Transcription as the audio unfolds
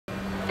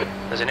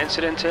There's an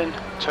incident in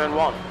turn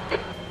 1.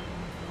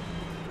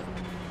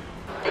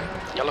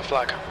 Yellow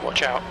flag,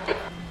 watch out.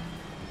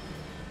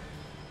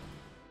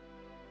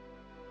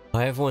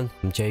 Hi everyone,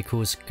 I'm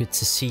JayCaulls. Good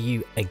to see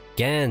you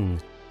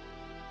again.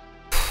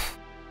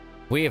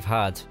 We have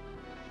had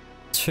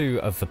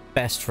two of the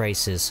best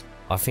races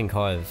I think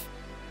I've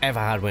ever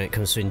had when it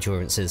comes to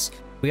endurances.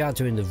 We are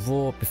doing the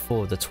Raw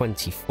before the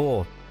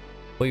 24.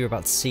 What you're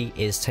about to see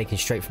is taken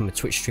straight from a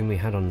Twitch stream we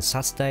had on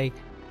Saturday,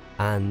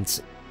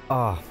 and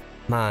oh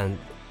man,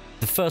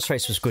 the first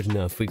race was good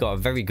enough. We got a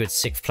very good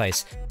 6th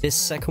place. This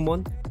second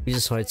one, we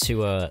decided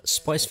to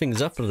spice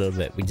things up a little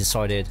bit. We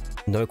decided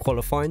no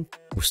qualifying,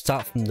 we'll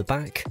start from the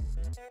back,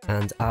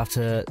 and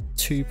after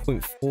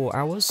 2.4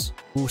 hours,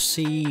 we'll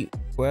see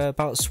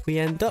whereabouts we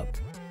end up.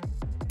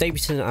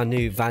 Debuting our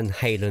new Van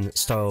Halen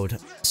styled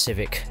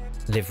Civic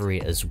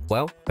livery as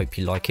well. Hope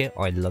you like it,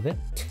 I love it.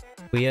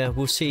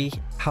 We'll see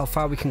how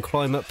far we can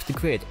climb up the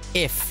grid,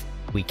 if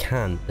we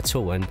can at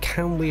all, and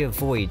can we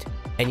avoid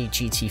any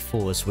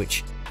GT4s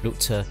which look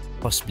to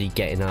possibly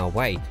get in our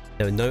way.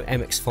 There are no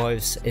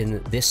MX5s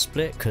in this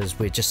split because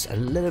we're just a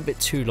little bit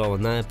too low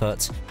on there,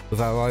 but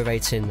with our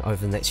iRating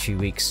over the next few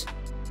weeks,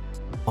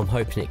 I'm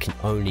hoping it can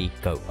only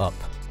go up.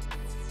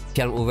 If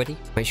you haven't already,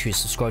 make sure you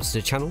subscribe to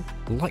the channel,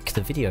 like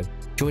the video,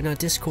 join our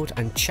Discord,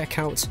 and check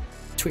out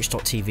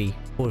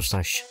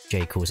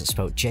twitch.tv/JayCaulls. It's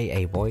spelled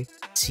JayCaulls,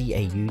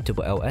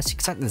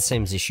 exactly the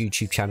same as this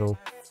YouTube channel.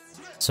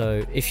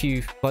 So if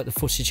you like the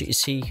footage that you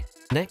see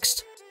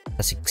next,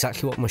 that's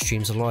exactly what my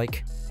streams are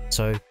like.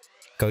 So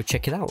go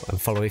check it out and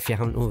follow if you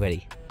haven't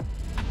already.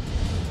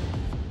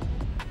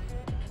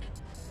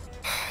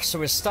 So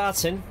we're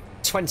starting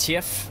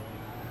 20th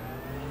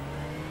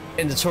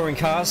in the touring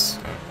cars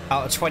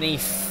out of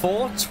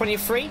 24,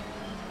 23.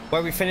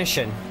 Where are we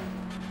finishing?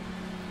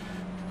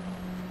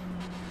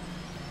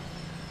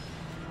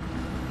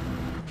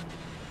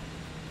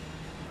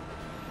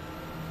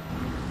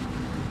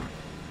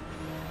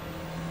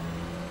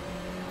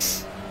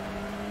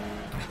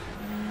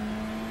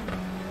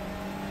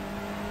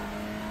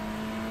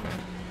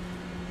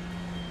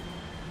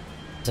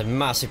 There's a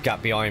massive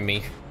gap behind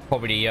me.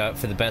 Probably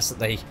for the best that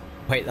they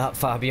wait that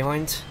far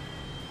behind.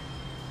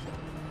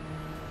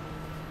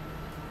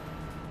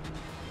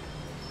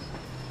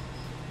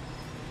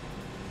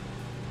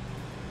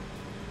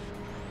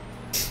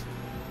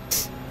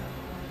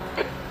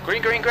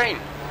 Green, green, green.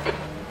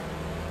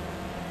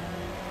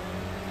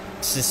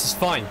 This is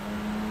fine.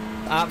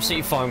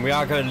 Absolutely fine. We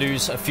are going to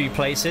lose a few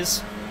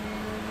places,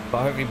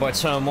 but hopefully by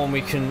turn 1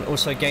 we can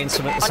also gain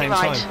some at the same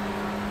time.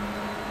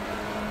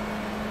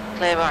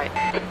 Clear right.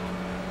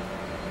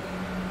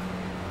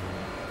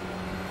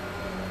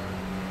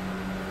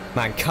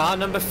 Man, car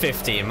number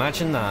 50,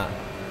 imagine that.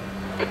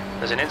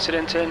 There's an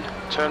incident in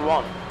turn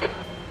 1.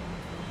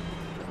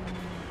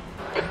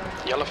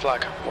 Yellow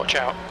flag, watch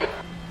out.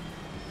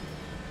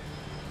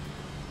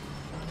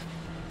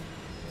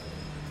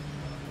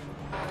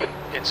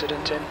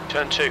 Incident in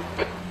turn 2.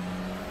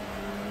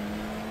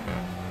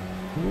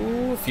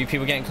 Ooh, a few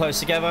people getting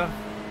close together.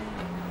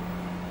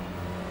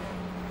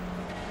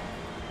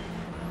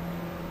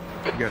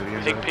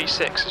 Big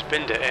P6 has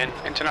binned it in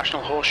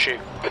International Horseshoe.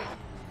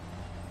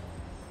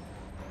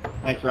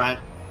 Thanks, Ryan.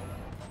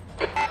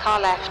 Car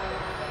left.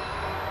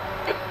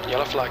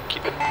 Yellow flag.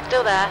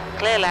 Still there.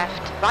 Clear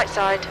left. Right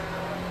side.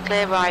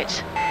 Clear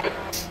right.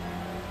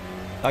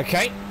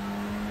 Okay.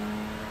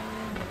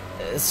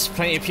 There's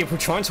plenty of people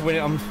trying to win it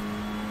on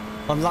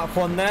lap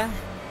 1 there,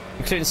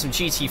 including some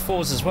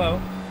GT4s as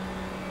well.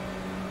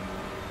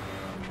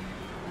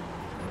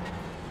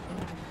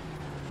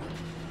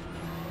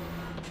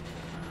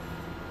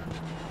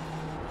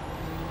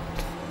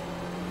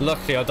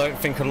 Luckily, I don't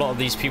think a lot of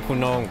these people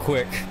know I'm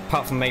quick,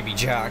 apart from maybe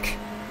Jack.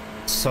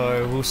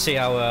 So we'll see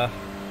how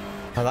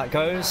that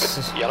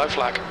goes. Yellow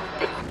flag.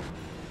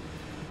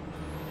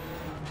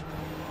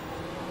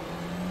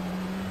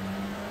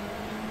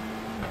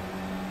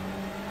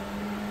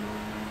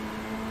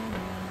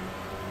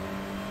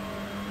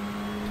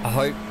 I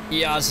hope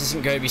Yaz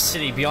isn't going to be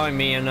silly behind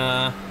me and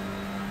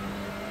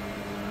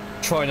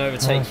try and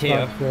overtake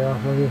here.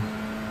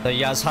 So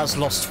Yaz has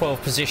lost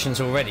 12 positions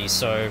already,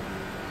 so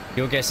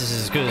your guess is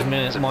as good as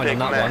mine on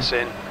that one.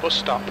 In bus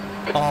stop.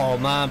 Oh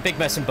man, big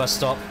mess in bus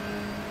stop.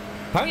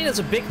 Apparently there's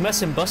a big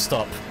mess in bus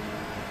stop.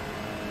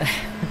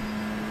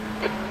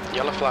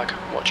 Yellow flag,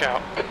 watch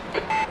out.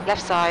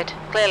 Left side.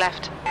 Clear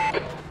left.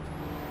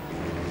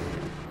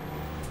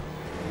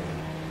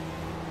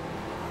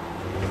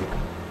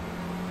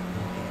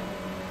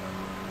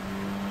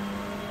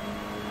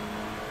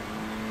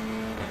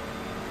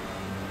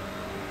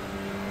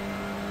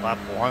 Lap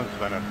 1's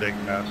been a big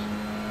mess.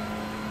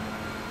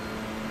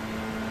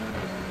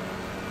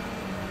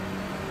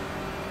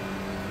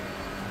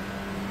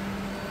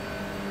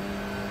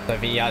 So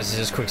Yaz is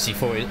as quick as he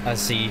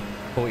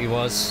thought he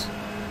was.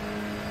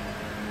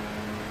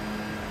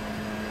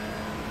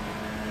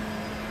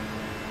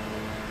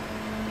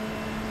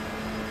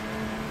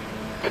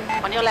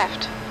 On your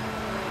left.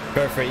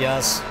 Go for it,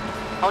 Yaz.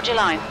 Hold your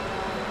line.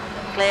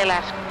 Clear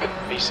left.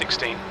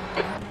 V16.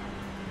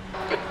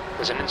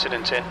 There's an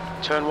incident in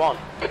turn 1.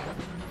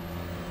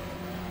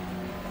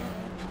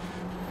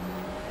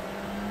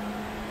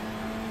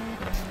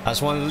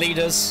 That's one of the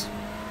leaders.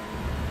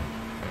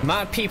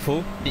 Amount of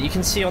people that you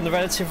can see on the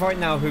relative right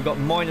now who got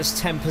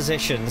 -10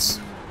 positions.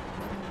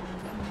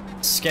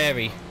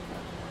 Scary.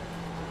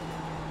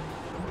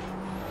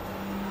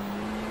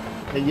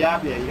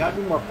 Yeah, you gotta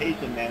be more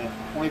patient, man. It's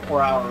a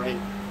 24-hour race.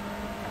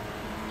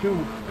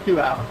 Two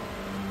hours.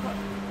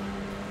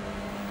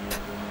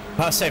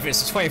 I'll say if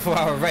it's a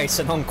 24-hour race,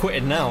 then I'm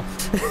quitting now.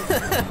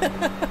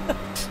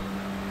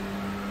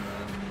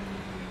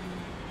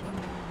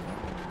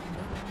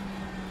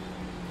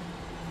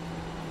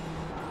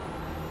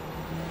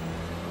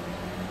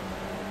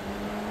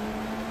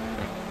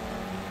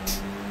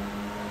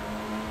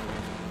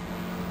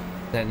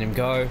 Letting him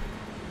go.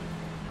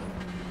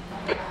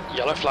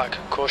 Yellow flag,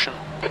 caution.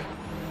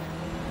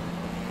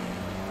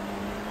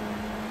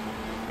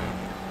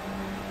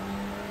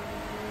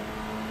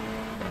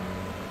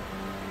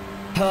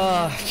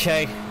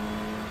 Okay.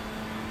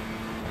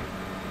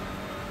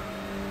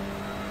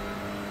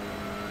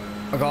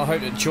 I gotta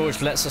hope that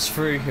George lets us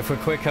through if we're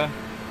quicker,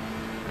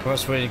 or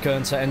else we're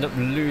going to end up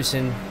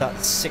losing that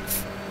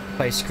 6th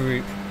place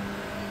group.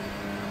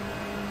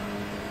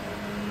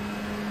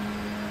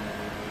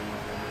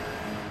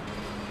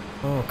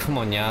 Oh, come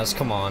on, Yaz,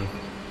 come on.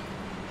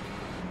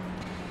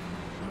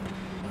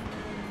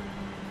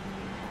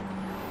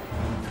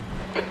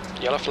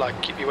 Yellow flag,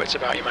 keep your wits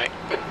about you, mate.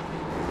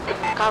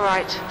 Car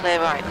right,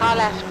 clear right. Car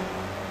left,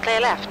 clear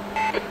left.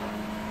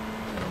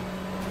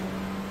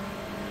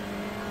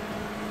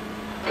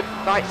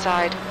 Right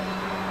side,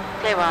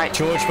 clear right.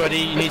 George, buddy,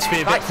 you need to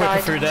be a Right bit quicker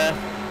side. through there.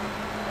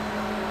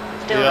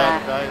 Still there.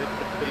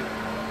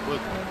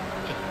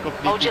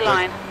 Hold your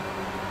line.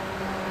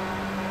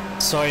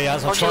 Sorry, Yaz, I'll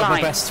Hold try your my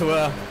line. best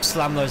to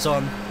slam those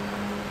on.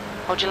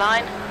 Hold your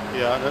line.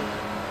 Yeah, that's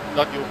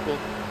not your fault.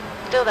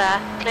 Still there,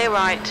 clear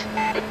right.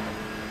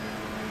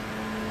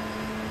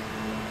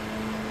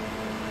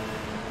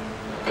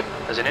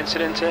 There's an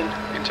incident in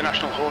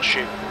International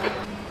Horseshoe.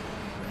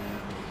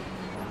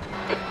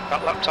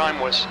 That lap time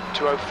was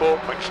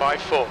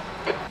 2:04.54.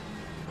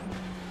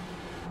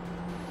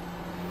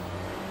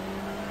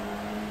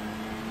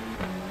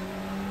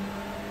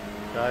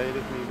 Guy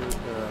just needed,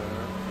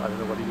 I don't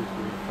know what he was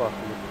doing,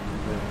 possibly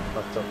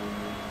fucked up.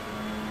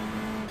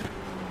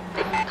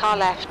 Car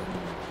left.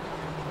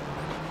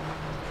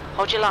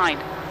 Hold your line.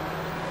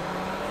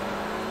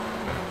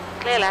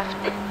 Clear left.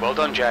 Well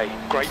done, Jay.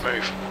 Great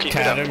move. Keep it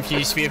Adam, up. you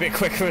used to be a bit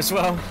quicker as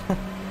well.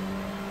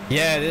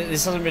 Yeah,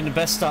 this hasn't been the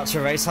best start to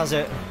a race, has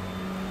it?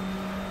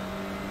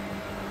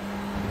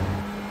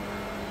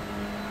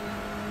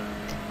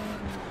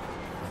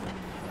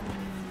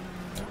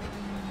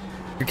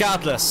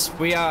 Regardless,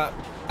 we are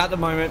at the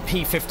moment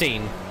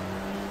P15.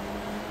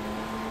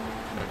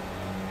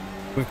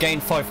 We've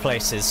gained 5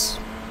 places.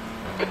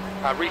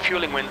 Our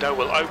refueling window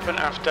will open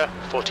after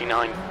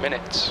 49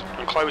 minutes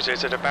and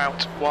closes at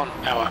about 1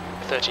 hour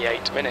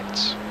 38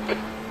 minutes.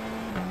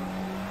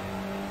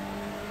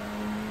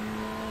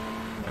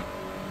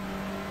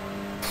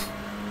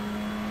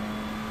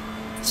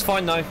 It's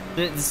fine though,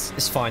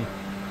 it's fine.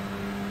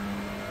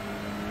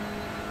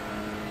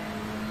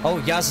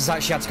 Oh, Yaz has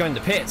actually had to go in the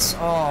pits.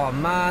 Oh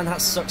man,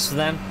 that sucks for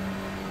them.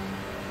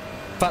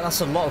 In fact, that's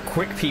a lot of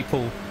quick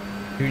people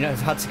who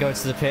have had to go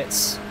to the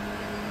pits.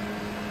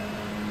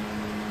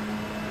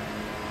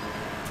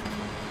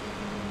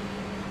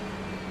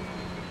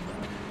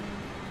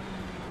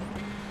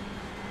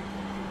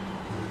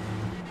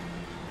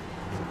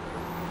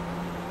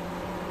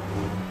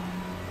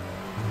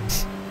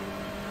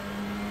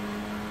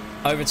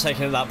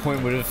 Overtaking at that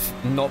point would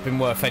have not been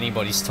worth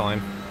anybody's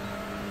time.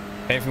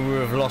 I think we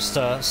would have lost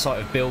sight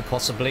of Bill,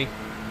 possibly.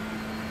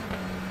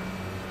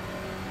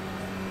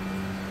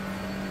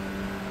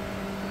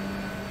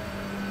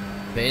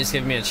 But it is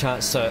giving me a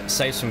chance to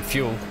save some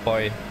fuel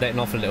by letting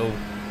off a little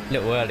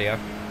earlier.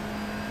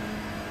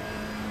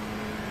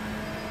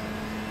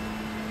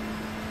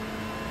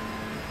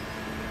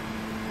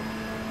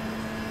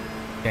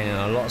 Gaining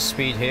a lot of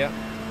speed here.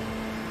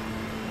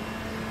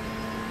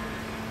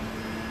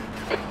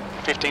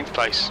 15th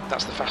place,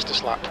 that's the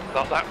fastest lap.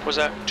 That lap was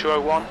at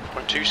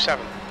 2:01.27.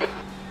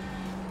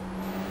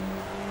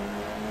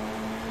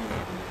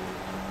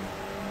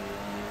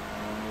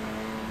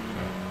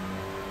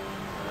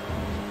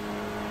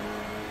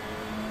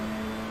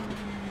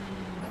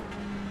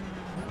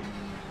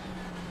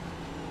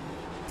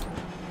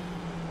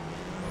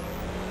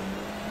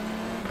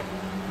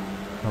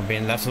 Not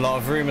being left a lot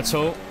of room at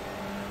all.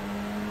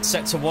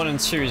 Sector 1 and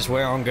 2 is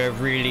where I'm going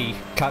to really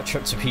catch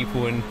up to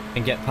people and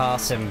get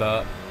past them,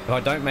 but if I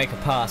don't make a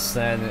pass,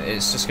 then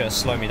it's just going to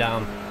slow me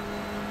down.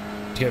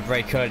 I'm going to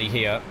brake early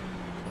here.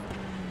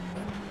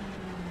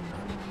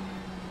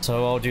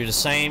 So I'll do the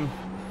same.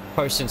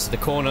 Post into the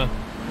corner.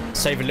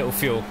 Save a little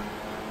fuel.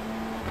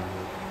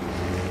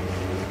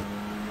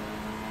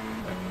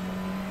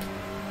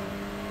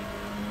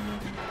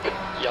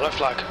 Yellow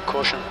flag,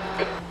 caution.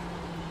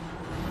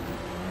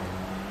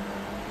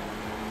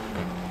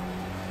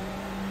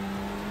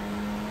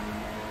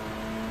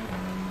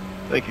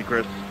 Thank you,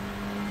 Chris.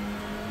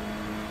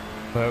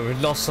 Well,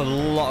 we've lost a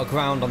lot of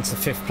ground onto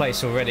 5th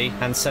place already,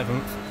 and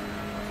 7th.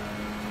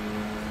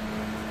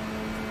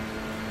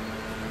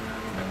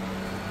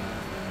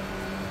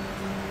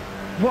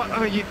 What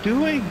are you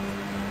doing?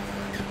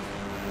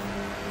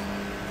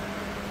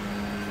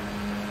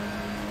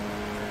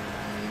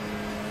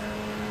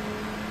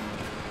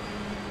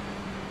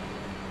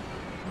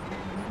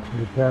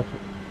 You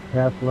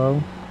pass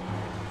low.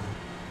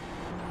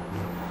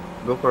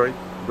 Go for it.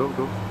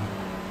 Go.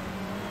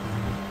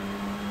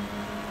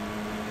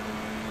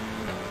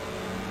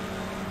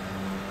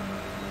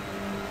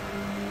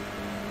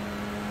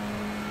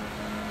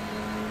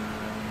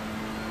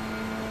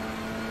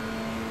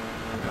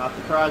 Not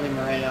surprising,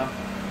 Moreno.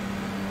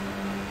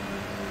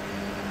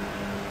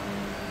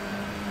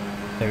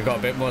 So we've got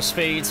a bit more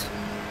speed.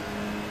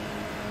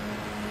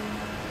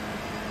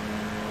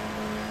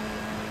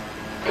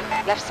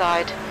 Left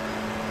side.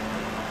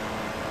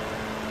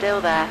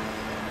 Still there.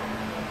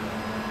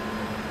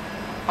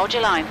 Hold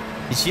your line.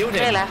 He's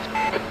yielding. Clear left.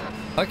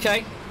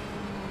 Okay.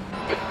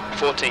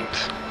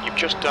 14th. You've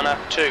just done a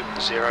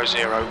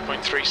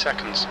 2:00.3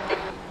 seconds.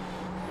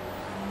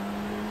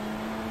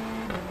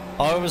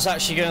 I was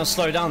actually going to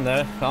slow down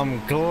there.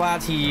 I'm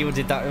glad he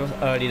yielded that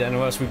early then,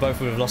 or else we both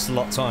would have lost a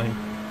lot of time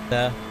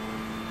there.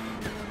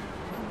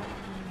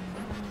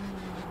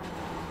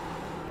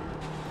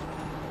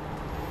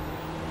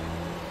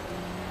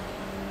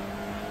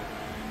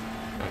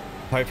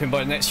 Hoping by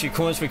the next few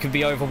corners we could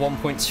be over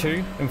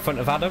 1.2 in front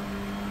of Adam.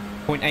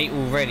 0.8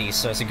 already,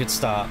 so it's a good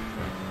start.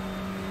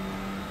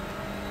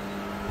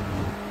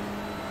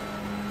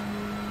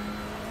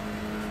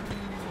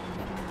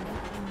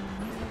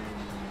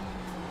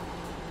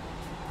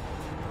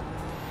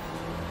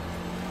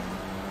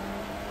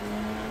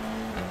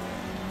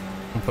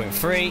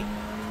 .3.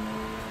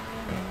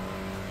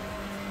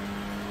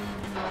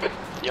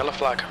 Yellow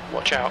flag,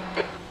 watch out.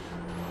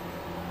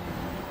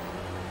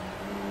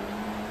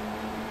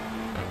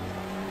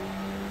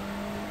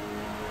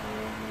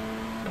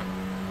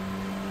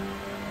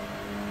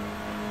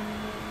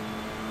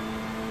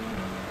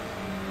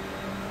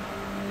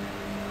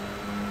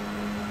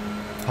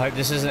 I hope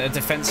this isn't a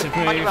defensive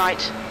move. On your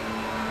right.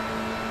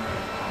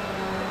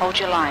 Hold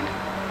your line.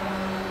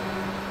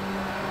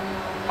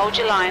 Hold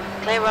your line.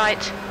 Clear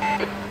right.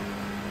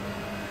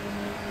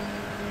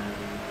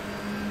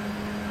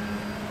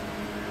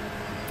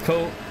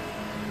 Cool.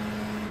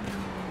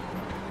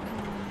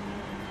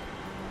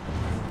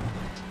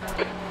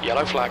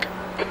 Yellow flag.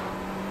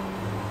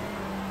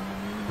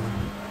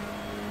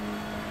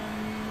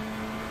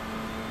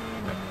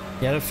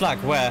 Yellow flag,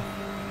 where?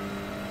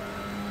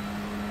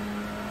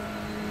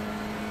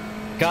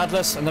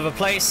 Regardless, another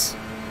place.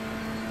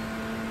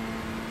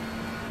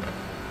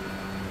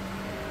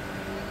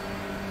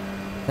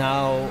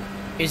 Now,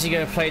 is he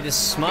going to play this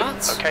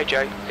smart? Okay,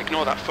 Jay,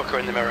 ignore that fucker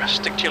in the mirror.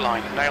 Stick to your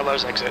line. Nail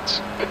those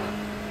exits.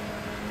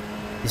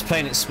 He's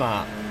playing it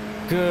smart.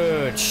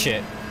 Good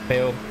shit,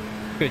 Bill.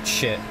 Good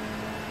shit.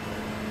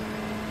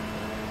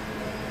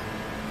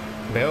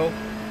 Bill?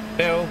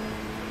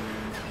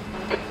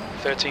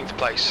 13th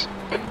place.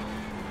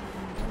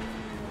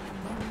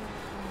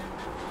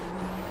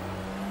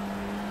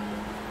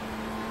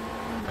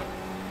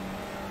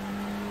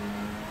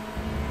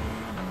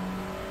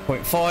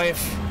 .5.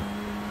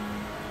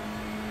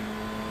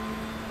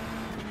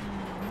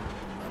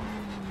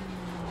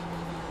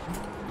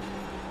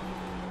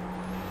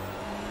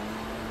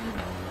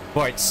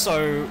 Right,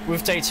 so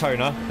with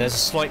Daytona, there's a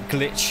slight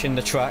glitch in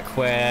the track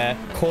where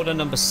corner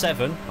number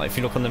 7, like if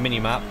you look on the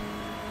mini-map,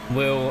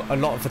 will a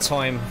lot of the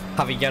time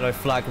have a yellow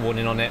flag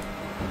warning on it.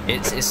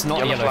 It's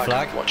not a yellow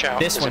flag. Watch out.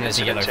 This one is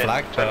a yellow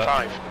flag,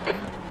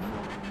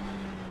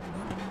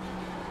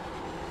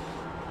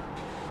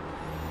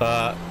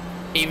 but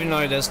even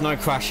though there's no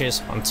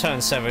crashes on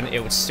turn 7,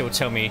 it would still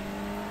tell me,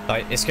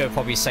 like, it's going to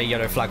probably say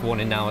yellow flag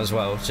warning now as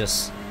well.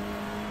 Just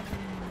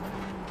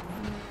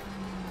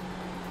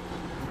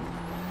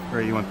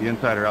Where you want the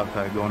inside or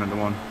outside going into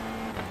one?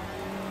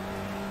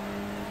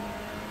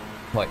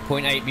 like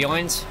 0.8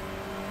 behind,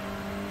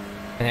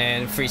 and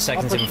then 3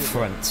 seconds in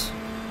front.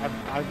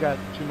 I've got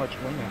too much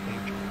wing, I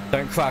think.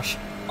 Don't crash.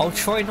 I'll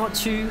try not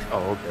to.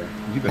 Oh, okay.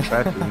 You've been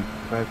faster than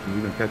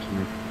you've been catching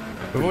me.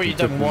 We've already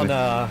done one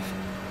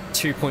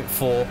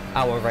 2.4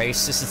 hour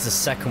race. This is the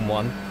second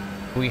one.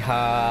 We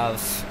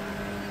have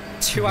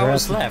 2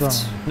 hours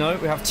left. No,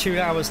 we have 2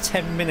 hours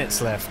 10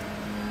 minutes left.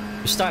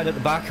 We started at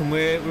the back and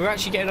we're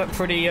actually getting up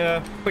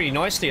pretty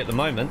nicely at the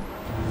moment.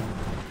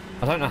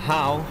 I don't know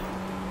how.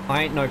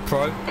 I ain't no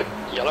pro.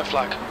 Yellow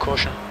flag,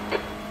 caution.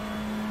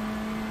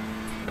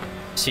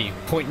 See,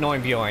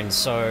 0.9 behind,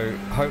 so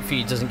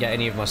hopefully he doesn't get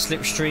any of my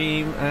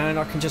slipstream and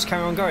I can just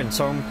carry on going.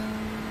 So I'm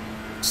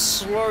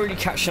slowly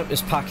catching up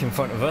this pack in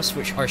front of us,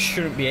 which I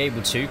shouldn't be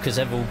able to because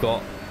they've all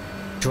got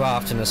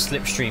draft and a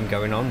slipstream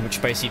going on,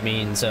 which basically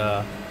means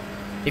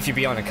if you're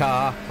behind a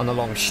car on the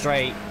long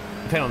straight,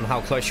 depending on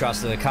how close you are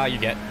to the car, you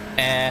get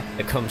air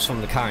that comes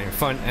from the car in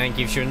front and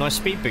gives you a nice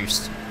speed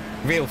boost.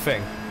 Real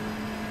thing.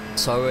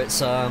 So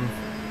it's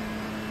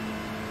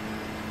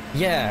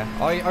Yeah,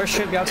 I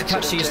should be able to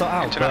catch these lot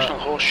out, International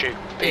but Horseshoe,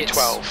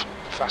 P12,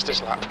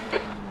 fastest lap.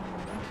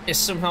 it's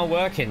somehow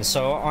working,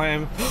 so I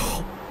am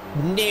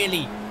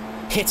nearly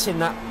hitting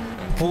that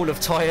ball of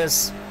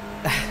tyres.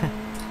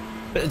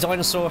 But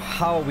Dinosaur,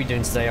 how are we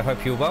doing today? I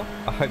hope you're well.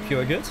 I hope you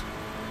are good.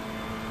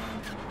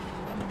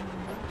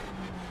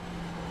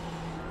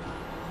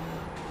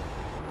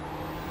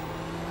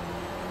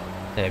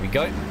 There we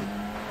go.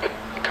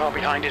 The car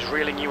behind is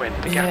reeling you in.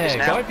 The gap is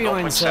now guy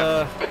behind's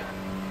 0.7.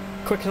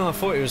 quicker than I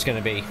thought it was going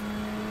to be.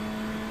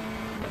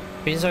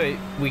 Means though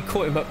we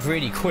caught him up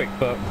really quick,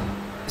 but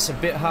it's a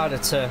bit harder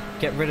to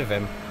get rid of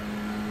him.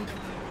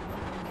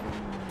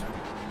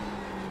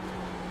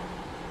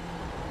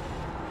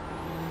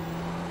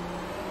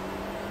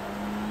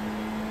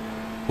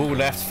 All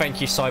left,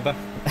 thank you, Cyber.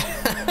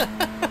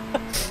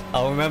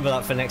 I'll remember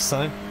that for next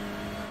time.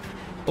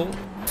 Oh,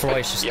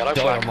 flies just Yellow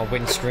died flag. on my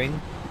windscreen.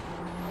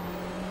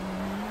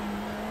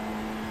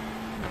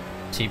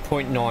 See,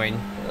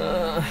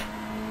 0.9.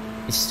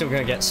 He's still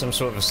going to get some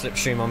sort of a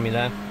slipstream on me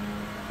there.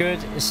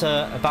 Good, it's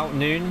about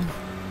noon.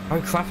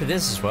 Oh crap, it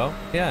is as well.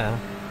 Yeah.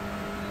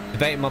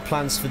 Debating my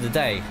plans for the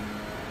day.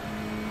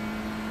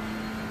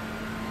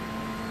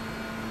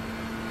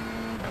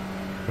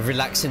 A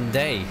relaxing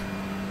day,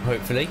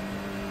 hopefully.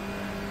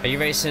 Are you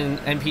racing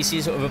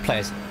NPCs or other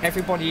players?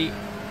 Everybody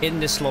in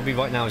this lobby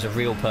right now is a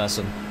real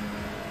person.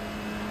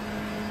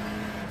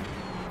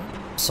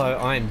 So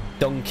I'm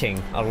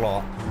dunking a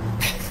lot.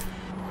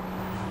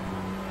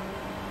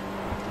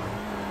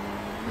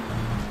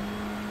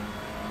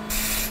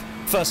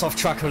 First off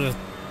track of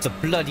the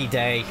bloody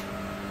day.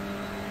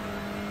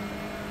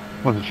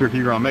 Wasn't sure if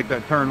you were gonna make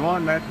that turn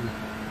one, Matthew.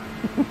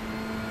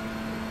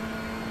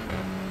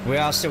 We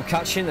are still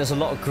catching. There's a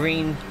lot of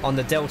green on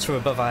the delta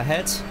above our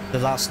head. The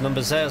last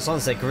numbers there, as long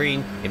as they're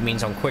green, it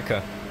means I'm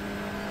quicker.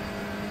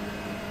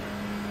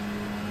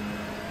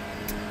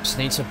 Just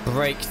need to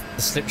break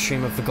the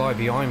slipstream of the guy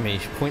behind me.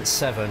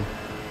 0.7.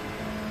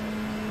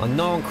 I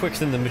know I'm quicker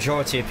than the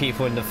majority of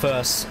people in the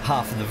first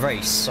half of the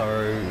race,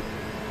 so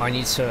I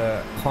need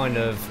to kind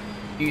of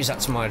use that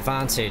to my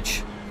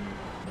advantage.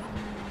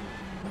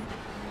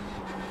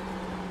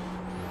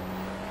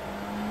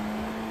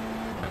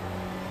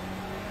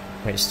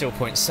 Okay, still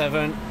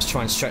 0.7. Let's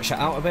try and stretch that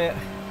out a bit.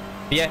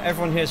 But yeah,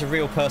 everyone here is a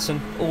real person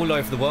all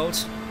over the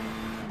world.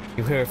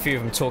 You'll hear a few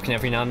of them talking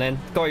every now and then.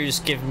 The guy who's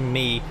giving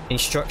me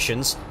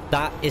instructions,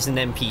 that is an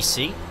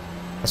NPC.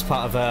 That's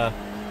part of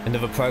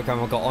another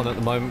program I've got on at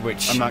the moment,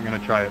 which I'm not gonna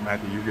try it,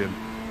 Matthew. You're good.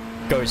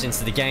 goes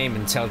into the game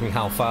and tells me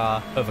how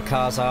far other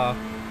cars are.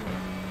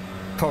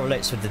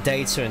 Correlates with the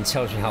data and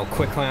tells me how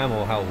quick I am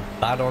or how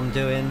bad I'm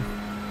doing.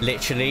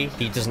 Literally,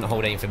 he doesn't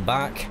hold anything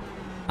back.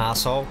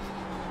 Asshole.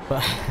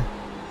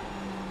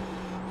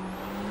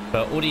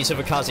 But all these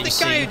other cars that you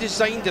see... The guy who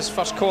designed this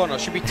first corner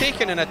should be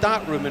taken in a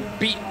dark room and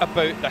beat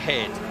about the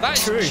head.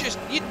 That's True. just...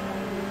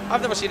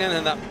 I've never seen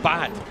anything that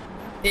bad.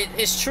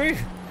 It's true.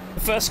 The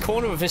first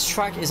corner of this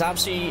track is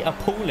absolutely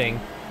appalling.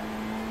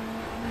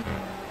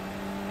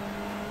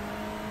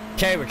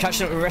 Okay, we're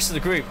catching up with the rest of the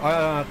group.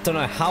 I don't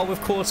know how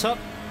we've caught up,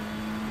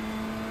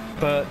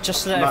 but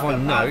just to let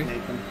everyone know,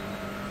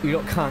 you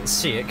lot can't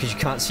see it because you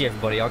can't see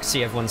everybody. I can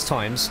see everyone's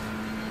times.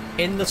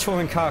 In the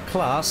touring car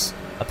class,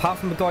 apart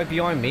from the guy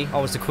behind me,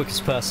 I was the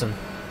quickest person.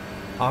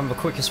 I'm the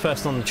quickest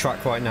person on the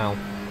track right now.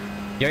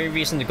 The only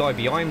reason the guy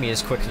behind me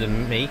is quicker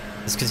than me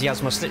is because he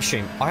has my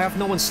slipstream. I have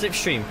no one's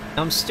slipstream.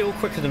 I'm still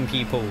quicker than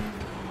people.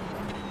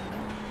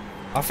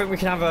 I think we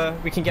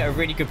can get a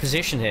really good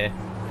position here,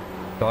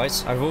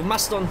 guys. Overall,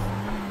 Mastodon.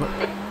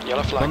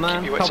 Yellow flag, My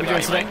man, keep your how wits are we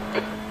doing about you, today?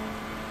 mate.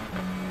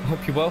 I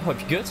hope you're well. Hope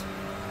you're good.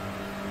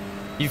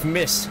 You've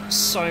missed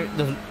so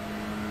the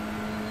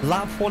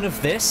lap one of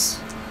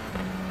this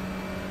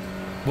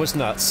was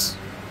nuts.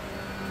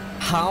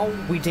 How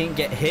we didn't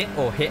get hit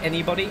or hit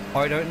anybody,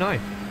 I don't know.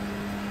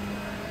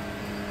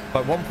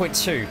 But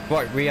 1.2,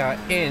 right, we are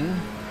in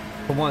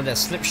for one of their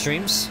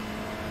slipstreams.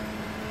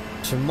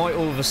 So we might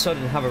all of a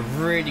sudden have a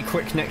really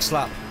quick next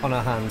lap on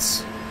our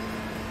hands.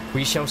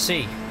 We shall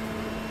see.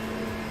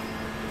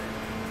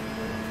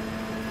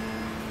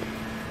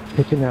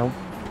 Pitching out.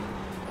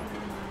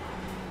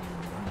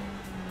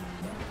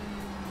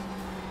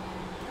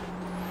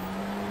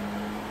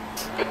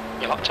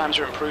 Your lap times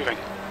are improving.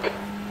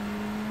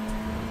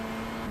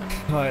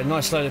 Alright,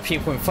 nice load of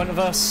people in front of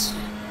us.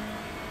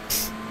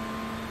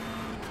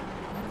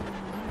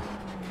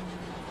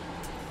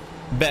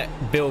 Bet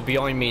Bill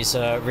behind me is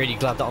really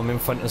glad that I'm in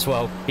front as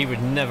well. He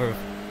would never have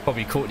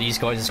probably caught these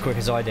guys as quick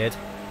as I did.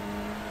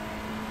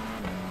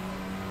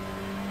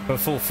 For a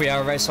full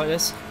 3-hour race like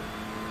this.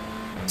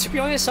 To be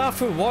honest,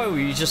 after a while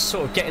you just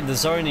sort of get in the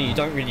zone and you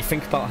don't really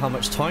think about how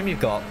much time you've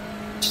got.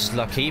 Which is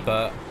lucky,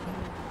 but...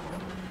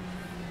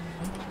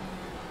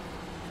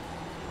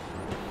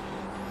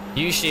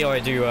 Usually I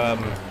do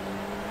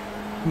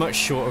much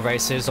shorter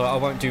races. I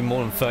won't do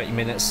more than 30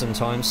 minutes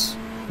sometimes.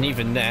 And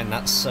even then,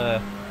 that's...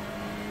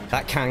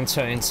 that can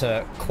turn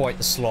into quite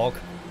the slog.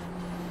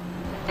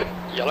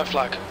 Yellow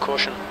flag,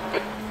 caution.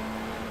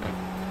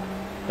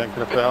 Think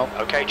of the belt.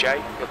 Okay,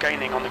 Jay, you're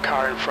gaining on the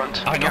car in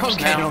front. I know I'm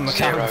gaining on the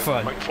car in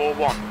front.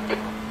 0.41.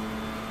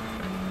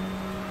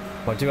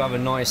 I do have a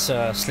nice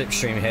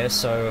slipstream here,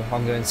 so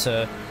I'm going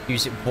to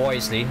use it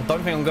wisely. I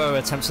don't think I'm going to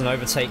attempt an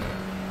overtake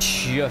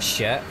just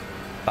yet,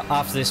 but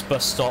after this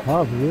bus stop,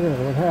 Oh, yeah,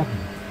 what happened?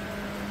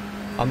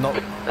 I'm not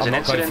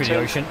going through the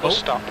ocean. Bus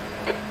stop.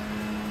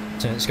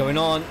 So it's going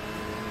on.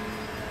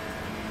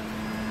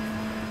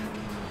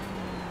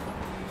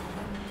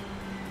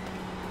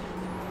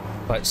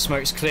 But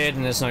smoke's cleared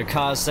and there's no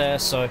cars there,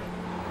 so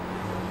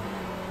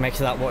make of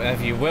that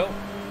whatever you will.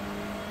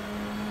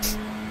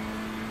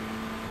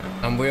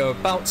 And we are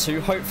about to,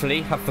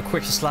 hopefully, have the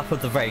quickest lap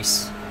of the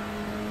race.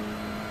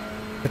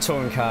 For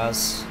touring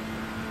cars.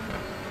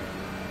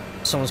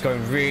 Someone's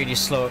going really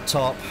slow up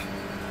top.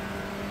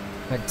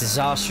 Like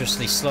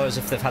disastrously slow, as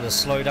if they've had a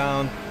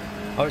slowdown.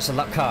 Oh, it's a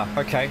lap car.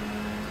 Okay.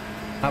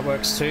 That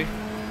works too.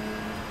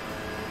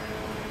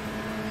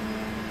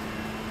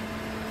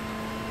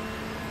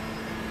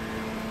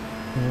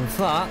 And with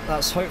that,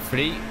 that's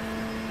hopefully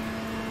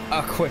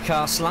a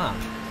quick-ass lap.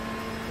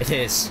 It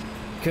is.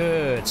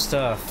 Good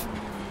stuff.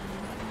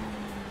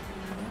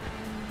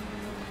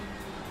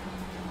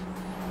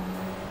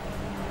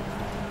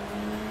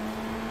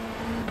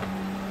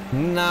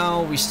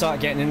 Now we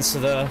start getting into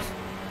the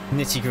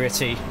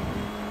nitty-gritty.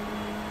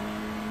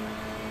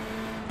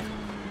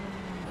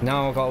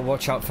 Now I've got to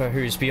watch out for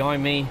who's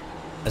behind me,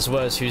 as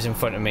well as who's in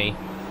front of me.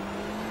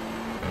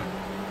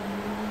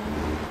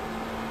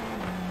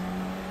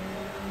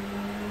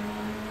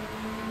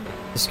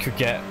 This could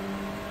get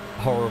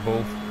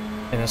horrible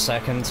in a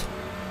second.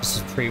 This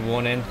is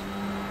pre-warning.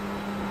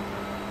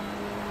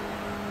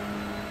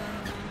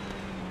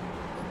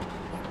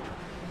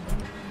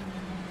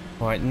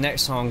 Right,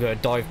 next time I'm going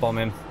to dive bomb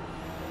him.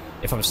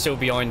 If I'm still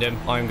behind him,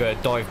 I'm going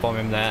to dive bomb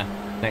him there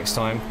next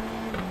time.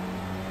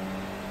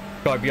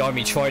 Guy behind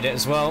me tried it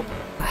as well.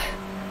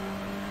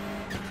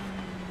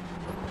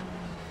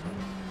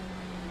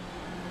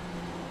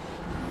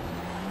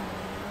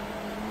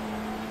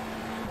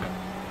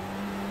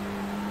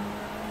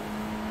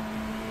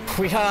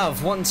 We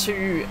have 1,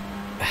 2,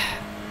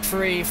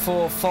 3,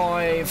 4,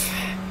 5.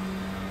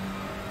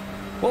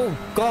 Oh,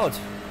 God.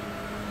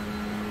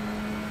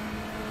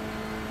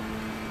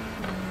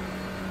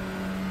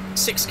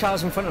 6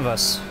 cars in front of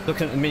us,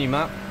 looking at the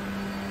mini-map.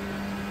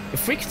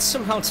 If we could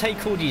somehow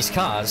take all these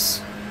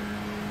cars...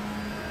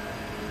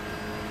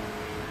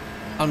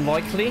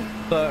 Unlikely,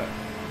 but...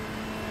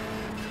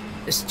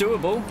 it's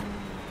doable.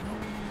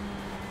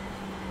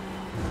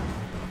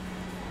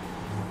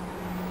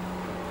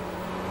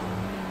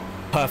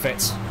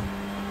 Perfect.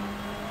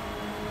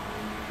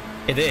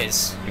 It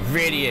is. It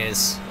really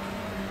is.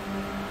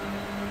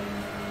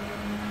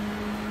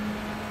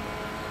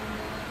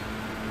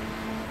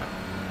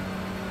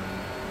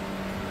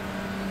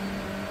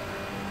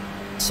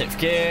 Sixth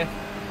gear.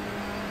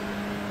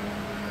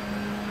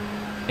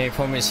 The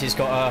problem is he's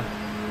got a...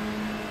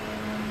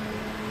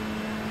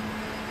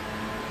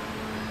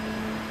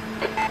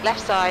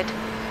 Left side.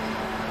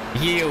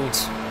 Yield.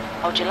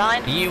 Hold your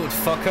line. Yield,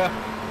 fucker.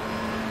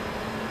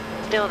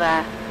 Still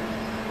there.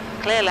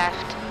 Clear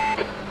left.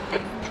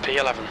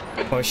 P11.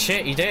 Oh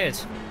shit, he did.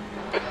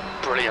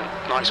 Brilliant.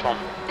 Nice one.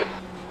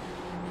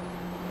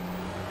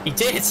 He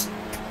did.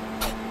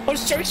 I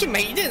was joking,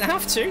 mate. You didn't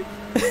have to.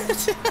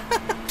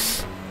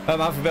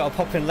 Alphabet, I'll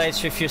pop in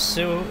later if you're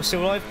still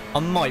alive. I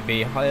might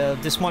be.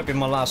 This might be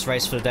my last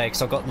race for the day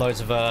because I've got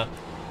loads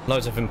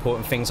of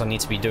important things I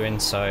need to be doing.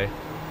 So,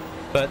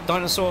 but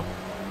Dinosaur,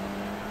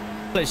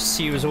 pleasure to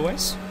see you as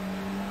always.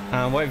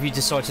 And whatever you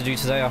decide to do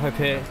today, I hope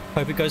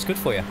it goes good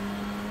for you.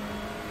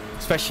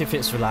 Especially if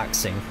it's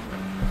relaxing.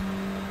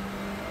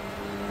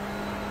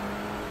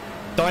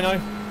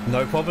 Dino,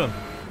 no problem.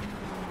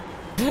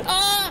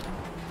 Ah!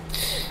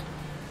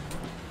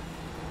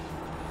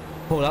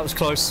 Oh, that was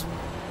close.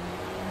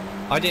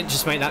 I didn't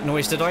just make that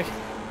noise, did I?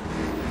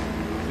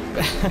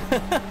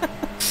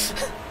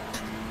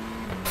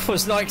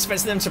 Was not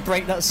expecting them to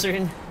break that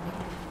soon.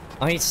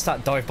 I need to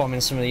start dive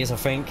bombing some of these, I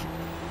think.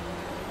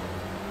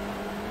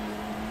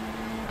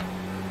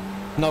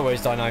 No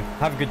worries, Dino.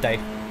 Have a good day.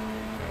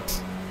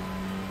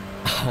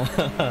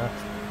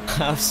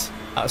 that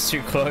was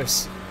too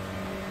close.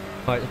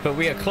 Right, but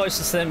we are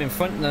closer to them in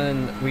front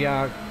than we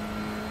are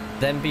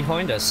them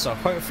behind us. So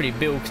hopefully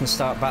Bill can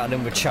start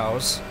battling with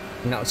Charles,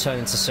 and that'll turn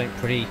into something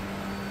pretty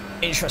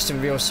interesting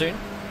real soon.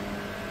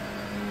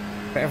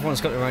 But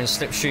everyone's got their own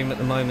slipstream at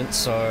the moment,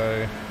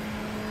 so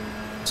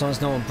as long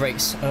as no one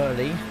breaks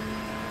early.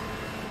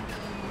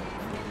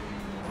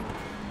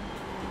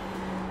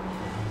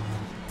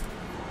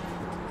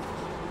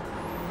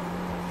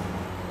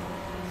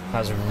 That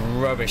was a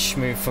rubbish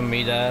move from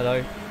me there,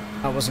 though.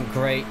 That wasn't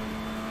great.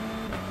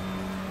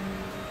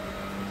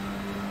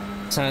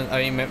 Sound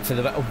only meant for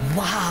the back.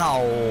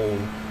 Wow!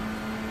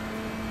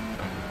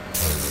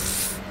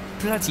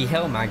 Bloody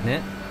hell,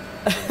 Magnet.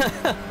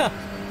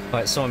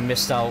 Right, someone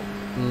missed out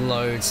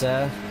loads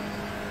there.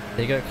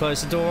 Did he go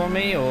close the door on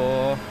me,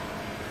 or...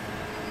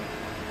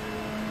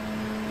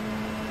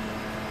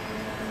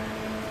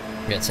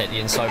 Yeah, take the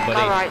inside, buddy.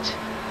 Car right.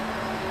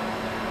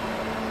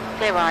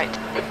 Clear right.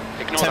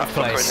 Ignore 10th that fucker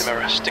place. in the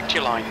mirror. Stick to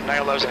your line.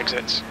 Nail those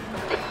exits.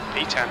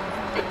 P10.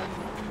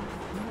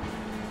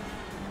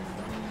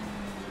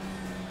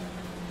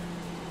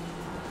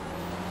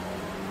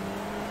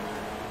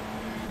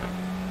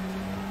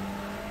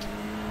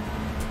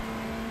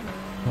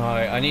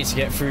 Alright, I need to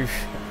get through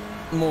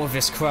more of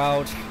this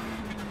crowd.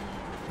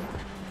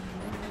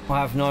 I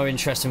have no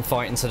interest in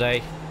fighting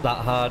today that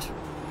hard.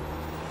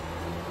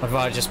 I'd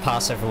rather just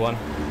pass everyone.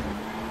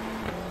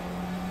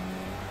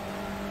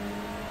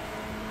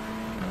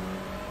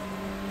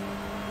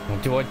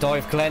 Do I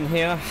dive Glenn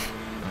here?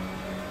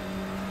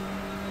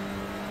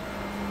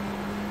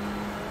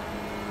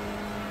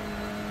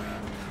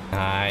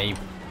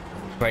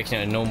 Breaking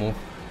it at a normal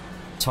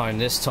time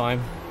this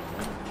time.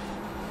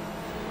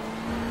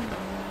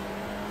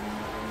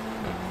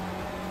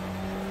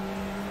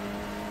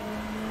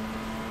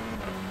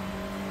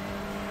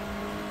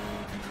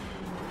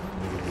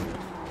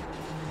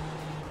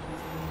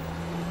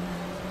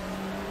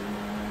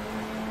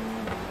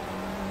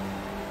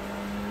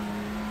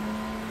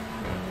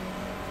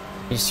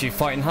 These two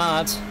fighting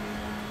hard.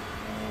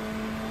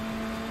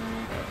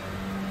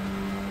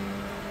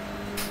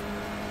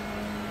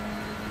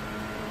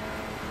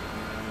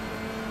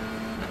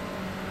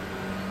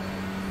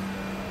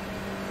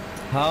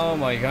 How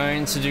am I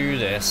going to do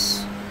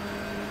this?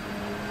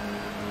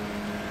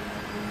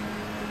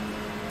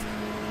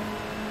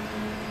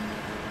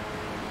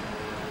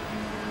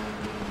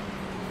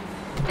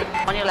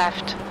 On your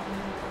left.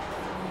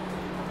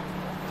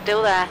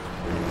 Still there.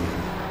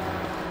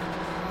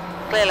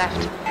 Clear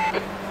left.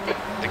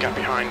 The gap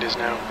behind is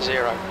now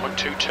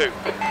 0.22.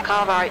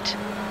 Car right.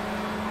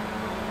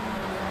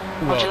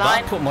 Well, your that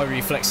line. put my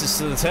reflexes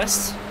to the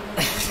test.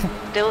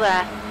 Still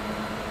there.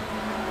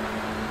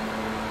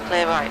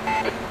 Clear right.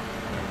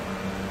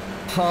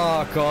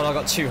 Oh god, I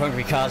got two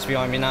hungry cars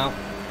behind me now.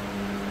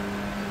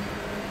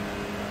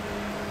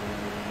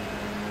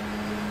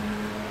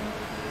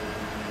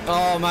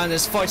 Oh man,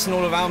 there's fighting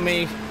all around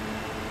me.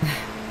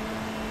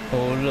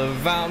 All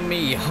around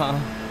me, huh?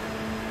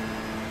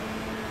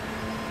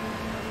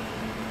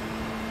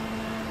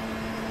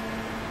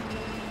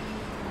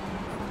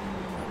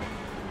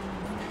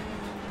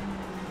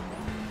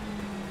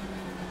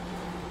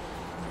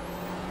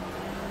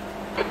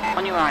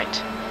 On your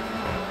right.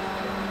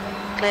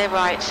 Clear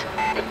right.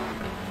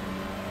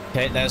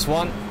 Okay, there's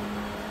one.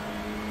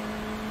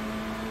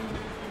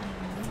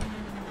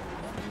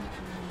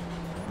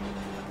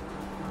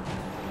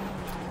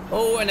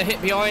 Oh, and a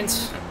hit behind.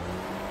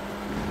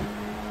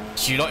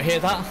 Did you not hear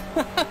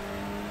that?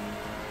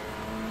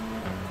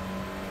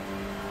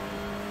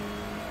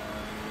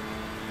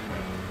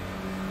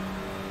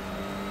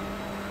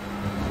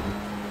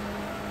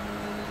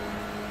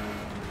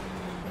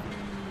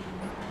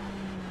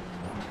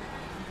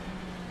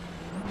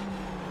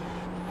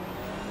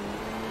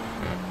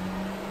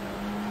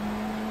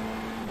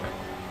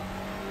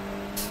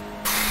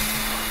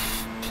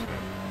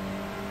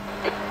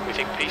 We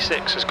think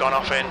P6 has gone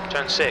off in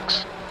turn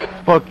 6.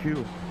 Fuck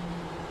you.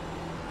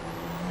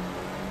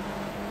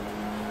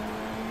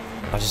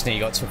 I just nearly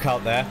got took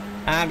out there.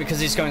 And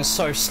because he's going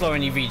so slow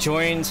and he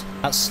rejoined,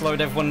 that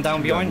slowed everyone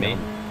down behind me.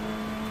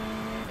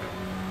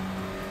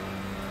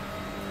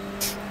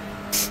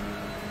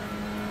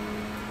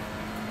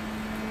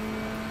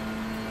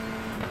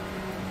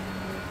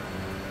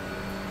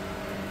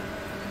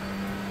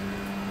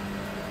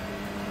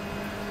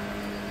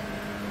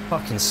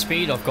 Fucking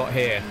speed I've got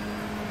here.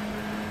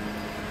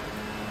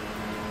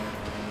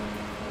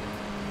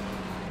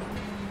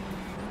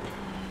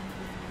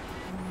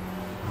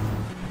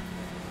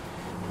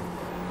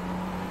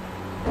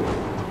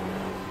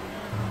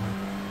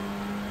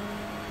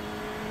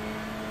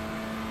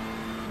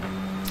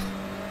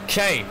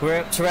 Okay, we're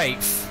up to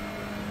 8th.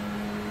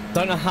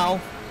 Don't know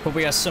how, but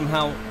we are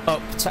somehow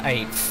up to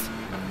 8th.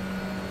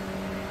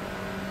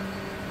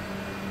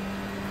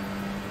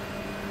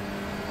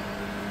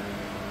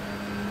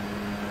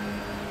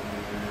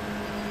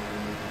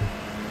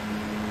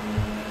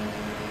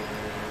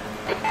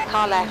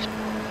 Car left.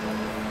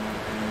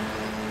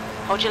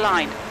 Hold your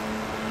line.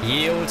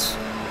 Yield.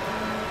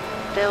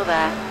 Still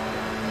there.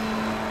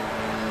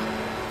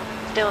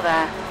 Still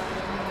there.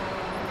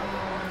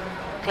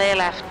 Clear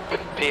left.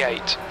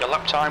 P8. Your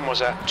lap time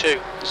was at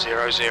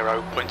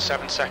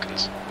 2:00.7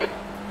 seconds.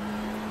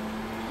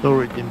 Still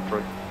rigging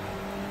free.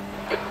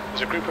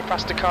 There's a group of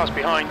faster cars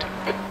behind.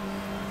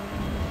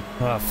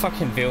 Oh,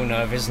 fucking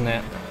Villeneuve, isn't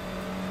it?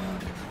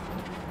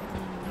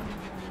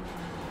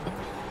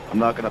 I'm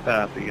not gonna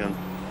pass again.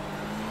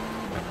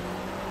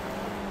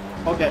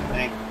 Okay,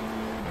 thanks.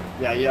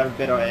 Yeah, you have a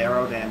bit of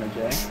aero damage,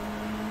 eh?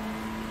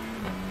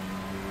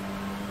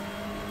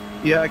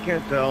 Yeah, I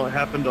can't tell. It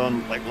happened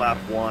on like lap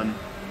 1.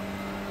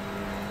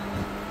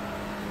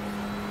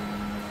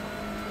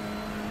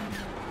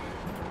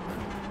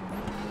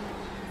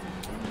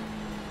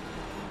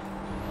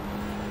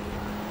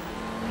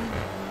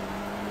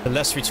 The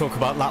less we talk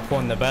about lap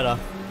 1, the better.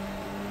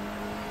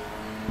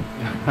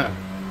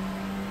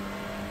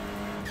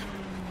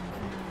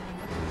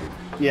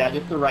 Yeah,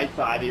 just the right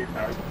side of your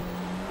car.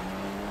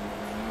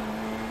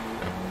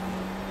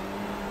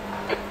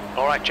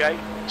 All right, Jay,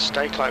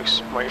 stay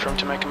close. Wait for him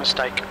to make a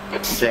mistake.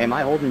 Jay, am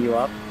I holding you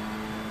up?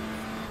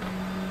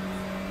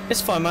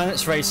 It's fine, man.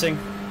 It's racing.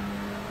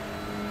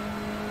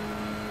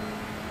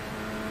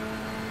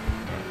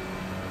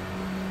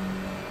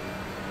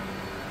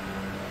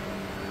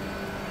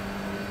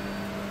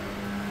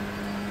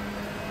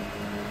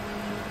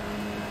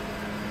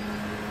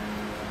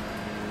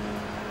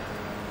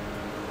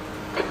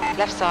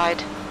 Left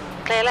side.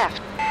 Clear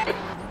left.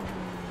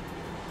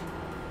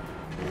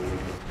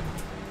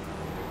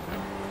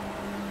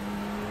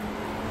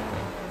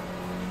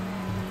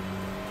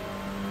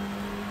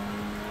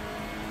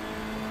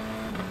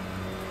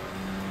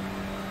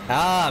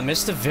 Ah,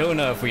 Mr.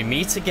 Villeneuve, we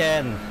meet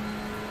again.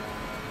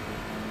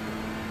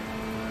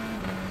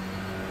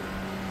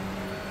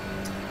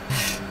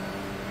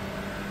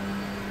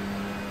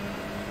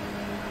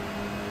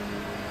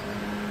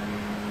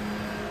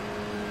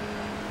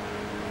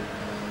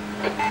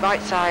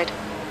 Right side.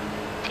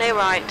 Clear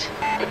right.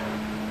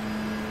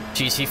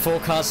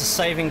 GT4 cars are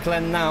saving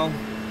Glenn now.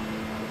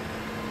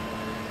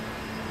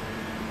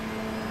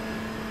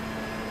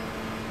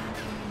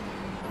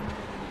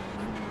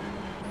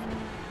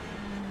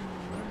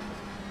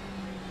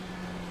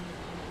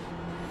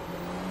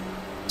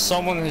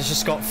 Someone has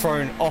just got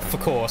thrown off the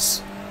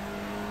course.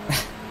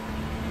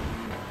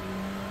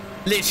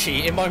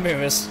 Literally, in my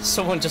mirrors,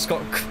 someone just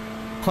got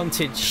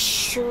punted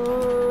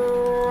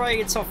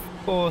straight off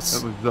the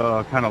course. That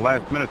was kind of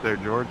last minute there,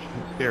 George.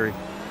 It's scary.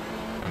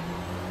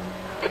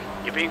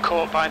 You're being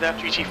caught by the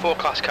GT4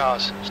 class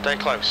cars. Stay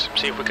close.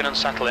 See if we can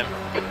unsettle him.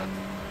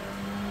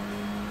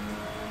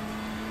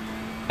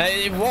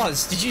 It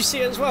was. Did you see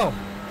it as well?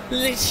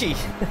 Literally.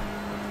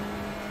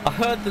 I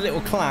heard the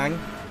little clang.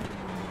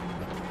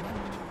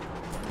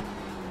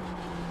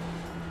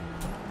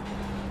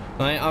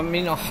 I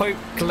mean, I hope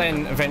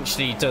Glenn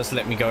eventually does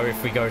let me go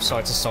if we go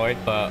side to side,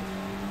 but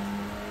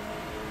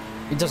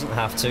he doesn't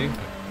have to.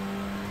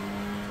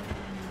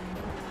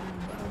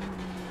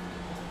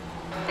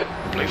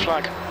 Blue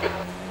flag.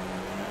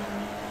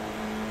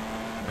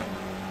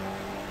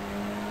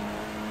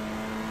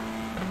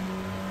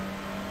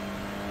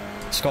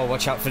 Just gotta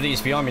watch out for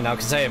these behind me now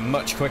because they are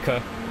much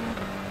quicker.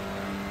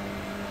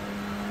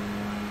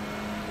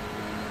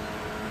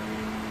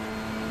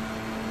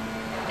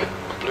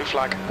 Blue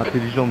flag.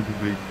 Intelligent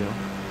du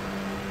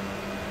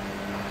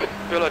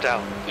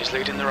Villadel is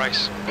leading the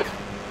race.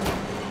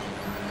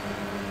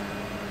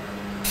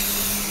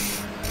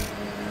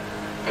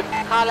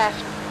 Car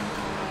left.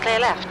 Clear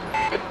left.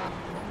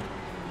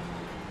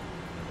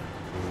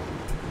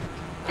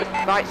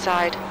 Right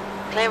side.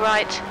 Clear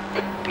right.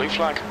 Blue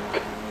flag.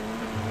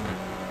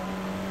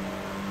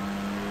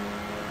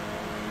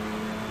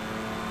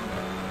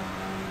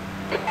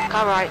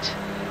 Car right.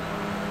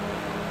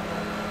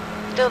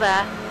 Still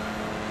there.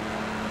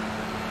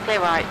 Clear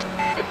right.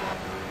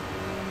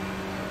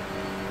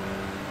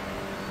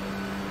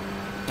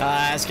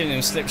 Ah, it's getting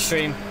him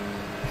slipstream.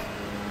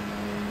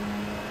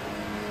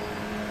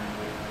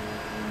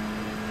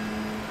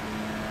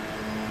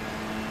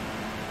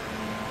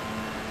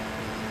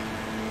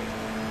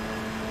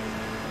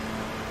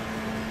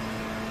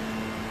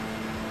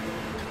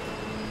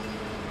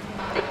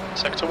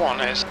 Sector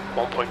 1 is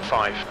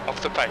 1.5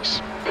 off the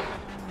pace.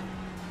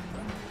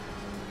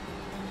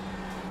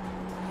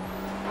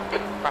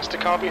 Past the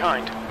car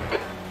behind.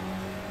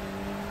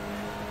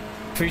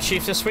 Crew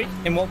chief this week?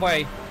 In what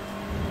way?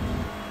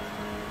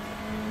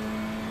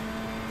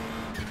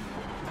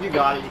 You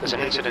got it. You There's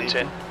can an take it, incident in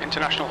Jason.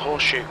 International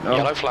Horseshoe. No.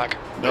 Yellow flag.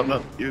 No,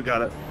 no, you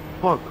got it.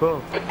 Fuck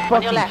off.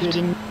 On your left.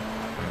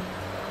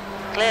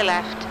 Clear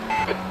left.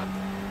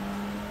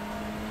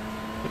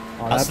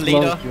 Oh, That's the leader.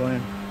 close,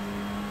 Julian.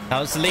 That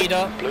was the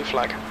leader. Blue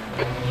flag.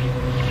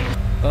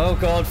 Oh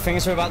god,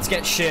 things are about to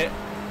get shit.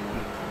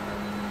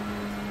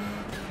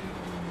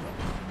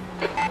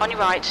 On your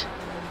right.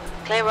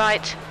 Clear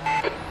right.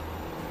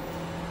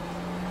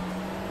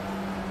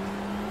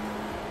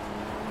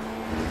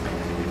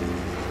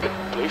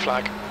 Blue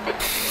flag.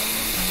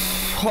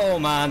 Oh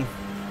man.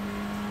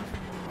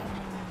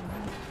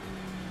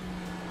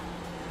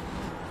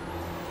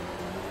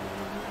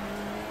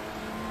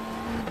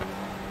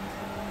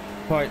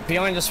 Right,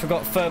 behind us we've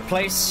got third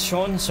place,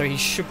 Sean, so he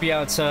should be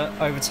able to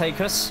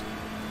overtake us.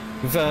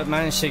 We've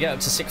managed to get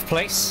up to 6th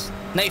place.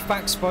 Nate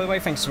Backs, by the way,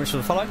 thanks so much for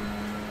the follow.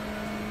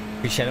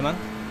 Appreciate it, man.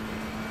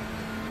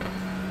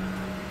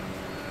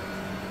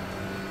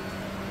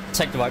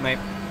 Take the right, mate.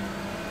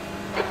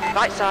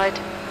 Right side.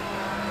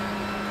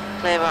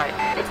 Clear right.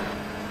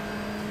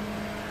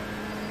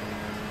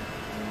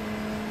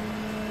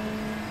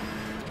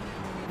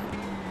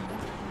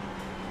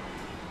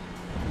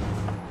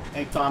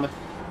 Thanks, Thomas.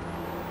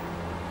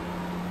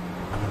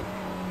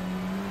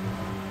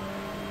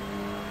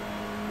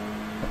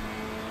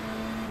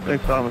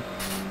 Thanks, Thomas.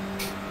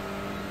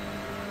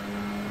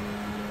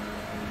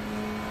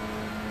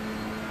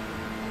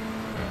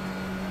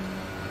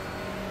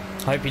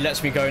 I hope he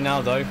lets me go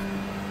now, though.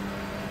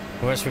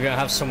 Or else we're going to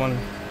have someone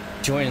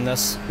joining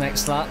us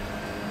next lap.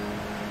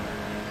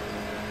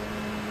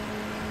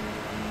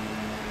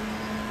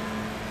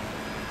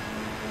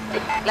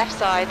 Left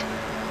side.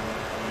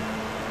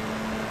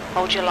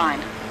 Hold your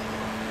line.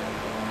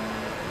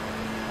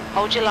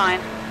 Hold your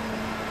line.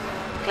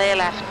 Clear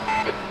left.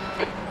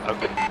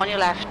 On your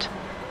left.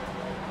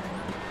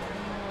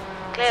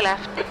 Clear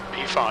left.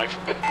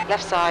 P5.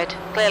 Left side.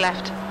 Clear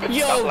left.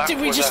 Yo, did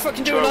we just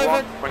fucking do it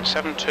over?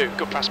 201.72.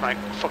 Good pass, mate.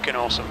 Fucking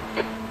awesome.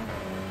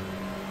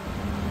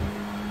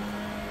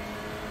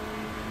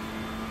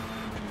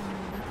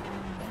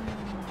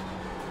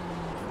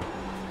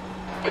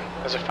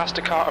 There's a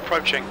faster car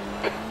approaching.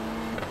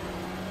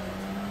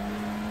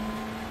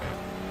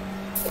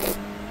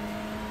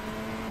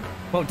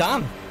 Well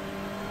done.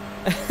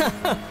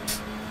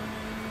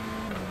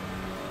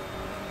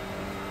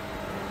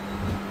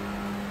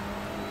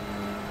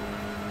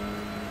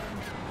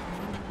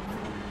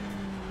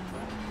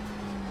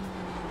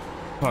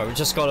 Right, we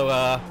just got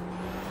to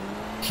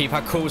keep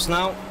our course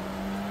now.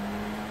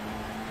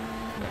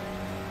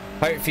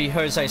 Hopefully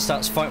Jose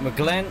starts fighting with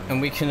Glenn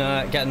and we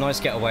can get a nice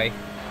getaway.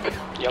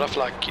 Yellow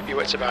flag, keep your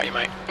wits about you,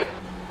 mate.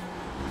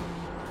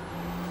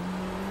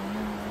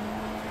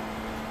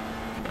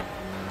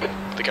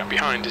 The gap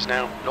behind is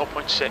now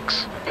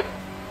 0.6.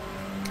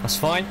 That's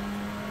fine.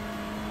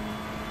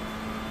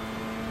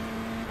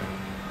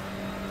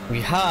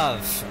 We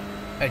have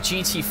a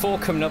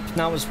GT4 coming up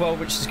now as well,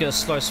 which is going to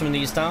slow some of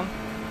these down.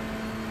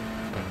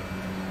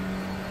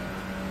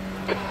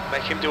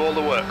 Make him do all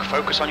the work.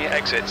 Focus on your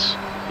exits.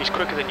 He's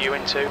quicker than you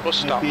into. Bus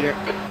stop.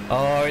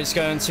 Oh, it's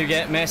going to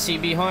get messy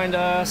behind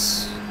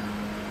us.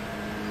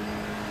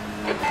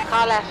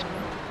 Car left.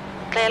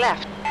 Clear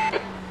left.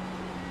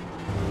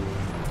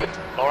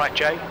 Alright,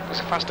 Jay. There's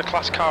a faster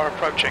class car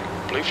approaching.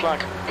 Blue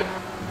flag.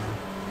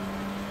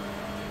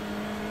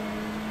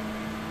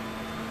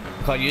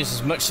 I've got to use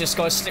as much of this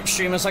guy's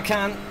slipstream as I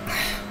can.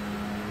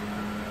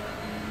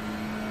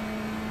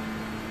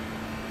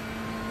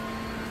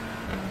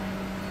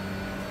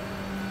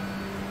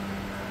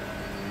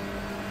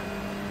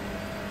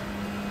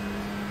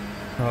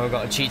 Oh, we've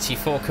got a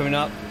GT4 coming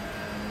up.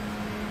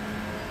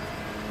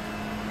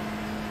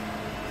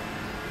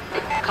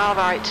 Car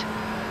right.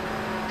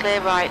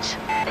 Clear right.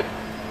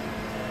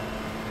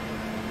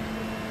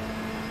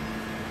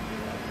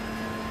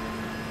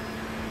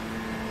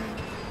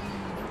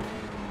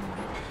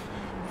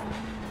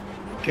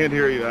 Can't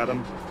hear you,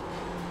 Adam.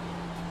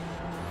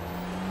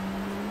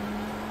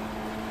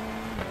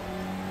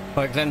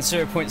 Right, Glenn,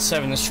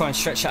 0.7. Let's try and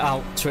stretch it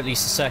out to at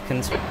least a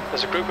second.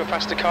 There's a group of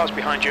faster cars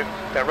behind you.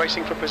 They're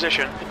racing for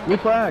position. Blue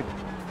flag.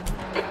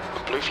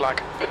 Blue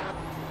flag.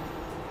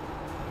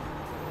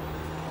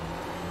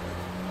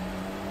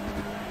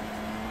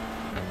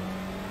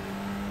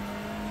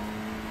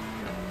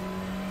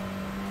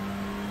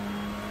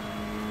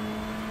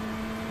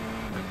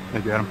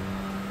 Thank you, Adam.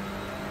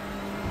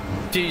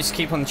 Dudes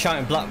keep on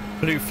shouting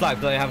blue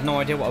flag, but they have no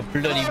idea what a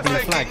bloody blue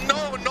flag.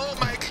 No,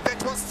 Mike,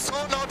 that was so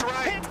not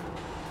right.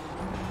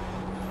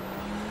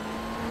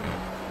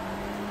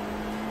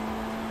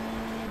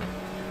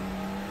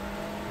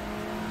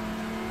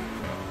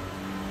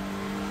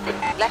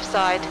 Left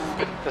side.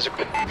 There's a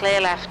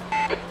Clear left.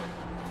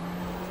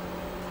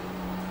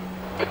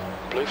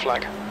 blue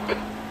flag.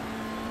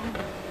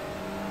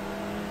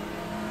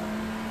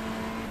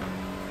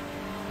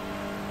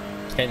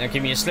 Okay, now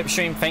give me a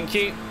slipstream, thank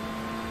you.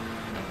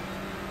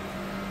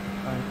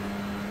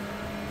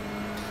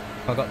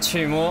 I've got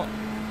two more.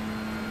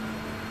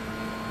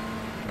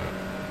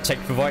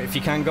 Take the right if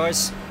you can,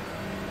 guys.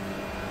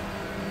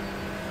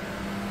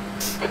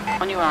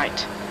 On your right.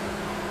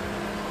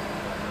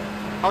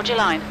 Hold your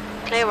line.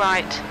 Clear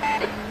right.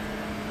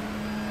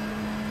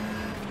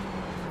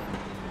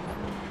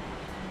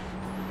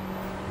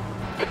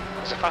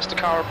 There's a faster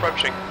car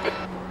approaching.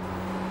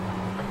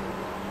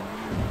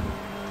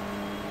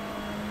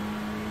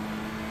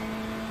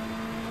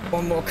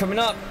 One more coming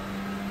up.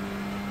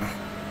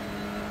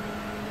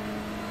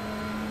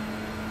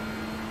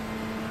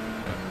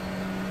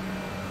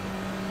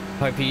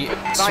 Hope he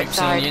sweeps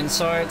in on the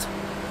inside.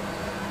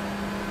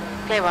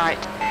 Clear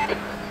right.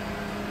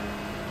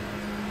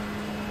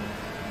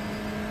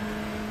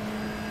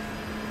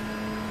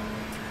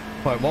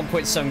 Right,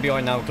 1.7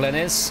 behind now, Glenn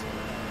is.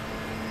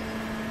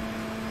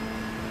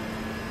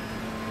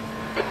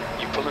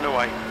 You're pulling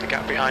away. The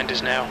gap behind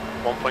is now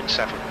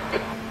 1.7.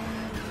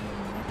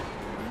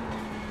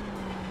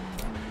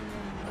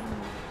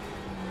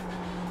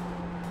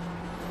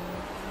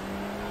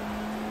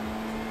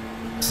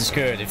 This is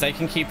good. If they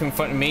can keep in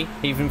front of me,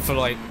 even for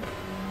like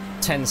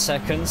 10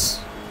 seconds,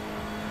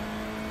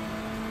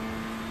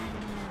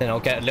 then I'll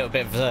get a little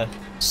bit of the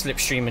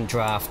slipstream and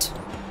draft.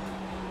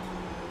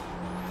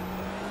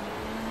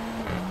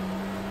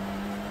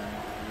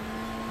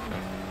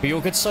 We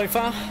all good so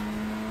far?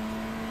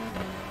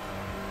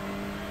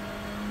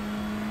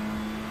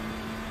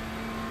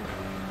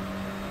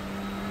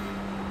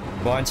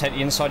 Ryan, take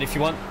the inside if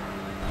you want.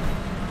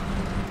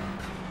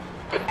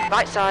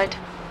 Right side.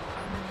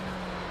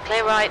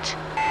 Clear right.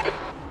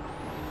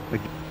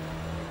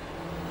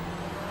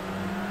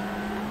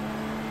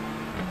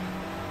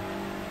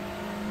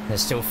 They're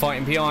still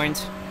fighting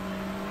behind.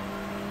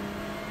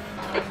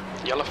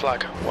 Yellow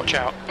flag, watch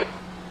out.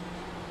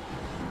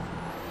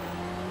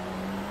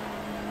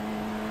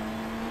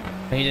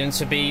 Needing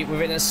to be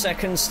within a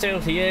second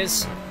still, he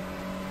is.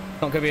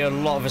 Not going to be a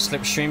lot of a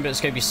slipstream, but it's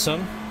going to be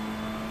some.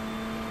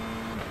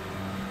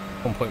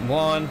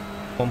 1.1,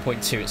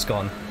 1.2, it's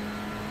gone.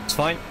 It's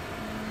fine.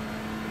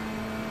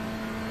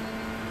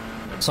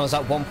 As long as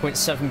that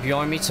 1.7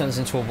 behind me turns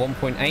into a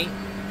 1.8.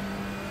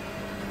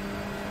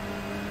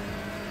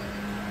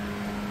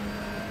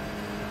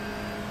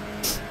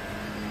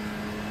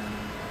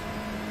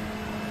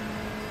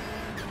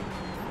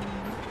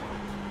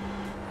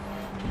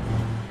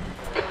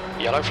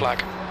 Yellow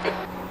flag.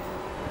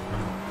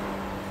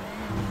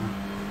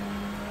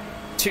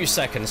 2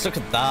 seconds, look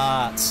at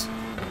that.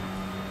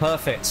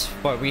 Perfect.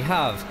 Right, we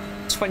have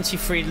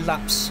 23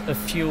 laps of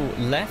fuel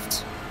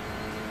left,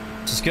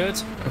 which is good.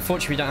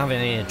 Unfortunately, we don't have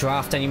any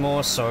draft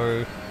anymore, so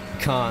we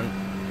can't.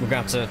 We're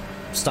going to have to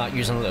start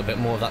using a little bit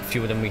more of that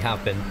fuel than we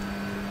have been.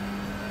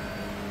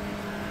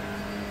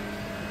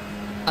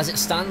 As it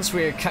stands,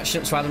 we're catching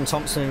up to Adam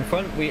Thompson in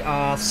front. We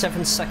are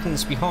 7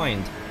 seconds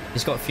behind.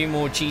 He's got a few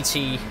more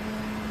GT3s.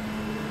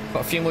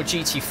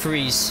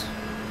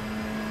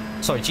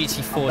 Sorry,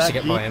 GT4s to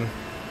get by him.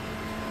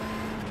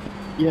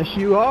 Yes,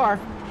 you are.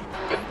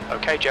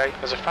 Okay, Jay,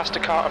 there's a faster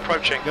car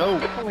approaching. Go.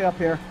 Only up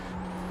here.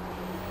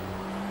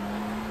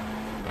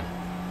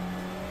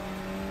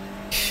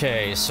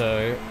 Okay,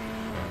 so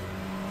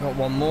got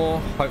one more.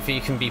 Hopefully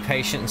you can be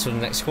patient until the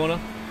next corner.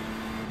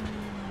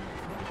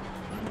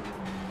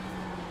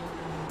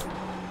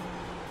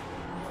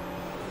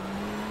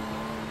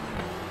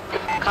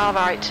 Car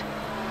right.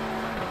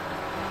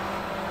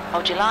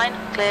 Hold your line,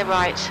 clear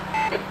right.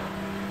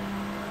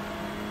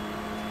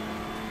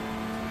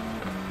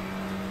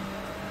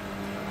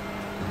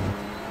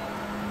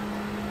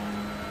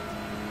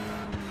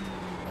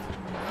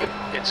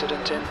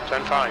 Incident in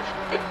Zone 5.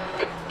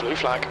 Blue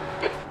flag.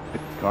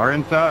 Car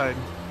inside.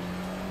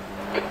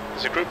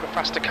 There's a group of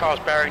faster cars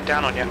bearing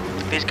down on you.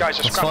 These guys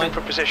are That's scrapping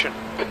fine. for position.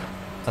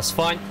 That's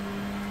fine.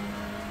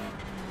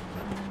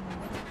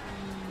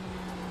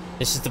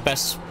 This is the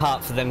best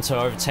part for them to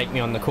overtake me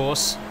on the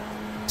course.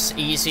 It's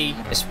easy,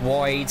 it's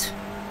wide,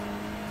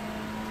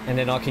 and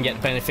then I can get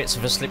the benefits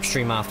of a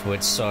slipstream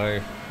afterwards, so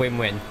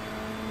win-win.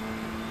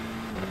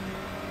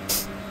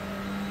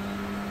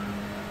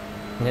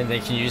 And then they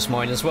can use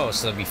mine as well,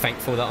 so they'll be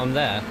thankful that I'm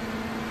there.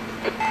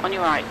 On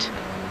your right.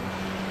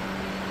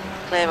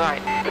 Clear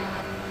right.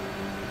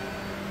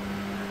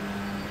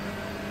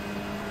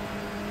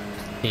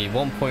 The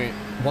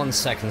 1.1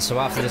 seconds, so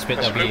after this bit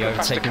There's a they'll be group of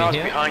faster overtaking cars me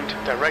here.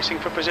 behind. They're racing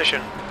for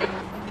position.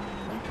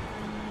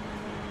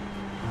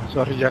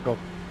 Sorry, Jacob.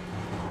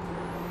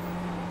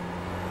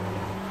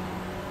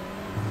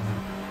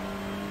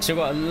 Still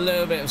got a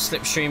little bit of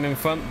slipstream in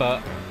front,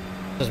 but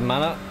doesn't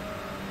matter.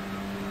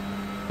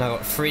 Now I've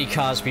got 3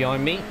 cars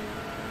behind me.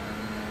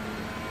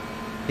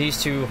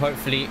 These two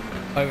hopefully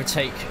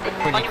overtake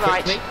pretty On your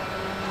quickly.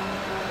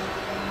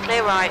 right.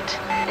 Clear right.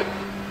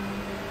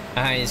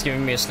 And he's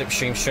giving me a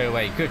slipstream straight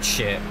away. Good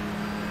shit.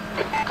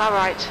 Car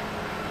right.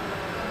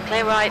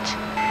 Clear right.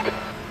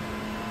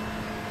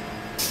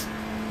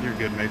 You're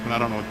good, Mason. I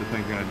don't know what this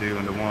thing's going to do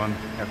into one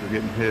after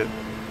getting hit.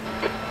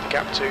 The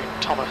gap to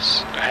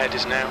Thomas ahead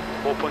is now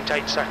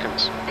 4.8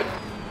 seconds.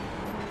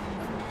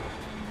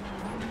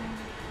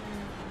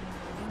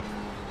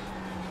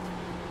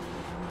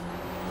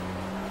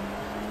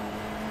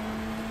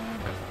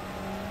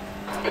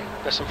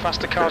 There's some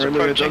faster cars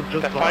Earlier, approaching.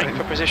 just They're fighting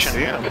fine. for position.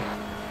 Damn.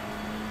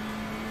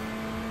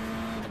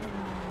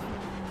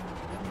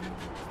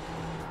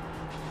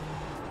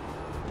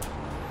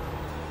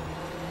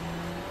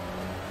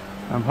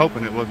 I'm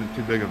hoping it wasn't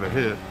too big of a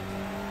hit.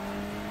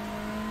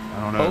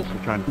 I don't know. Oh,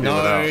 I'm trying to feel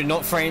it out. no,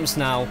 not frames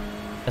now.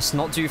 Let's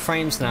not do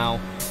frames now.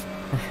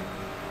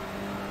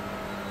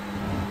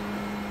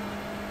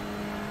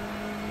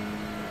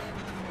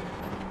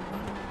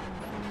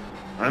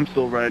 I'm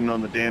still riding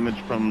on the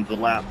damage from the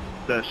lap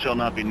that shall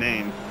not be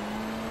named.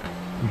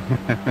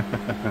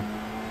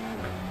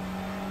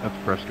 That's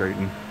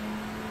frustrating.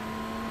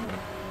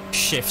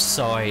 Shift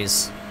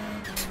size.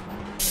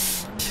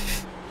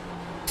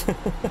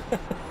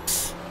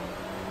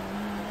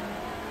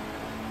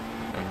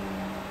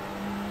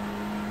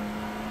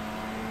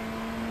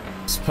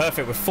 It's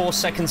perfect. We're 4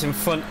 seconds in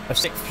front of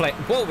 6th place.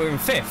 Whoa, we're in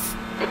 5th.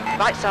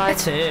 Right side.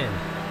 Get in.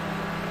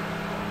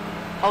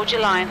 Hold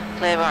your line,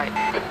 clear right.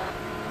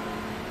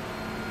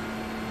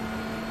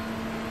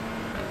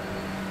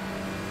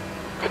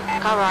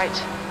 Car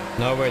right.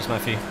 No worries,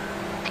 Matthew.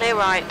 Clear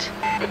right.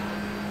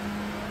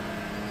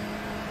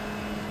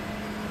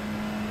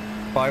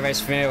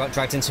 iRacing for me, I got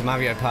dragged into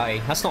Mario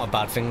Party. That's not a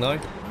bad thing, though.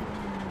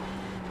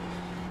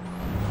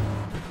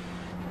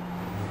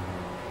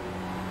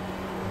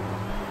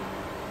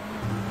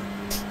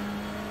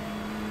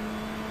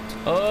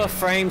 Oh,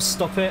 frames,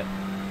 stop it.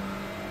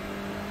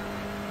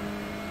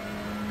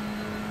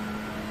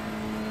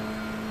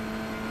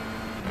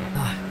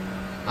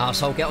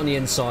 Arsehole, get on the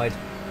inside.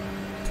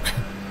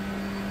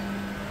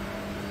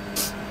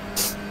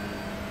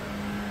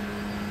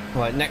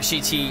 Right, next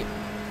GT4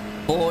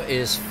 4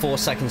 is 4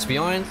 seconds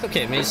behind. Look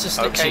at me, it's just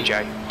Okay, literally...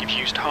 Jay, you've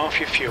used half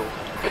your fuel.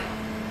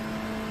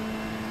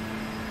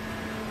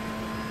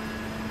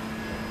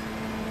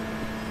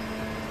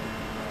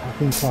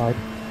 Off inside.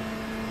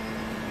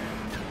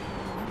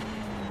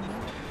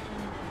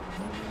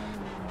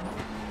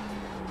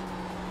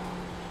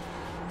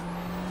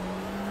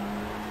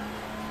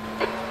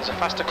 There's a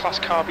faster class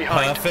car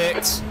behind.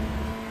 Perfect.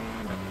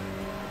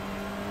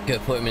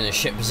 Good, put him in a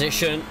shit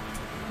position.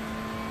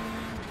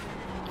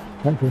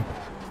 Thank you.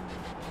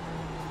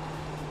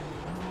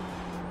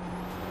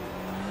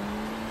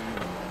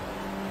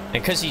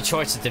 And because he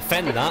tried to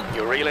defend that,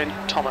 You're reeling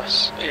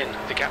Thomas in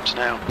the gaps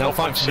now. now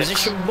find 0.6.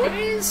 position,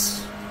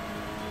 boys.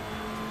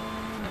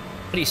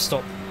 Please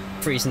stop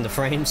freezing the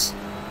frames.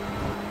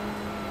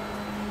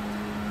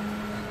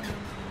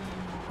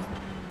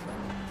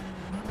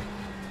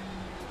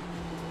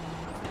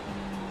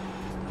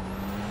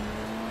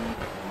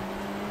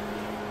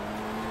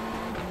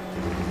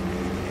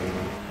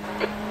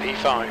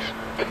 P5.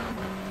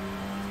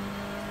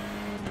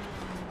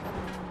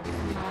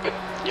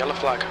 Yellow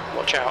flag,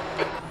 watch out.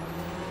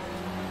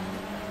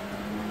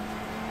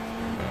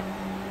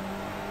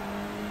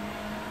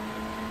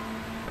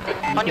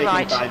 On your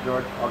right. Inside,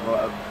 George. I'll go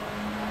up.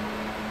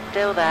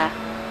 Still there.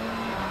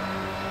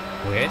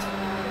 Weird.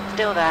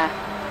 Still there.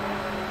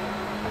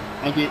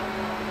 Thank you.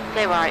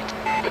 Clear right.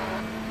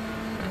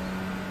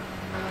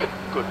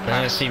 Good I don't know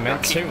pass. if he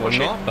meant Now keep to or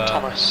pushing. not, but...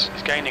 Thomas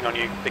is gaining on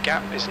you. The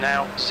gap is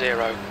now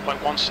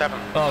 0.17.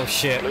 Oh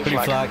shit, Blue blue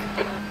flag.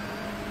 flag.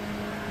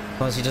 As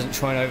long as he doesn't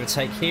try and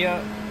overtake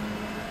here.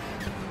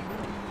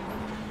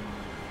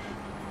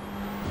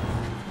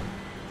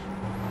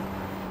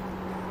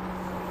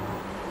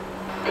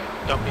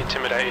 Don't be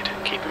intimidated.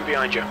 Keep him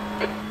behind you.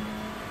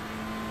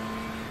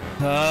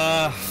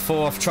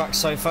 4 off track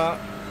so far.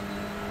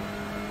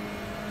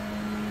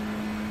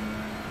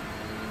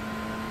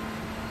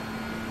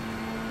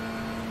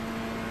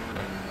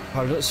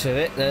 By the looks of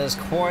it, there's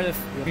quite a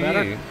few.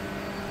 better?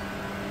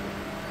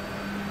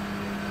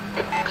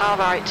 Car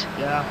right.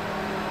 Yeah.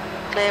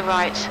 Clear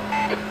right.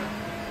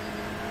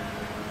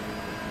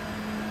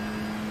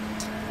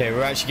 Okay,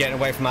 we're actually getting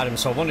away from Adam,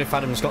 so I wonder if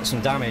Adam's got some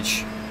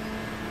damage.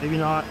 Maybe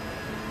not.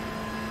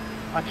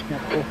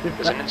 Actually,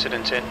 There's an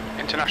incident in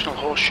International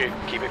Horseshoe.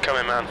 Keep it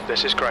coming, man.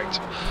 This is great.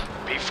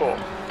 P4.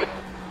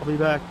 I'll be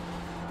back.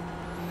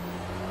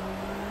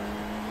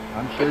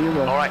 I'm sure you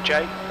will. Alright,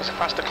 Jay. There's a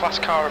faster class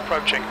car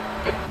approaching.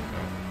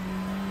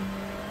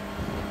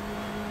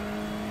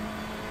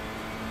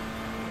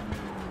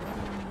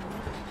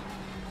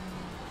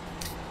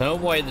 I don't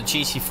know why the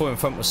GT4 in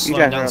front was You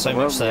slowing guys are down out so the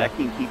much road, there. I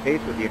can't keep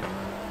pace with you.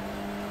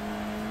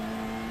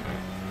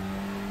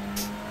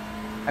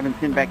 I've been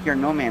sitting back here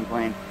in no man's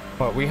land.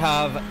 Right, we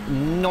have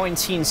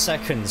 19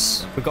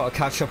 seconds we've got to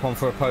catch up on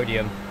for a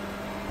podium.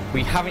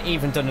 We haven't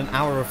even done an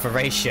hour of the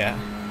race yet.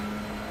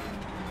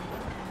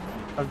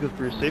 That's good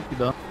for your safety,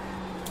 though.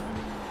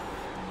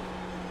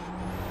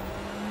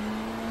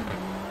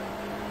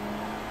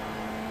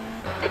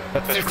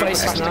 But There's fifth really place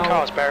is faster now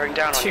cars bearing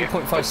down on you.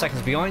 2.5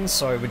 seconds behind,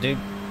 so we're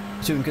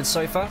doing good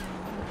so far.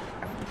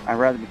 I'd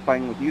rather be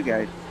fighting with you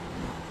guys.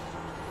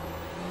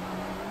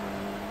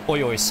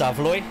 Oi oi,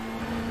 Savloy.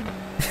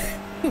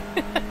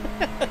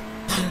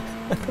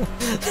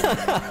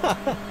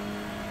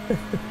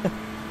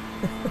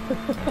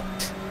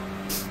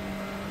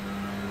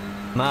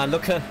 Man,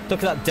 look at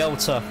that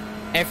delta.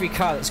 Every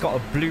car that's got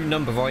a blue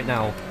number right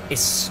now is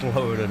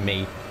slower than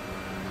me.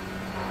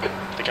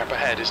 The gap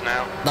ahead is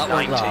now That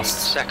won't 90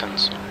 last.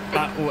 seconds.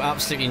 That will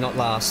absolutely not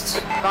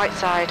last. Right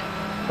side.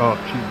 Oh,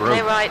 she's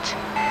Clear broke. right.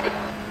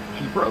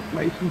 She's broke,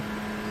 Mason.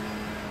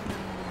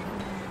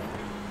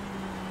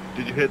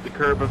 Did you hit the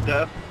curb of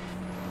death?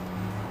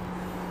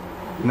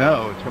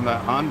 No, it's from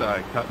that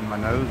Honda cutting my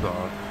nose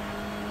off.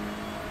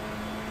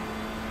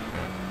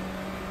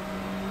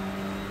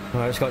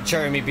 Right, it's got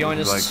Jeremy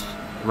behind us.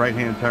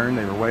 Right-hand turn,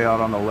 they were way out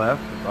on the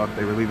left. I thought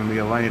they were leaving me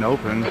a lane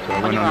open, so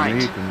I went your right.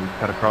 underneath and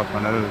cut across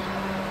my nose.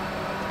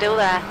 Still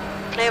there.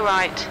 Clear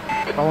right.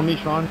 Follow me,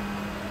 Sean.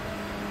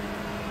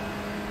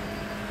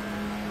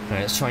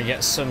 Right, let's try and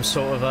get some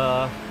sort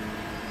of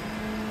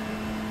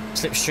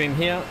slipstream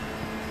here.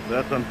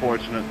 That's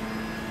unfortunate.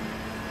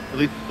 At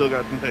least you still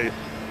got some pace.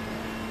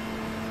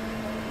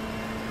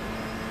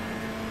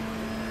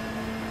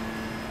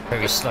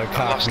 Very slow That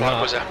car. last coming lap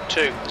up. was a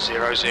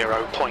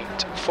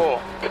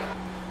 2:00.4.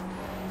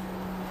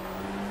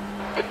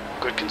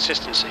 Good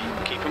consistency.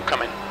 Keep them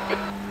coming.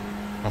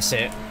 That's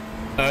it.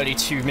 Early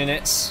 2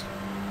 minutes.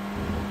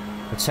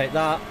 We'll take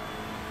that.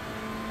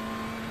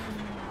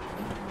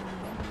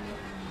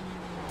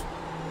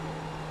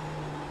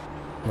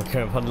 We're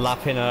kind of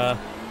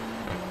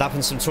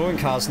lapping some touring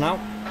cars now.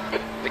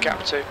 The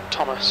gap to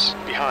Thomas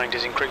behind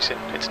is increasing.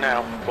 It's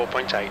now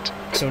 4.8.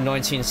 Still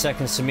 19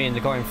 seconds to me and the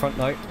guy in front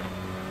though.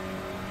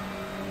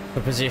 For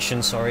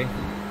position, sorry.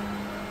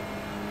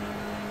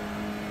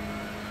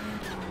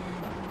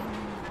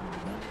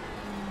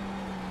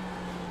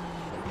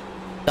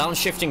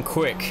 Downshifting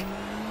quick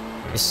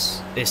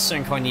is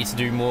something I need to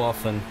do more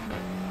often.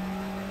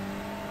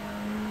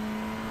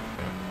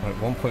 Right,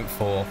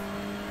 1.4.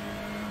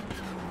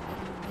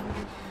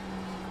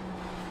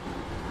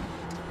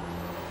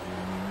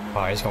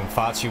 Oh, he's gone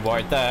far too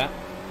wide there.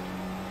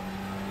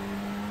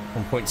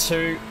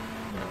 1.2.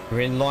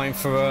 We're in line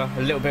for a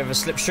little bit of a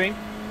slipstream.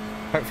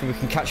 Hopefully we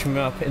can catch him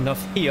up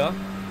enough here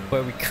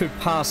where we could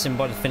pass him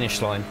by the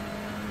finish line.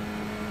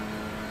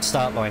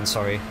 Start line,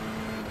 sorry.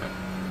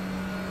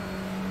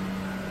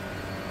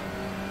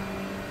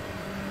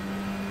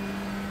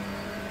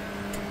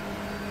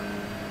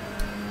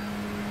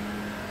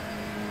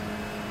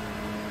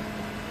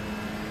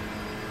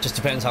 Just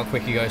depends how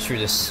quick he goes through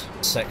this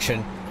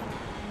section.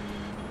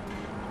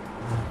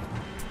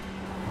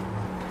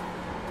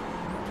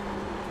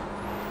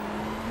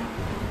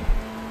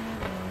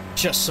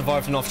 Just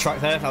survived an off track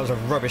there. That was a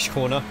rubbish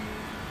corner.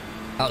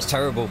 That was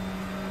terrible.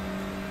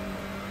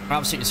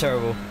 Absolutely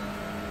terrible.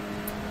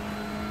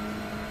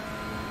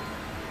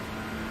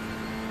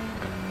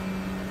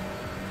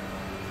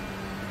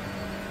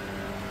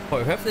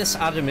 Boy, whoever this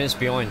Adam is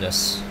behind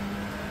us.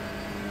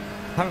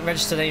 Haven't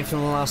registered anything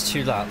in the last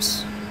 2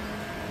 laps.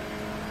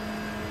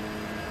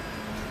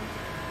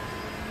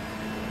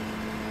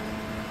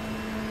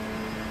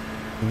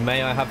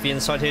 May I have the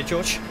inside here,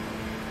 George?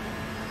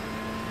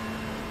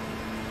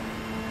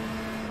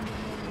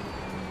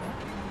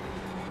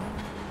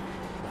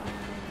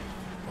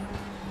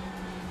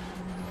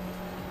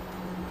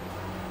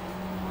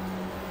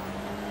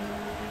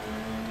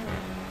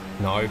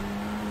 No.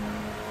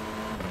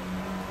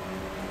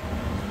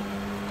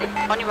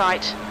 On your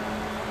right.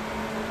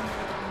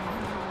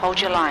 Hold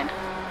your line.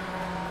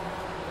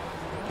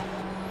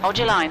 Hold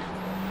your line.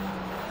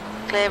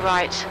 Clear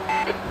right.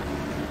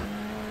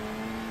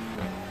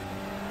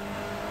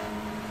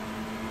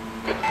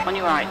 On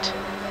your right.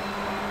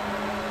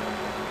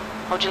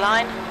 Hold your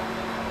line.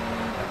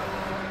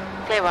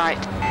 Clear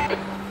right.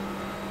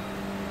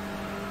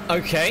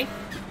 Okay.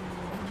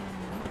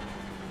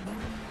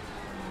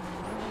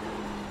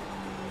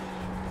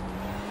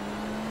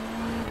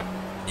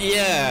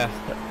 Yeah.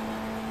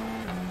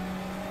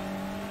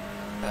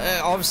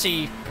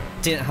 Obviously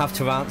didn't have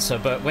to answer,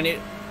 but when it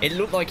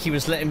looked like he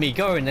was letting me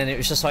go, and then it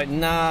was just like,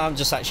 nah, I'm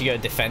just actually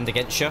going to defend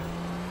against you.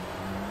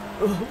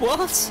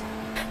 What?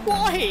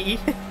 Why?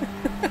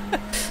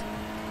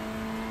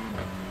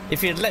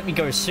 If he had let me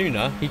go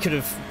sooner, he could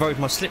have rode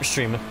my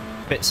slipstream a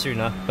bit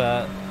sooner,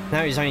 but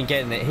now he's only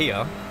getting it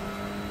here.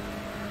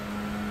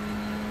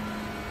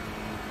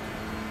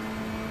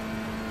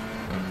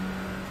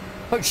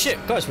 Oh shit,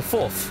 guys, we're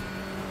 4th.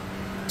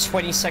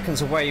 20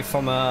 seconds away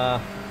from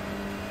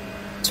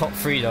top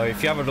 3 though.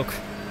 If you have a look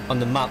on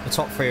the map, the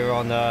top 3 are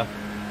on the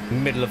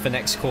middle of the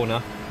next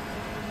corner.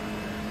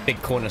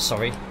 Big corner,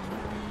 sorry.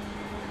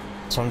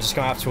 So I'm just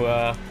gonna have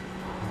to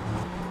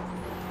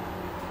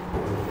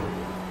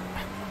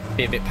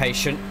be a bit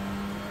patient.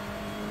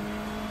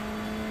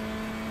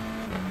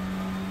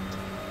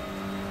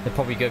 They're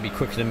probably going to be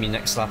quicker than me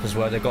next lap as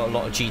well. They've got a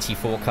lot of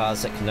GT4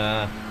 cars that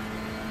can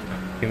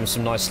give them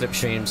some nice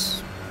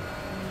slipstreams.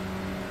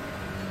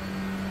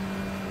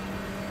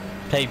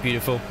 Hey,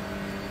 beautiful.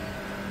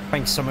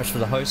 Thank you so much for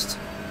the host.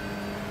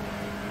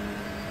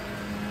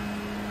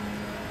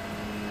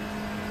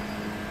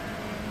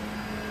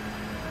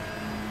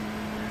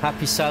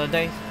 Happy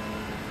Saturday.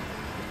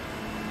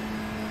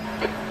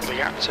 The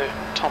gap to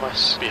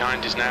Thomas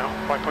behind is now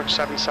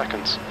 5.7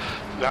 seconds.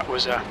 That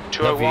was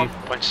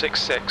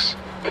 201.66.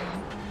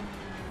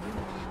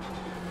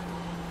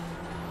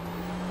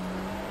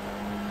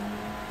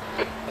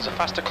 There's a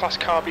faster class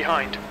car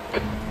behind.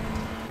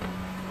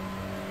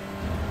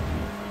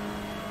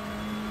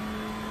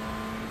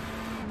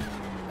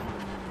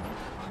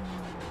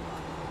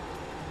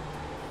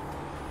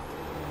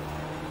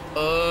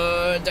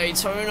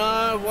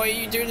 Daytona, why are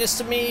you doing this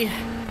to me?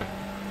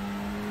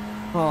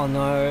 Oh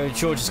no,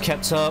 George has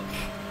kept up.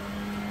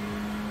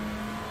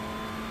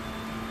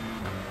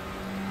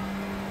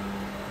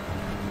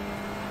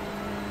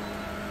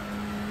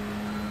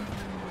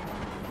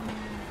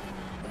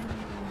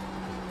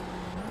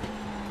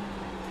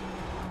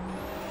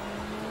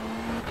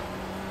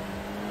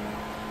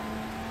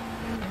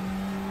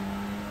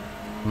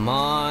 Come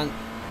on.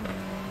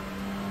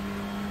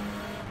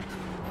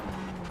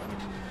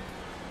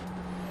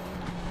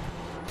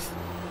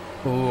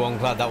 Oh, I'm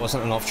glad that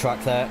wasn't an off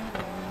track there.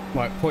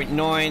 Right,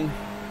 0.9.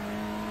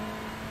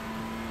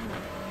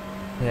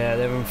 Yeah,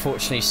 they're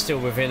unfortunately still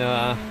within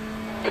a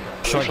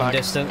striking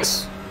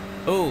distance.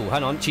 Oh,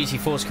 hang on,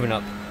 GT4's coming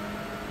up.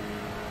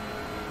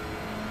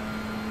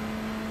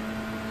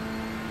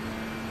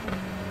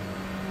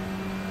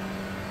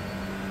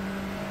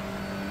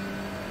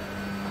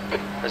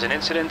 There's an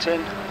incident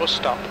in, bus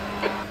stop.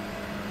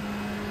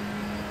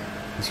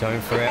 He's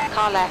going for it.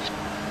 Car left.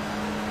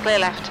 Clear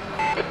left.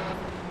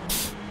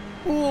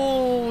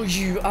 Oh,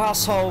 you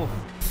asshole.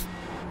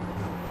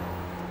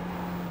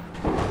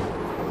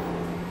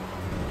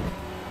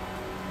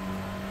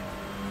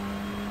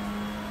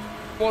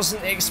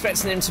 Wasn't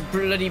expecting him to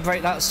bloody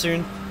break that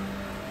soon.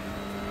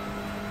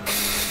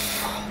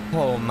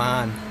 Oh,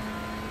 man.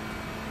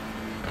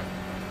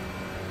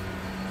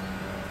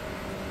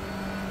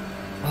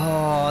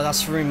 Oh,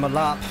 That's ruined my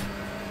lap.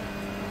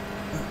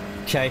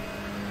 Okay.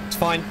 It's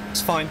fine. It's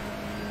fine.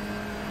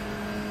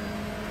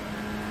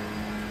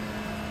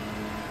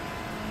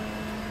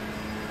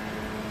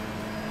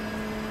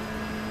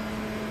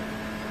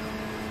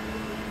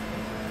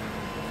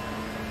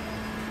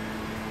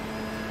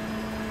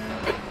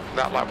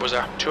 That lap was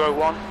a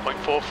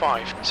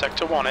 2:01.45.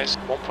 Sector 1 is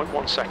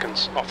 1.1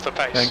 seconds off the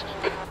pace. Thanks.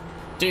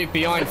 Dude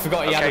behind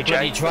forgot he had a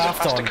bloody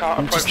draft on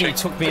and just nearly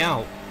took me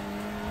out.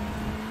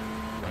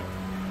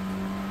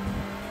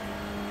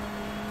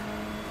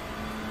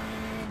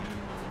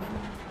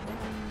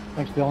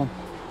 Thanks, Dylan.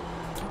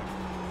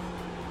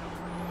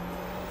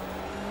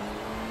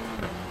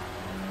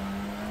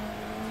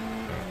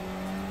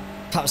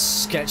 That was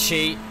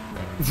sketchy.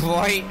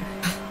 Right?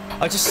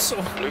 I just saw...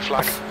 Blue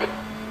flag.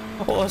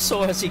 All I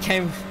saw as he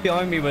came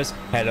behind me was,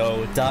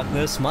 "Hello,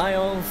 darkness, my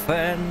old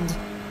friend."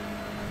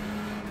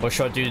 Or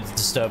should I do the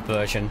disturbed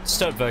version?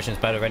 Disturbed version is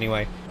better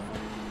anyway.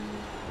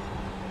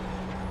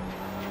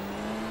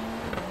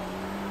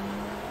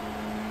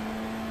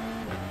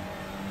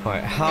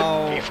 Right,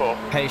 how P4.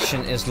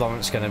 patient is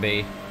Lawrence going to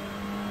be?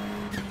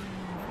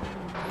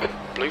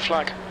 Blue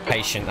flag.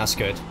 Patient, that's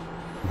good.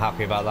 I'm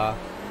happy about that.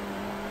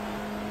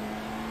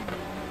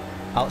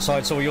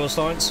 Outside's all yours,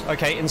 Lawrence?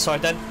 Okay,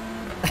 inside then.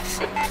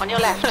 On your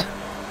left.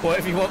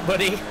 Whatever you want,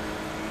 buddy.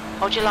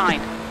 Hold your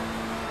line.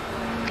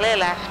 Clear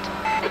left.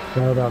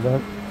 Sorry about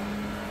that.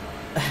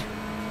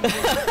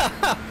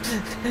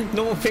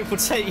 Normal people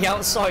take you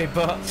outside,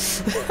 but...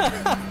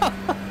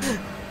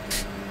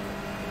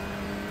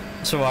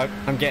 It's alright,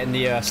 I'm getting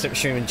the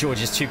slipstream and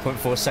George is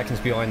 2.4 seconds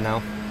behind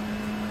now.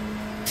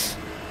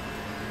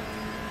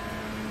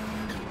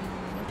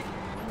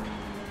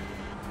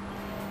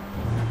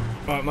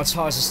 Right, my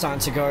tyres are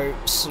starting to go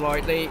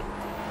slightly.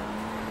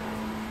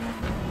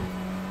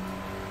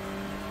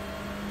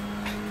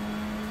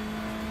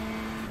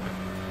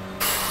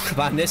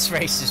 Man, this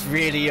race is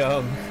really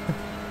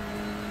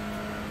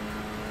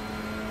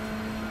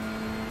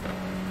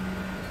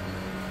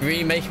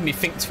really making me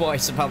think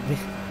twice about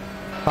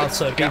how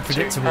to be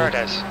predictable.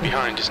 Paradise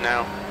behind is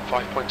now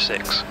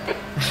 5.6.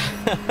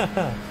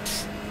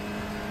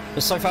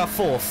 But so far,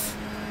 fourth.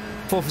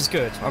 Fourth is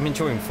good. I'm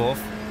enjoying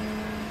fourth.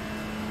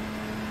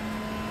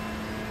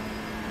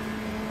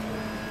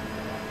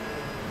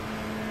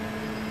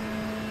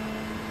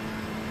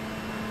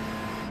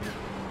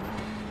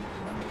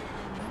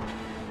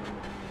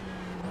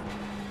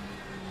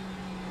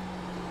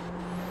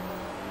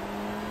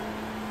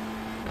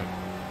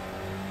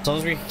 As long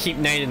as we keep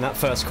nailing that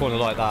first corner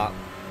like that,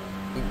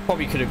 we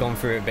probably could have gone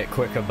through it a bit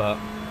quicker, but...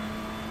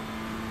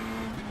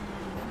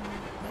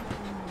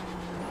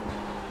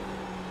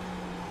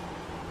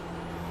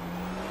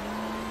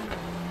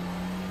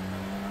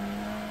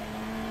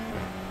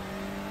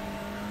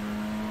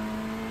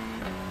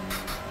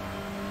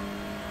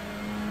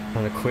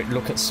 And a quick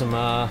look at some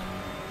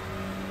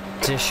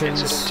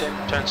additions.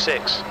 Incident in turn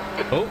 6.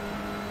 Oh!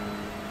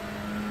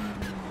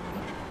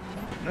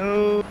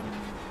 No.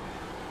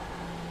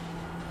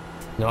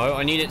 No,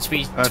 I need it to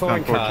be That's touring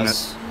unfortunate.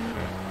 cars.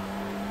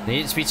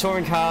 Need it to be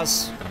touring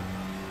cars.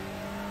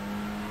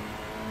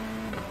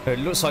 It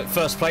looks like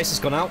first place has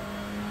gone out.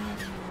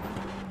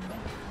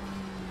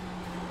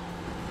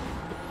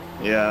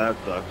 Yeah, that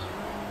sucks.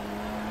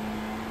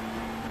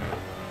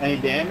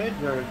 Any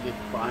damage or just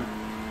fine?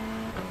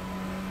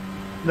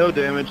 No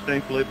damage,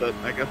 thankfully, but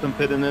I guess I'm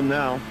pitting in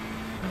now.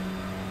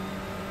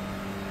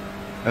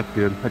 That's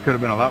good. That could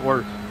have been a lot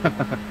worse.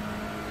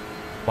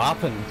 What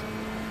happened?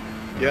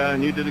 Yeah,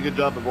 and you did a good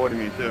job avoiding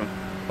me, too.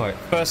 Right,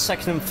 first,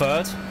 second and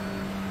third.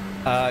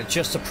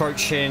 Just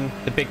approaching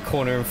the big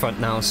corner in front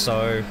now,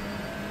 so...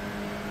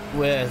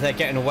 they're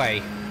getting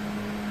away.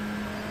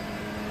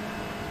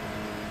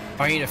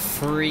 I need a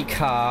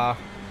 3-car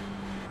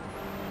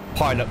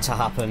pileup to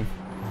happen.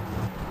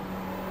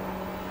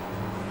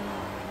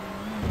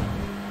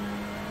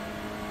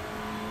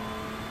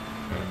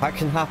 That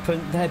can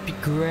happen, that'd be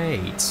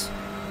great.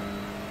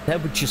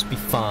 That would just be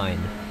fine.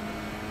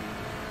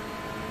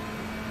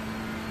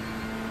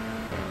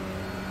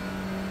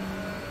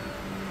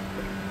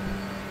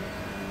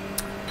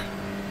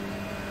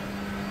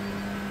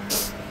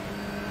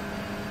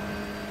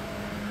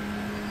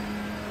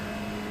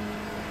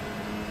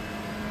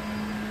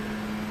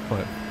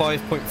 Right,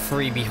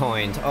 5.3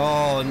 behind.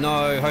 Oh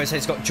no,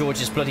 Jose's got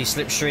George's bloody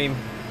slipstream.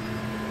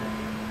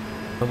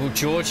 Will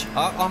George?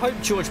 I hope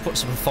George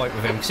puts up a fight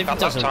with him, because if he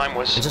doesn't, time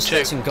was and just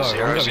lets him go, I'm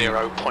going to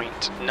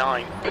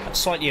 0.9. be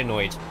slightly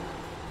annoyed.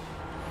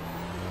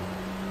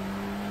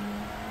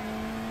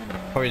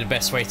 Probably the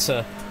best way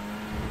to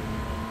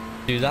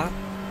do that.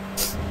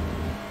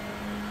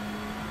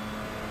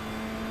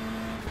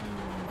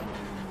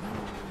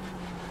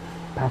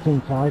 Pass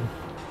inside.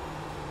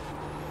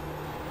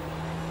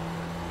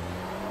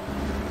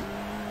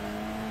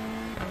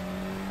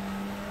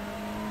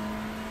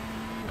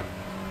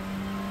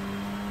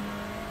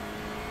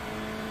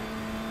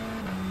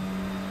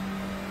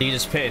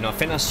 Leader's pitting. I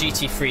think that's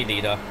GT3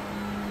 leader.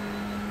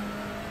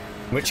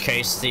 In which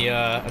case, the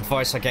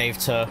advice I gave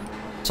to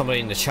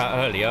somebody in the chat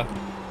earlier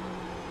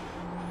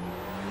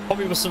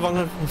Probably was the wrong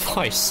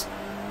advice.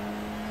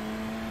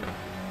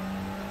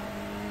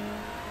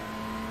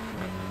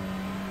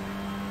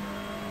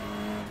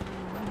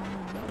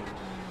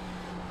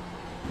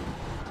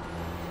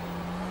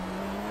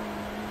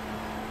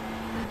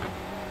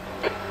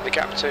 The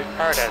gap to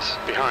Paradise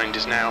behind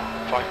is now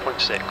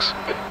 5.6.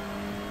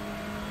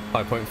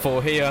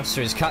 5.4 here,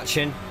 so he's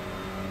catching.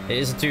 It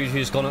is a dude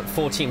who's gone up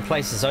 14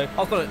 places though.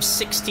 I've gone up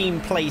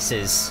 16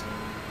 places.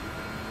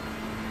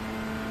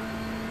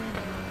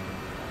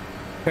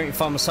 Currently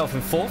find myself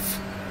in 4th.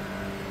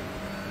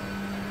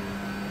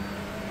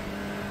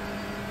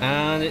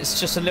 And it's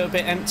just a little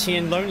bit empty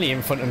and lonely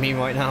in front of me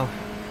right now.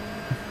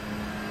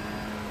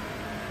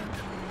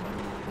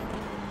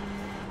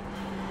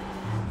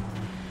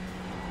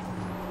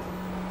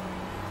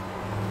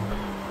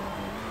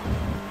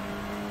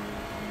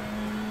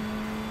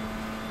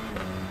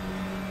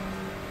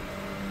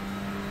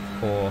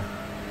 Four,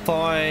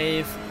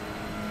 5.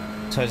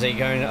 So is he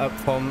going up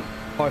from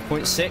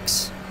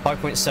 5.6,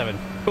 5.7.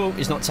 Cool,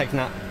 he's not taking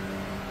that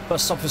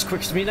first stop as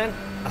quick as me then.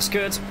 That's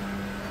good.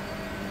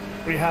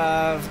 We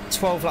have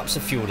 12 laps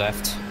of fuel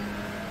left.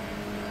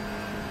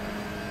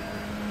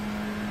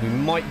 We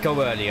might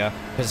go earlier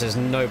because there's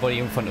nobody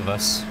in front of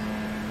us.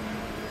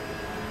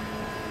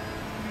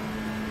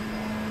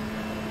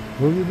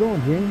 Where are you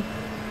going, Gene?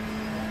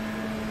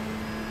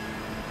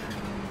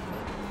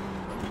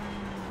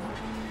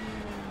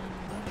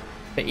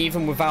 But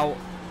even without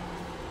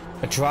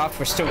a draft,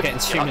 we're still getting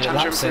 2 minute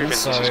laps in,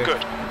 so this is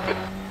good.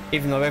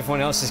 even though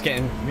everyone else is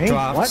getting Me?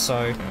 drafts, What?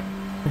 so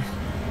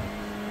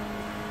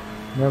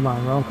Never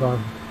mind, wrong car.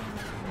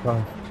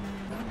 Sorry.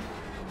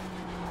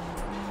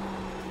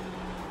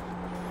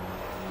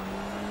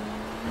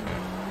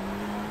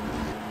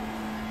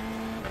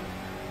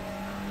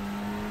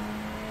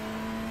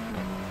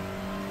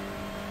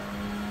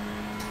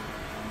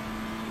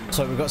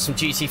 So we've got some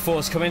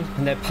GT4s coming,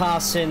 and they're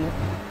passing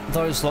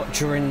those lot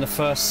during the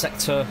first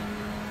sector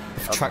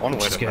of track,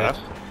 which is good.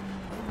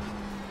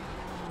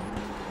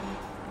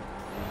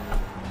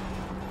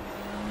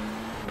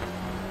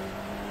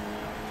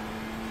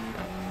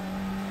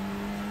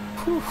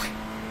 Whew.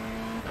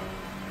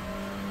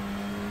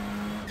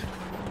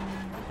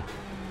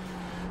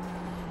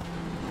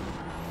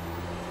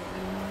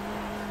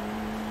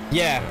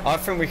 Yeah, I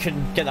think we could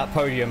get that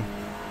podium.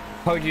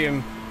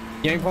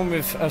 The only problem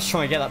with us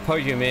trying to get that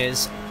podium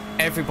is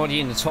everybody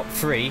in the top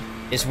 3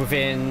 is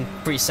within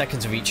 3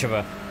 seconds of each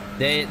other.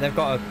 They've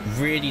got a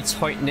really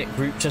tight-knit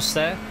group just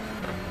there.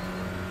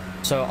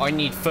 So I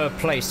need 3rd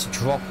place to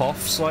drop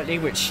off slightly,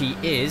 which he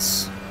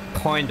is,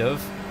 kind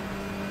of.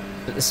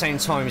 At the same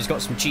time, he's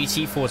got some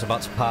GT4s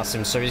about to pass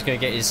him, so he's going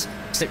to get his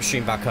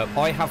slipstream back up.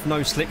 I have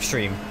no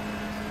slipstream.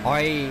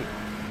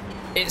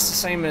 It's the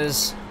same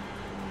as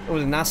all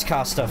the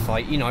NASCAR stuff.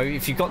 Like, you know,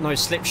 if you've got no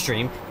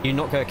slipstream, you're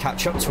not going to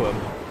catch up to them.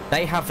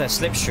 They have their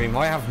slipstream.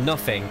 I have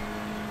nothing.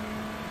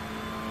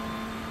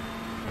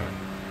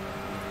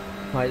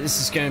 Like,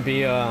 this is going to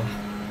be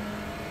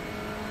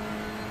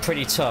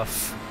pretty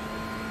tough.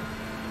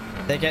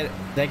 They're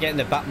getting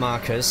the back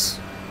markers.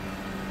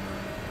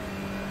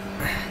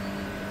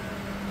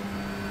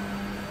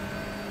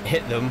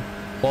 Hit them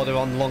while they're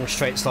on long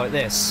straights like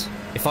this.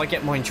 If I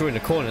get mine during the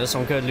corners,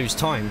 I'm going to lose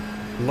time.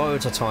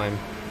 Loads of time.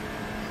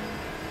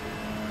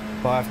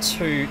 But I have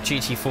 2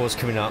 GT4s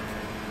coming up.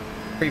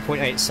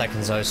 3.8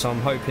 seconds though, so I'm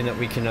hoping that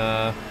we can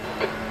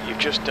You've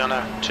just done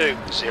a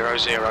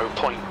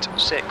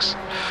 2:00.6.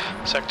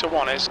 Sector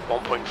 1 is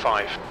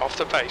 1.5 off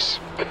the pace.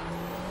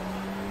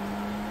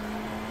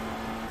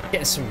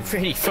 getting some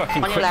really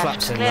fucking quick left,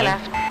 laps in clear there.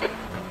 left.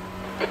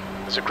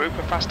 There's a group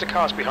of faster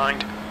cars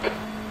behind.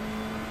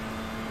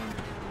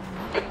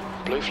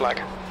 Blue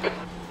flag.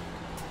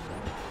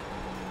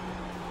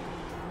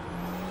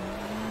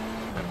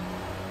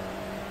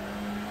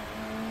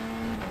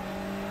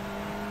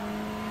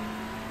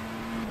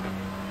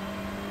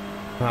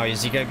 Now,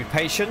 is he going to be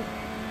patient?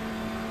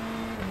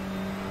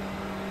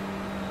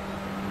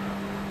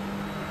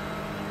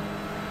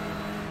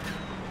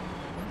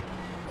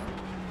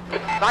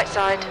 Right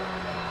side.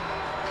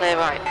 Clear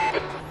right.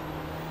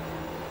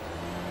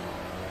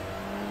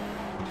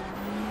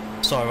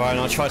 Sorry, Ryan,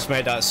 I tried to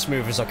make that as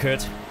smooth as I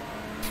could.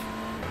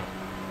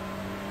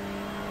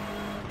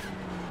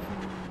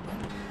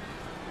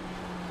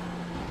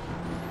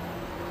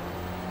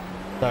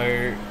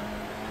 So,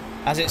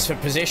 as it's for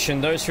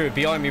position, those who are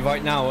behind me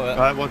right now are...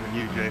 That wasn't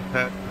you, Jay.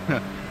 That,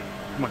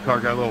 my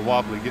car got a little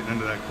wobbly getting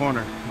into that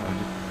corner.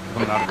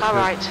 Coming out of the Car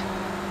pit. right.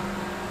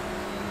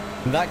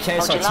 In that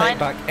case, Hold I your take line.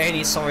 back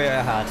any sorry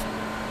I had.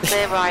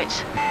 Clear right.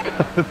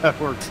 That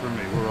works for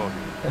me. We're all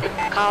good.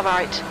 Car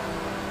right.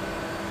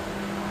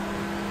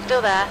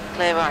 Still there.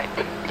 Clear right.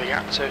 The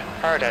gap to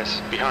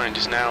Paradise behind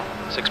is now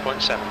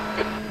 6.7.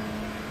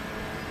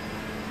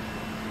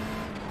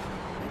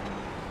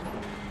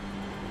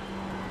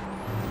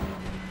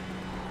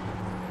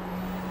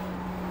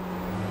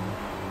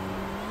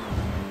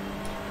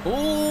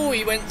 Oh,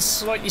 he went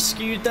slightly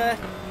skewed there,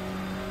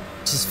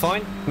 which is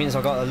fine. Means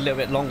I've got a little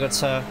bit longer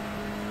to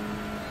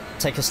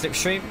take a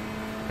slipstream.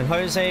 And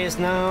Jose is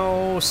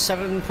now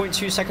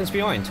 7.2 seconds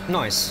behind.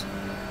 Nice.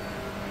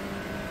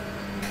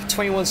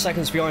 21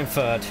 seconds behind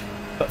third.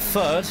 But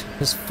third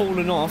has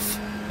fallen off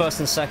first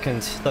and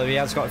second, though he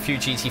has got a few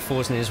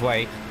GT4s in his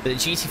way. But the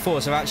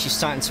GT4s are actually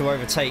starting to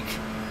overtake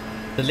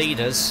the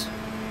leaders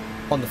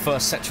on the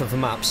first sector of the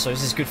map, so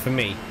this is good for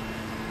me.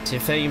 So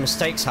if any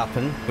mistakes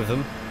happen with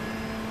them,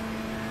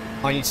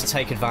 I need to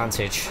take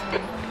advantage. The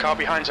car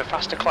behind's a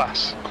faster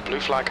class. Blue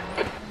flag.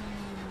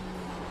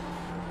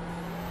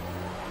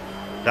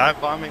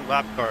 Dive bombing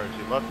lap cars,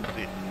 you love to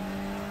see.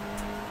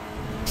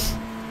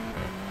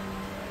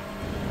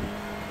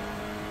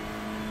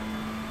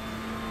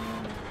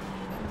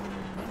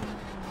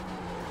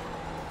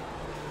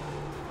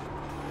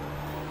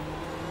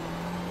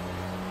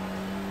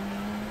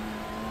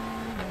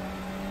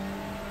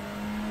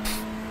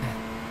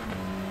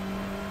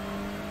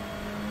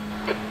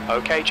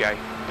 Okay, Jay.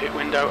 Pit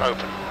window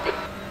open.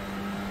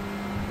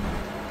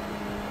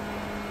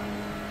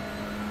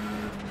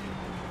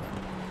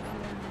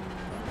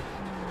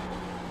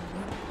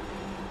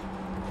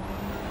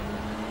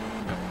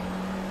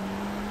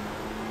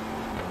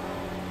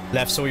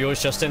 Left's all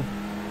yours, Justin.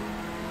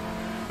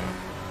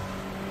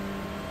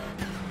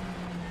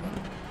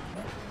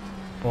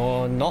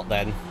 Or not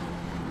then.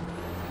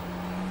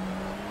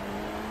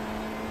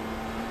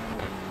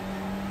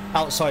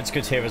 Outside's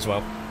good here as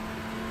well.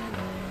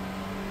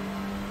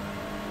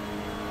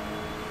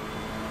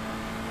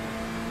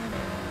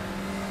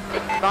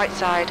 Right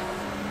side.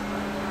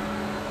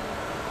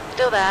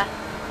 Still there.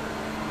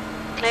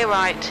 Clear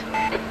right.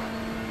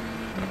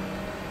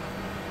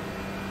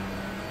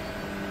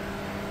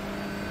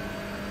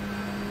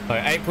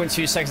 Right,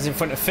 8.2 seconds in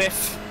front of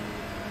fifth.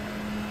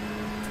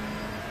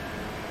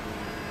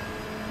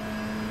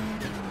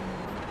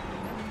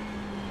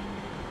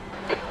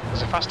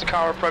 There's a faster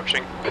car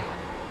approaching.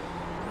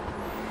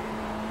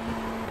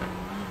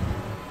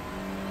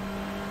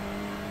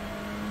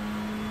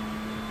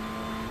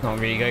 Not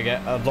really gonna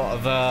get a lot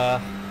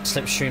of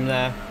slipstream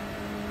there.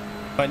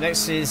 Right,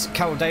 next is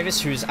Carroll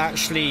Davis, who's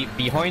actually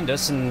behind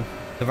us in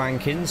the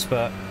rankings,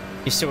 but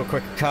he's still a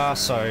quicker car,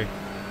 so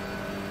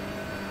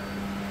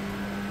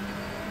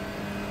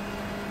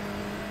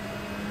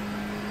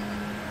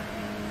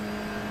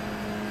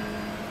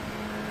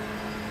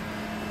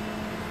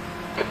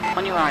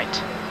On your right.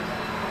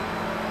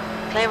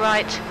 Clear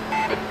right.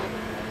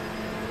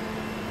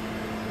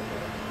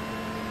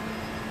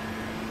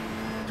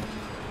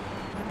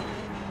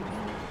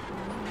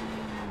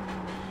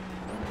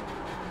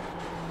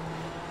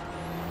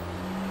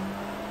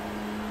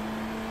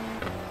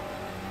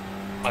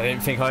 I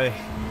didn't think I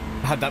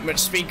had that much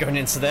speed going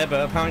into there,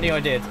 but apparently I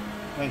did.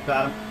 Thanks,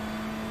 Adam.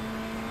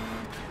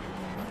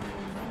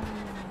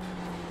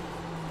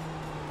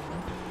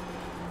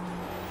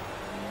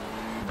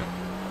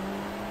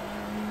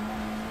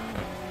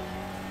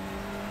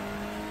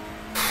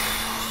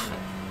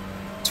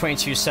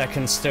 .22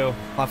 seconds still.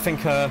 I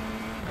think I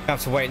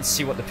have to wait and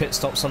see what the pit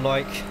stops are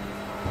like.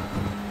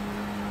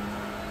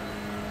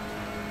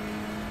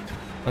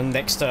 And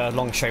next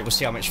long straight, we'll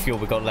see how much fuel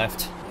we got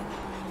left.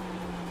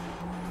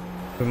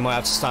 We might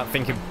have to start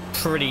thinking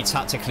pretty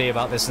tactically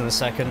about this in a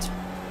second.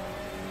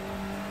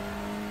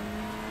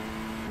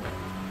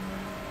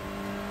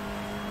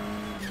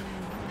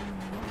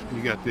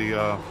 You got the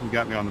you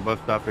got me on the bus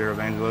stop here,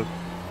 Evangelos.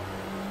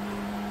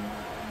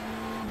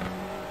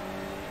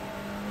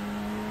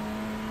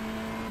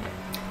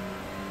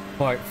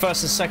 Right,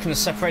 first and second are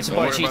separated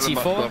by a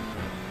GT4.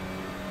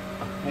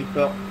 Thanks,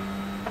 Bill.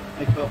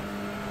 Thanks, Bill.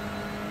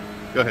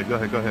 Go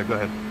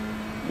ahead.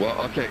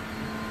 Well, okay.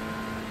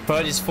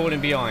 Third is falling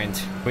behind.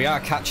 We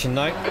are catching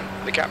though.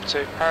 The gap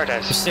to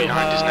Paradise We still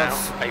behind is now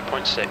have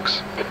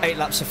 8.6. 8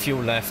 laps of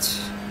fuel left.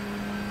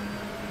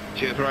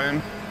 Cheers,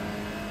 Ryan.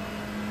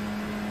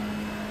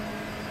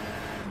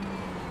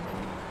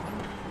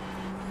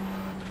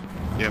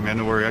 Yeah, man,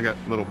 don't worry. I got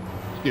a little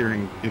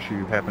steering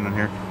issue happening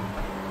here.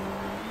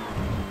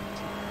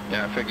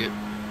 Yeah, I figured.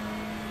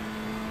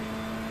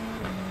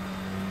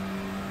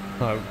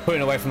 Oh,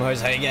 pulling away from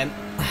Jose again.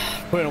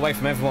 Pulling away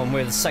from everyone.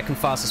 We're the second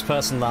fastest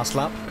person last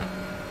lap.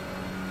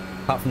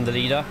 Apart from the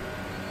leader.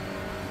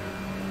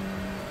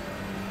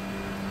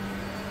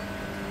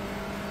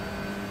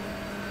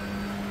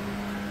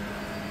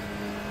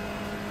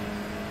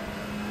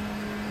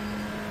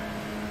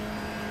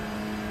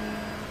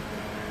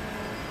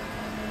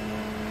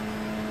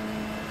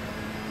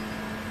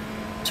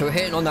 So we're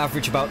hitting on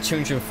average about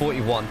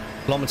 241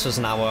 kilometers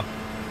an hour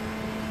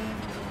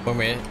when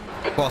we're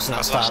crossing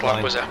that start Last lap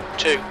line. was a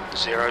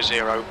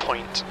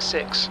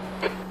 2:00.6.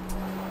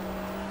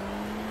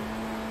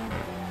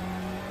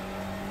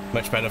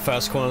 Much better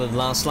first corner than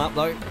last lap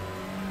though.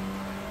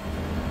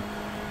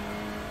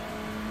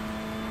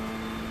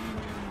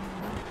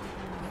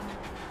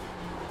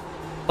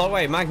 By the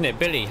way, Magnet,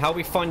 Billy, how are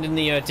we finding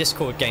the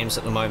Discord games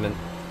at the moment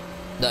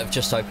that have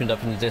just opened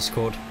up in the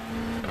Discord?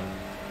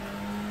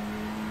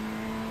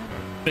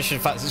 Especially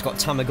the fact that it's got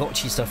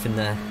Tamagotchi stuff in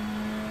there.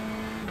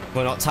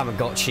 Well, not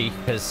Tamagotchi,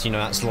 because, you know,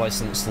 that's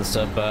licensed and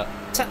stuff, but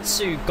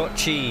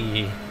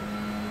Tatsugotchi.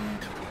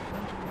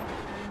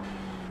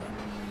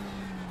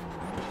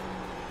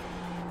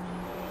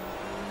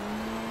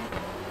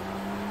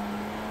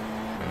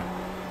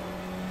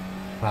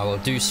 I will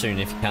do soon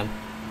if you can.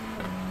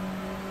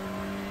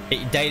 Get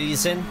your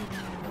dailies in.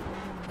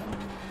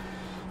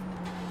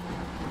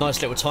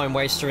 Nice little time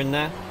waster in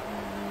there.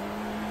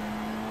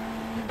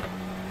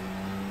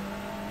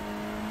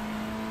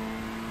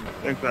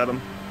 Thanks,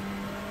 Adam.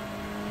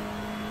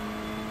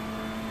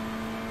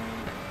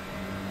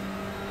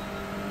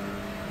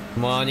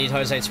 Come on, I need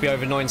Jose to be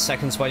over 9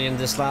 seconds by the end of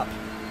this lap.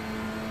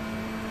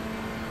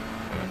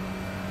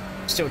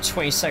 Still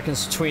 20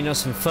 seconds between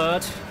us and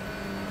third.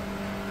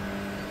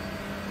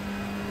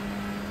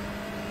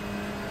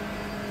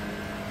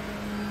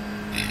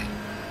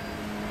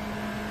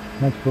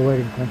 Thanks for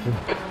waiting, Quentin.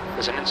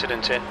 There's an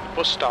incident in.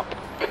 Bus stop.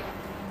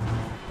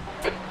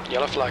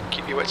 Yellow flag.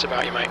 Keep your wits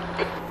about you, mate.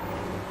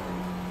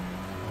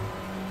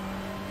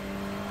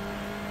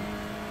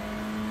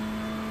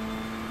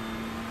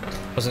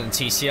 Wasn't a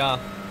TCR.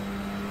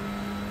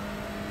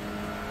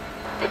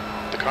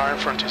 The car in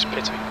front is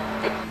pitting.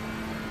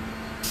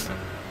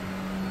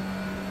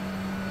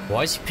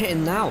 Why is he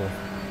pitting now?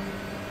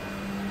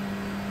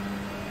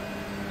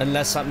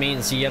 Unless that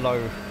means the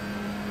yellow...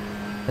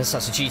 Unless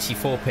that's a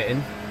GT4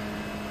 pitting.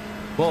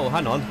 Whoa,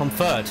 hang on, I'm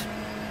third.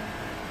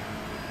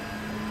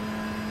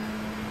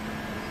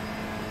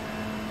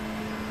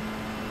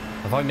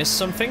 Have I missed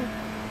something?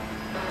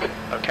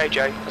 Okay,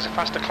 Jay, there's a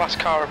faster class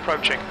car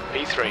approaching.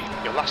 P3.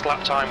 Your last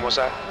lap time was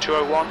at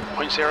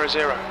 2:01.00.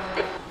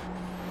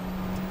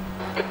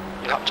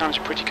 Your lap times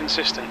are pretty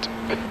consistent.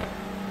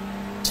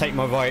 Take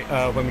my right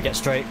when we get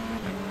straight.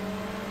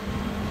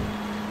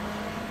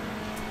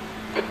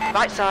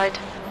 Right side.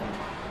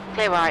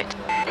 Clear right.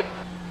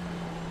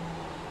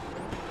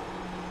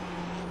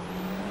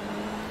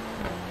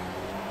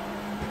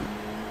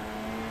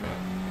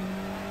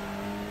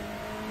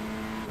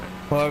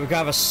 Well, we're gonna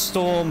have a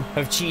storm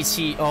of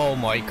GT. Oh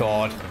my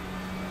god.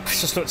 I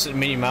just looked at the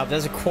mini-map.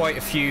 There's quite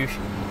a few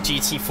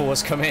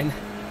GT4s come in.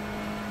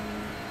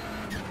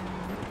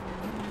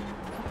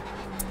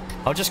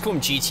 I'll just call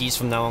them GTs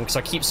from now on because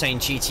I keep saying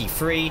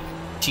GT3,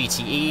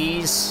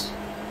 GTEs.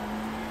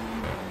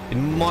 It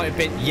might have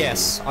been.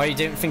 Yes, I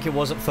didn't think it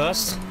was at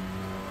first.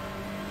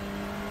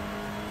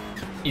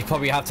 You'd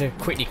probably have to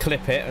quickly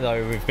clip it,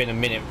 although we've been a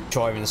minute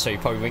driving, so you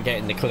probably won't get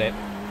in the clip.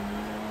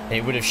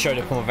 It would have showed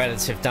up on my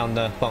relative down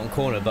the bottom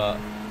corner, but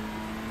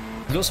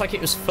it looks like it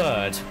was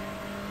third.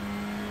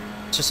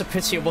 It's just a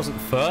pity it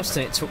wasn't first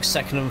and it took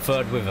second and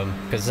third with them,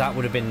 because that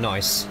would have been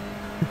nice.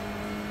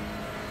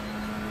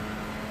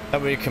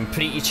 That would have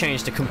completely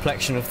changed the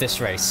complexion of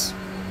this race.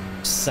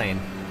 Just saying.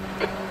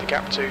 The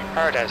gap to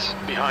Paradise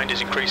behind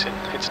is increasing.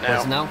 It's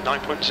now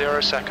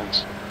 9.0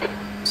 seconds.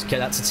 Let's get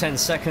that to 10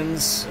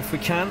 seconds if we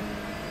can.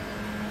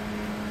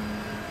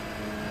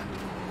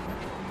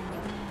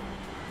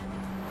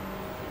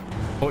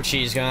 Fortunately,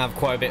 he's going to have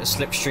quite a bit of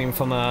slipstream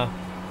from the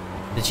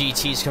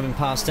GTs coming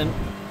past him.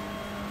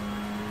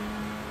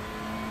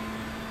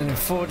 And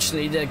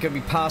unfortunately, they're going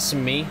to be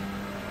passing me.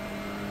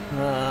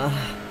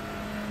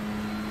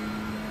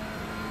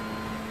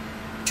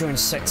 Join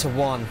sector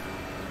 1.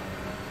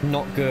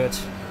 Not good.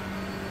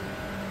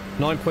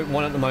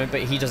 9.1 at the moment,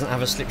 but he doesn't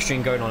have a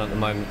slipstream going on at the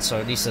moment, so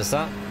at least there's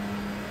that.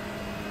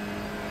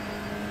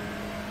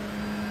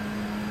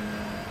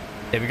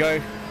 There we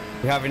go.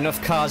 We have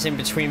enough cars in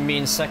between me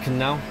and second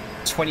now.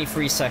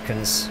 23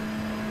 seconds.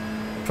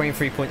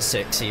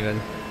 23.6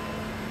 even.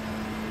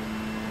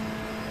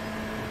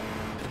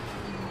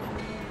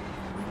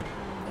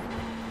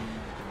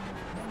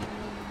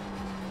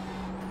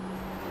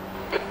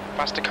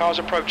 Faster cars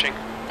approaching.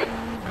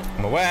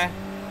 I'm aware.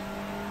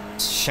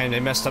 It's a shame they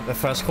messed up the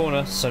first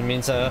corner, so it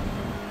means I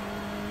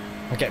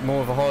get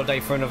more of a holiday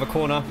for another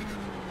corner.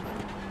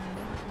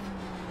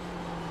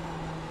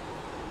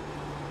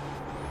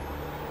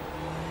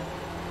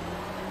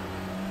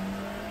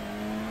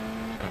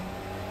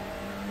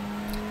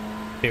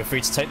 Feel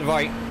free to take the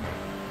right.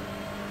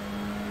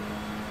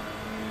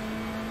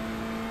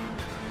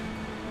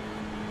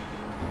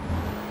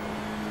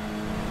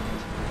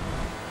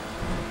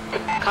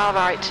 Car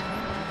right.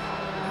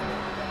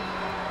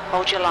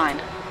 Hold your line.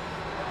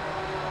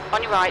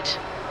 On your right.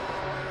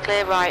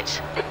 Clear right.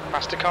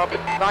 Faster car.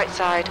 Right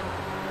side.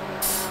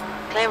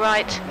 Clear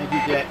right. Thank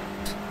you, Jet.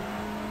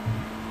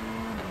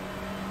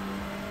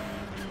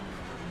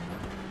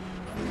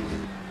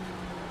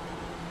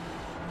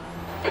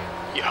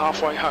 You're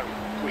halfway home.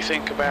 We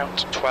think about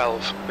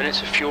 12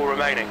 minutes of fuel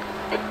remaining.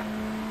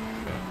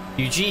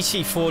 You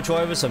GT4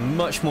 drivers are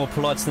much more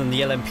polite than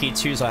the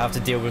LMP2s I have to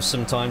deal with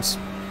sometimes.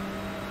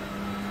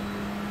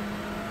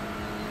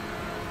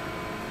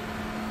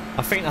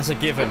 I think that's a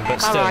given, but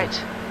Car still. right.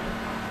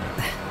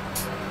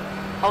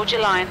 Hold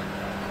your line.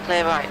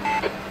 Clear right.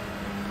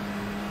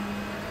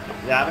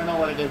 Yeah, I don't know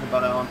what it is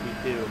about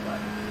LMP2, but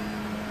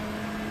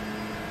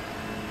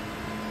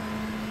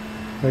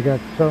They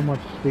got so much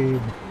speed.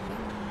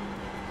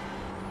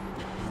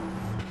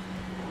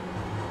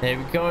 There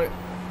we go.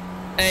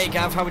 Hey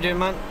Gav, how we doing,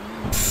 man?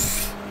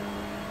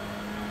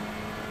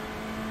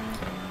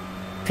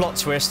 Plot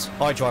twist,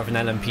 I drive an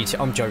LMP2.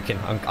 I'm joking,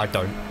 I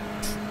don't.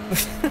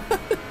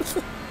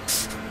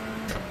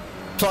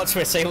 Plot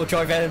twist, they will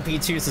drive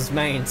LMP2s as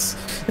mains.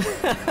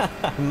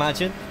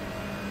 Imagine.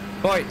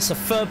 Right, so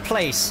third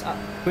place.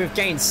 We've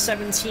gained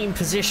 17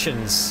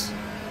 positions.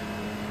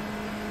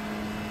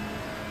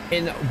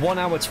 In 1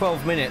 hour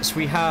 12 minutes,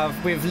 we've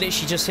literally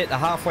just hit the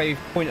halfway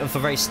point of the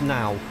race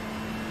now.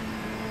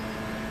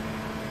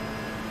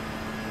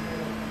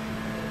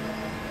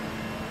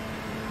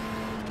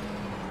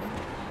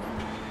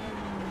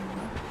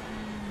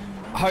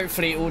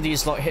 Hopefully all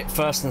these lot hit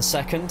first and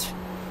second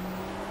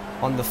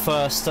on the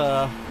first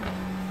part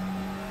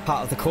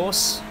of the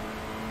course.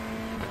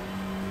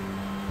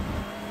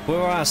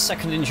 We're on our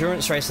second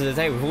endurance race of the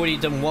day. We've already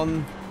done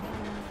one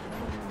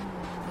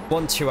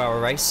 2-hour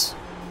race.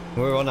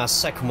 We're on our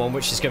second one,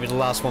 which is going to be the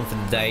last one for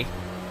the day.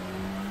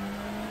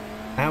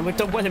 And we've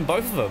done well in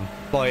both of them.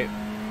 Like,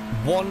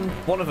 one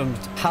of them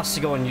has to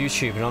go on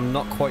YouTube, and I'm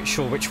not quite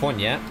sure which one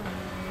yet.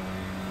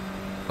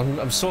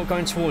 I'm sort of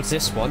going towards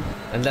this one,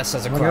 unless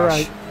there's a crash. You're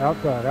right.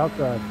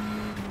 Outside.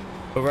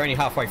 But we're only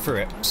halfway through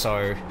it,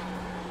 so...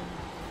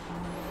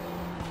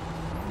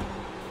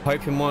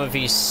 hoping one of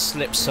these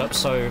slips up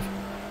so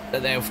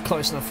that they're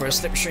close enough for a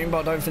slipstream, but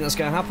I don't think that's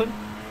going to happen.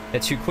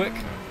 They're too quick.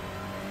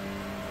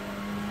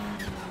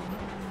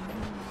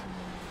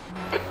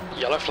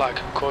 Yellow flag,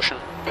 caution.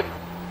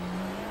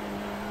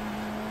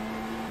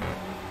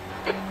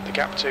 The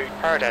gap to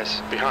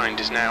Paradise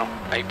behind is now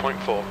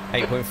 8.4.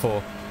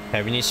 8.4.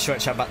 Okay, we need to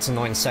stretch that back to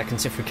 9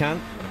 seconds if we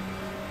can.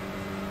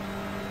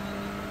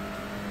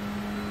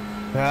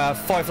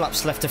 5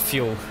 laps left of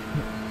fuel.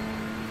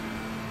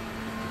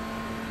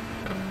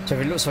 So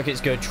if it looks like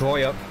it's going to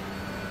dry up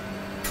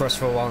for us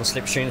for a while on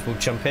slipstreams, we'll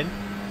jump in.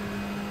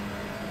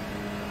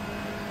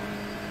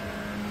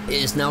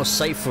 It is now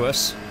safe for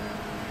us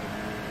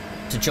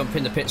to jump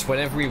in the pits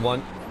whenever we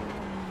want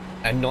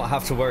and not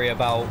have to worry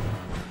about...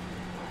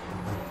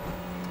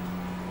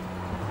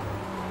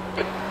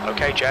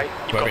 Okay, Jay,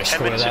 you've got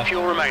 10 minutes of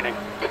fuel remaining.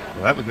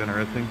 Well, that was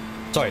interesting.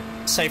 Sorry,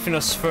 safe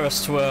enough for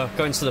us to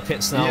go into the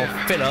pits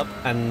now, fill up,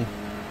 and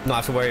not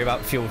have to worry about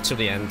fuel till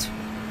the end.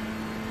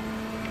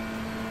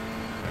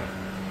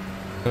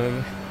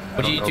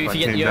 What do you do if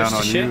you get the urge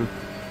to shit?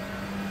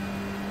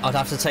 I'd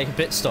have to take a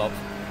pit stop.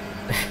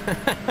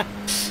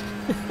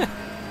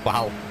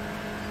 Wow.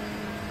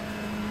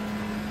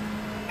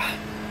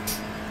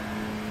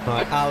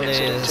 Right, Al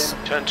is...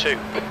 Turn 2.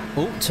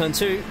 Oh, turn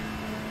 2.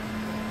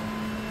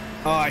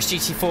 Oh, it's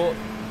GT4.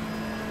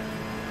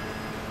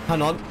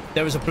 Hang on,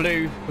 there was a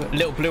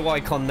little blue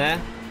icon there.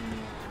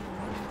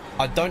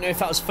 I don't know if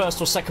that was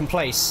first or second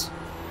place.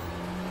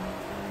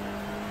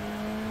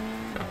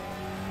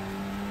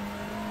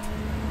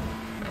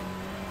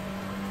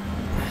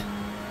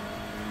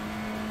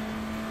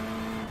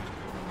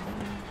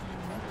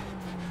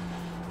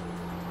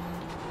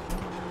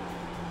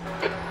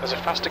 There's a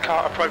faster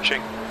car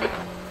approaching.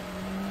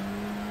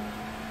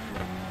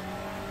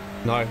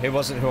 No, it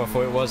wasn't who I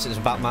thought it was. It was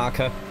a back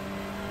marker.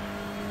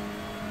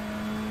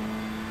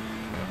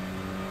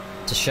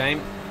 It's a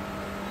shame.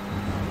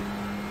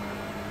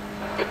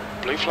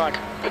 Blue flag.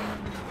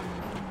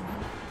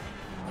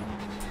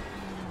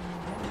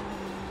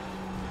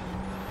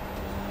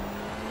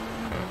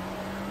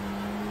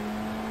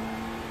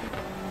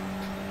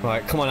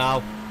 Right, come on,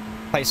 Al.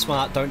 Play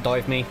smart, don't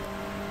dive me.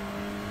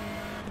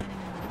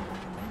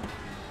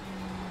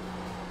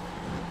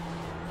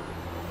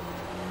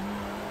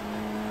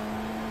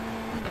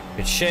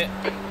 Good shit.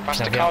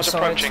 Faster cars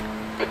approaching.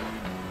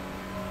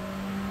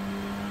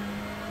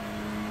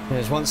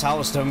 There's once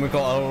Al's done, we've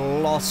got a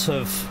lot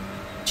of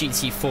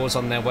GT4s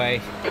on their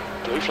way.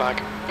 Blue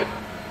flag.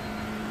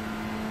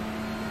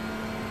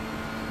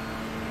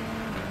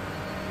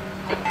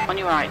 On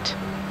your right.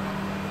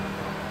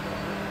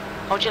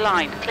 Hold your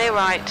line. Clear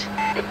right.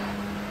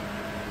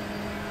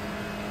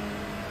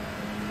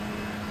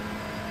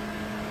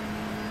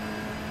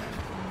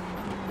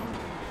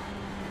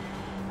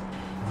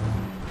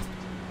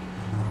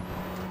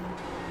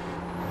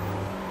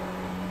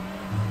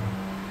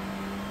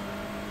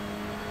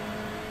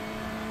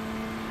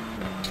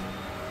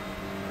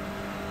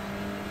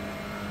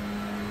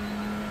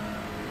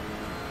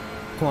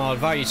 Come on,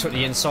 Val, you took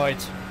the inside.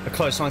 A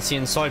close line to the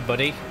inside,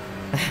 buddy.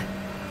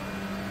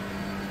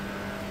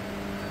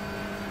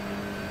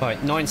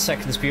 Right, 9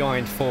 seconds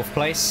behind fourth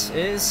place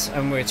is,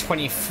 and we're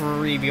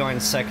 23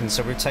 behind second,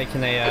 so we've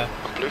taken a...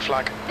 Blue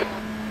flag.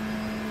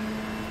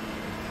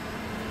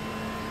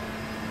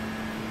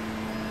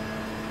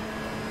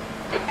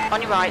 On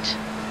your right.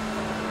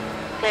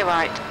 Clear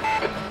right.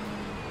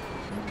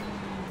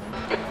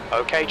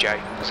 Okay, Jay,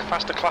 there's a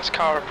faster class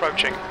car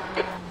approaching.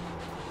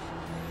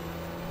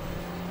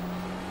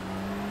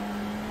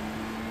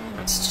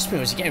 It's just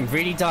it's getting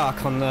really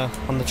dark on the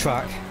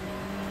track.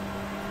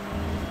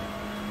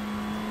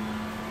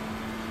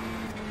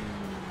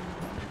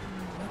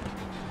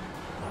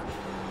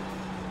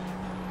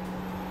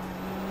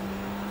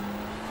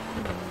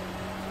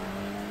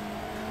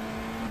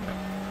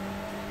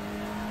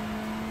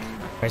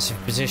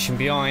 Aggressive position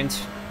behind.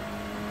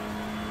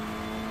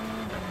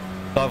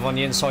 Dive on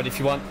the inside if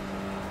you want.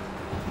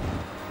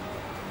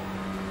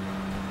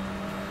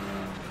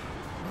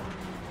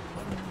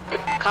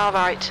 Car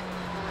right.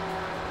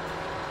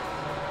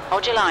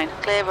 Hold your line.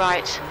 Clear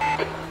right.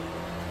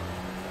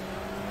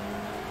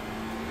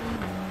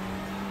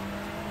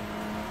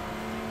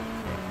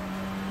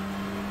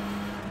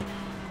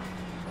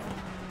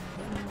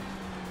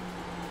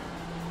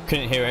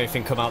 Couldn't hear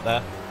anything come out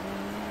there.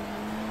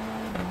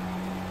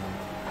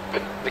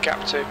 The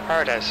gap to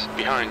Paradise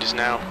behind is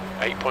now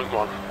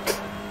 8.1.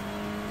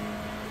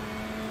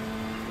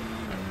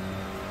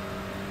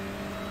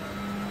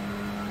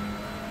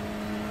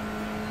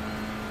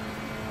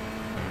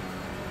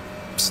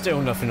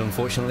 Still nothing,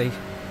 unfortunately.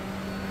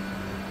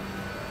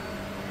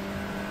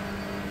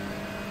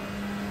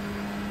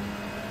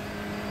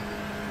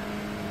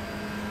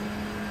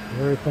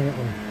 Very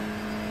faintly.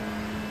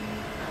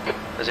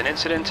 There's an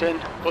incident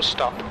in bus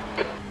stop.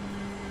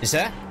 Is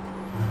there?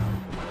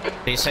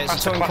 Did you say it's a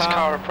Faster touring class car?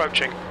 car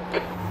approaching.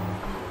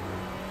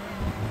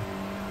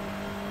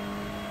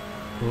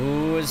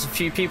 Ooh, there's a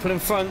few people in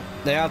front.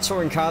 They are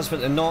touring cars,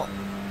 but they're not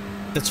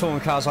the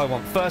touring cars I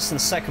want. First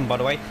and second, by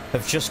the way,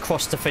 have just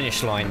crossed the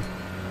finish line.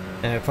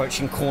 They're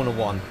approaching corner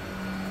 1.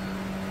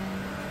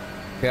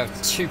 We have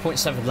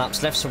 2.7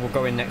 laps left, so we'll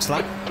go in next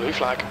lap. Blue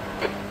flag.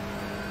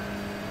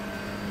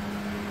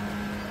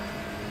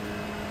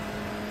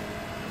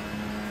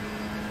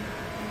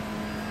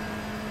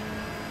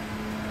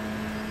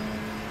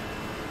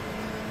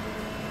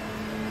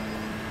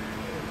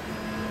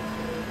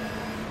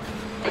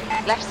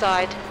 Left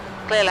side.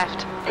 Clear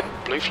left.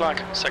 Blue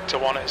flag. Sector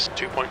 1 is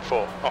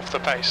 2.4 off the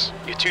pace.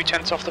 You're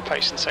 2/10 off the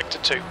pace in Sector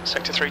 2.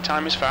 Sector 3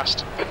 time is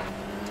fast.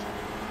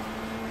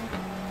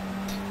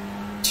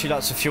 2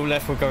 laps of fuel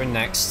left, we'll go in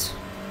next.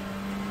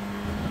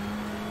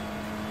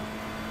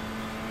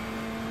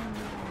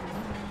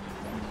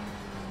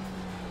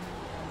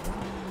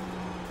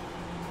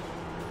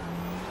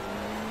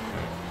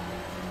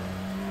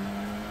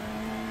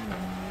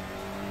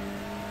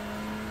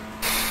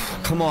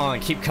 Come on,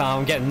 keep calm,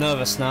 I'm getting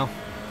nervous now.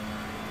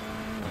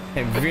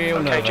 Getting real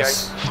Okay,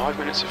 nervous. Jay. 5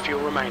 minutes of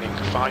fuel remaining.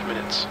 5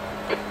 minutes.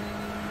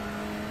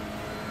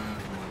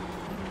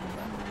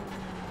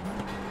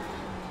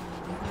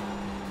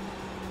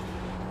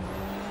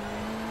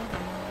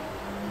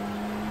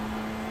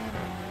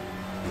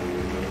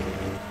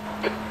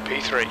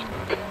 P3.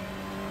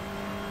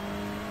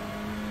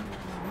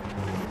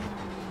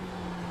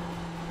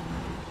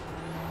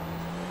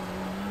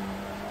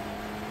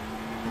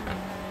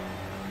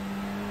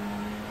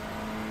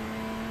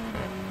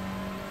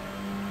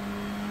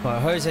 Right,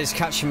 Jose's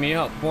catching me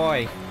up.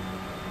 Why?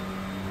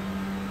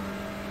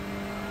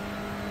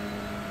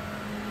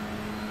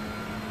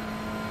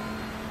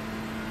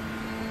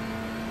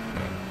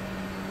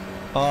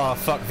 Oh,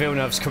 fuck,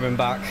 Villeneuve's coming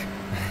back.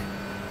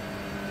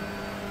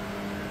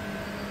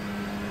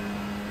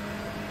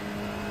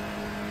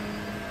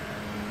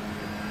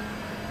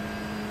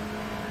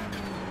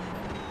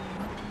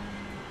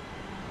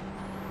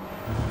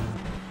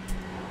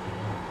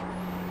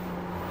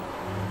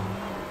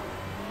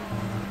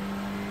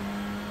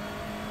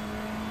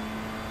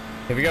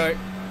 Here we go.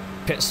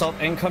 Pit stop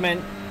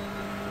incoming.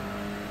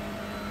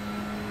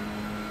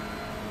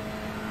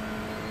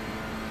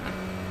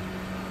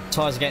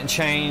 Tyres are getting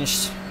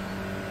changed.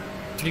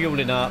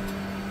 Fueling up.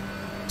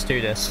 Let's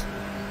do this.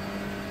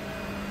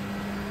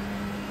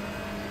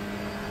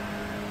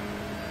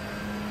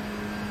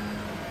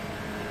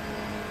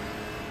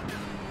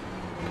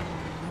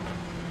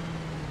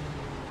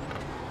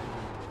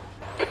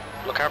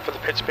 Look out for the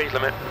pit speed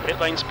limit. Pit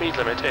lane speed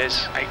limit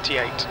is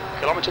 88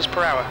 kilometers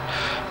per hour.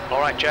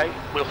 Alright, Jay,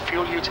 we'll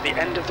fuel you to the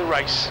end of the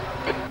race.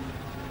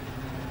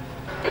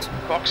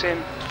 Box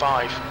in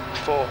 5,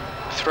 4,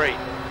 3,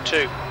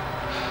 2,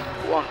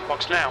 1.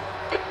 Box now.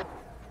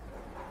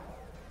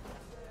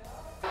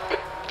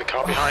 The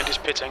car behind is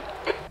pitting.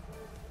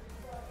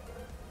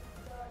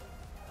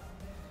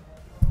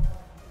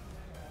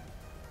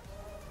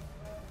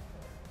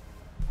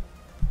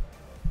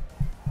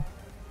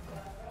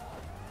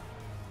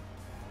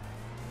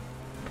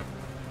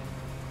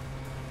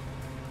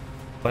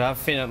 But I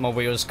think that my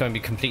wheel's going to be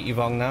completely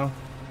wrong now.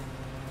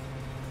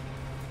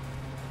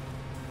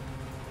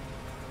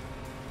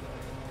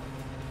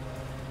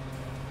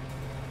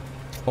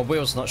 My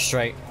wheel's not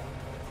straight.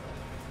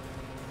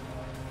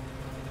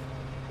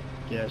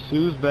 Yeah,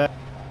 Sue's back.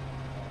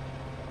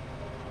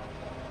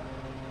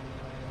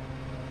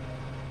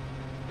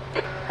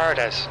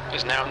 Paradise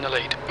is now in the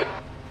lead.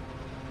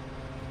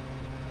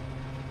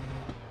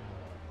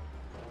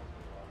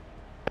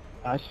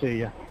 I see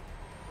ya.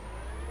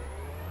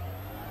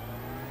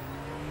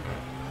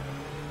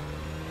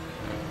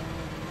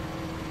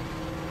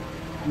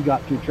 You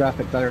got through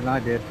traffic better than I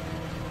did.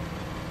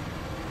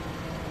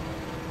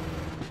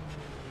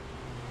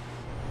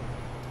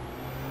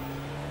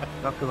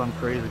 That's because I'm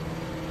crazy.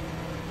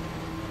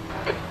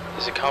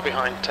 There's a car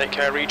behind. Take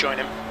care, rejoin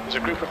him. There's a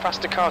group of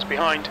faster cars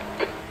behind.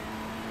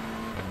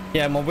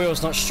 Yeah, my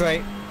wheel's not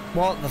straight.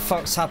 What the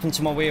fuck's happened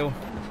to my wheel?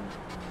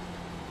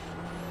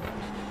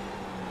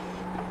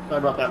 Sorry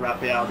about that,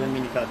 Raphael. Didn't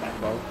mean to cut that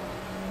close.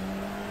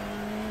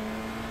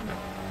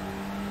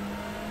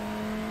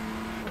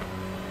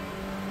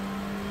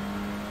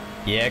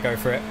 Yeah, go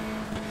for it.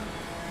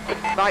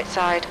 Right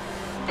side.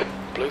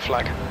 Blue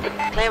flag.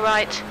 Clear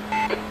right.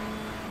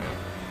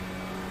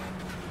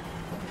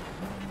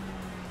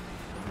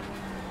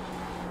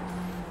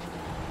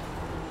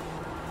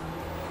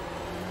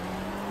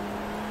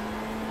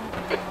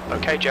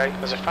 Okay, Jay,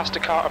 there's a faster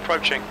car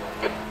approaching.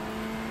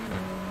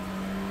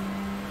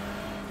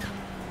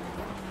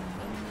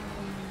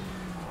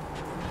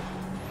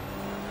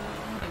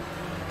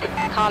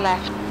 Car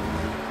left.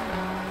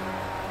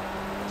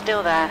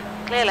 Still there.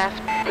 Clear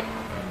left.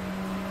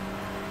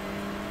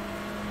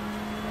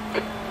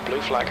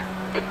 Blue flag.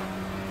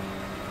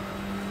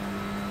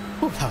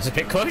 Ooh, that was a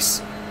bit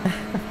close.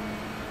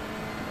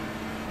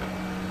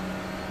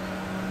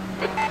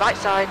 Right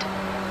side.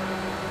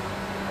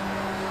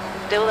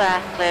 Still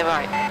there. Clear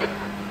right.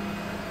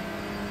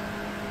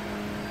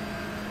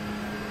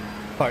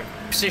 Right,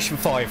 position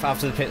 5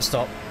 after the pit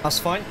stop. That's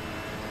fine.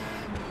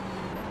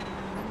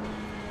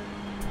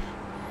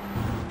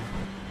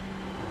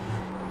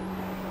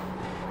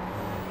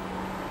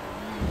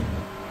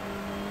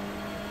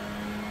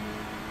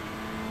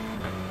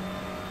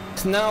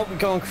 So now we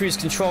go on cruise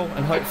control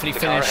and hopefully The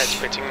car finish.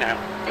 ahead's pitting now.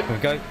 There we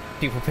go.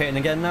 People pitting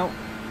again now.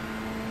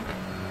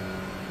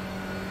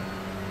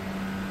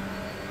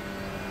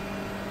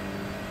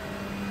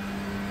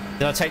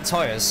 Did I take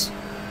tyres?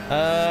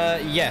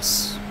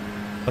 Yes.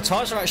 My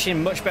tyres are actually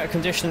in much better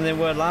condition than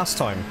they were last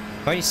time.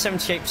 Only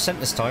 78%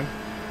 this time.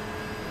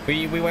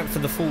 We went for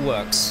the full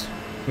works.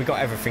 We got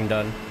everything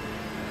done.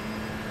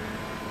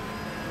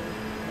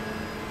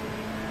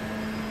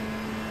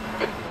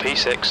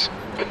 P6.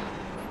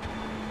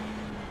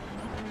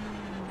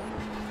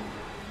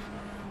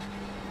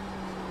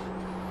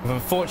 We've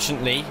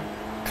unfortunately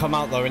come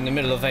out though in the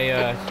middle of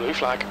a Blue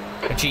flag.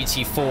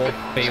 GT4 There's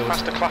a field.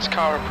 faster class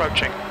car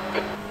approaching.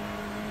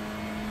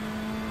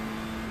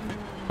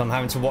 I'm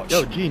having to watch.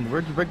 Yo, Gene,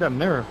 where'd you break that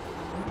mirror?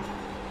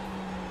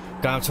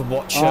 Gonna have to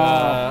watch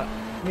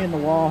Me and the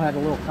wall had a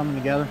little coming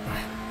together.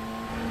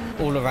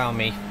 all around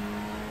me.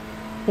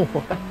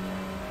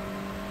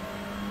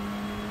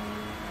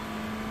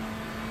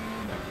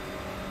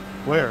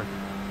 Where?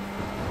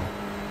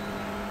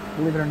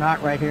 Believe it or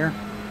not, right here.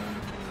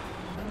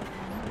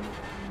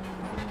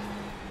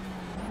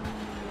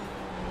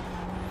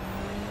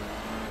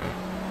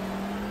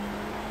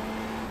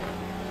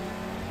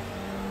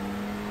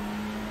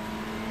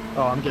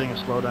 Oh, I'm getting a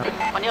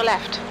slowdown. On your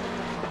left.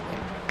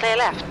 Clear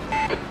left.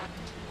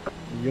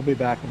 You'll be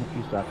back in a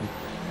few seconds.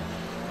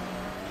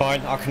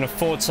 Fine, I can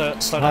afford to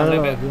slow down a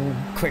little bit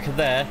quicker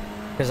there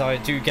because I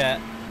do get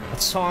a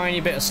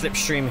tiny bit of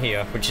slipstream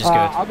here, which is good.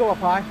 I'll go up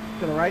high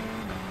to the right.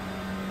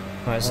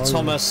 Right, so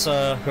Thomas, who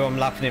I'm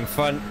lapping in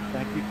front,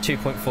 Thank you.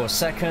 2.4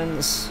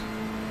 seconds.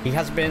 He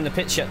hasn't been in the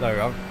pits yet though.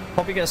 I'm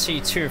probably going to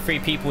see 2 or 3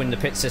 people in the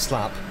pits this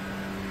lap.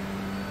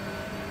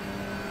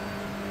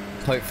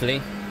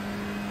 Hopefully.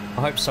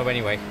 I hope so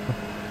anyway.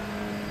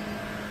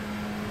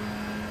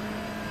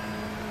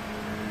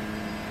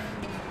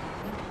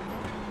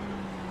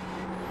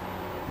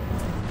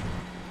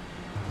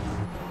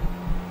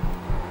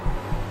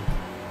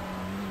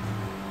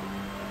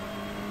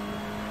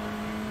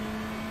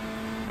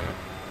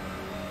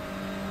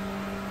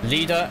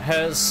 Leader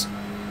has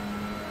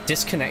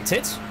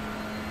disconnected.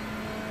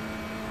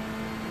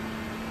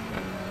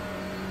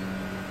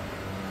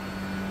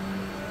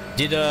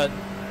 Did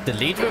the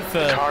leader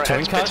of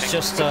touring cars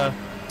just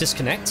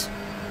disconnect?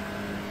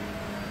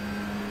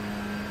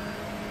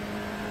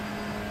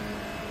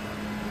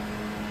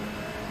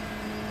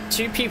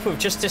 Two people have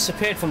just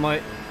disappeared from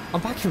my...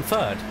 I'm back in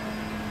third.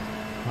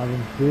 I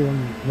didn't see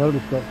them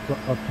noticed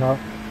up top.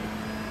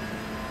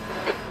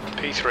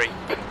 P3.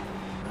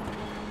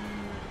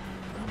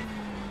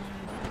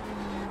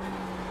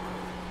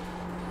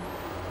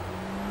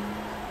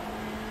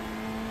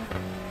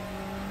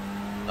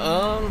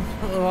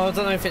 Well, I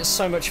don't know if it's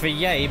so much of a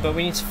yay, but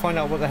we need to find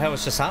out what the hell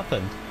has just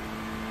happened.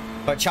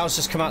 But Charles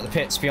just come out of the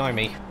pits behind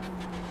me.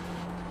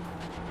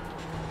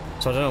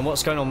 So I don't know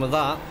what's going on with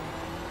that.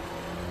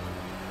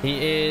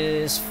 He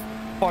is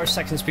 5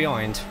 seconds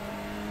behind.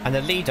 And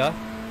the leader...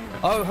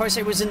 Oh,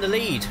 Jose was in the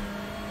lead.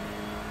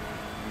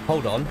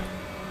 Hold on.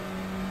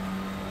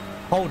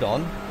 Hold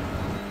on.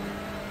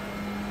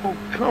 Oh,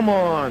 come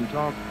on,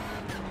 Tom.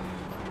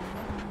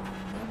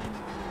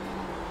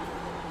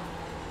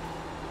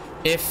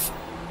 If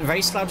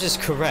Race Labs is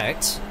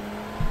correct,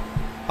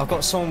 I've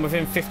got someone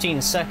within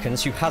 15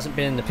 seconds who hasn't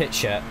been in the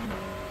pits yet.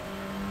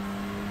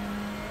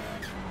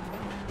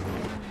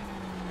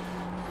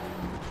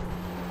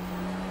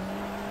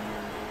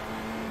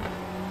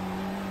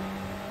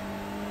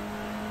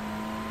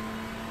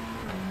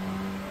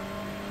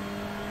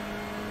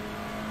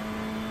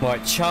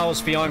 Right,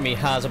 Charles behind me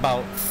has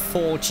about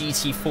 4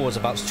 GT4s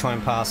about to try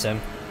and pass him.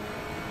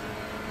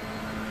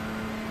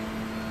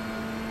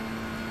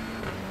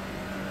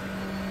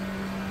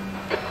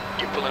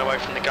 Pulling away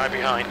from the guy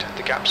behind.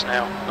 The gap's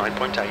now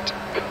 9.8.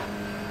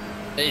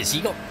 Has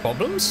he got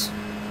problems?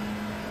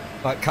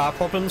 Like car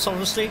problems,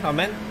 obviously, I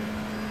meant.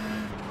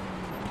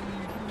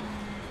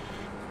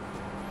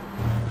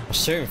 The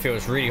steering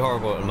feels really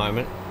horrible at the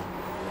moment.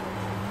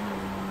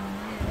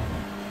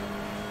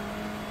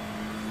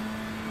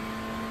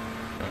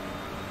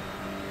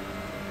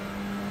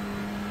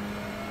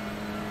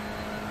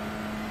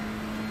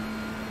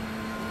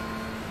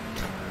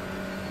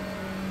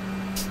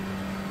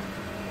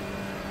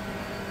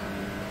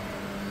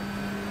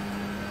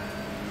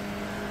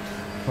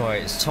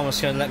 Right, is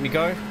Thomas going to let me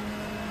go?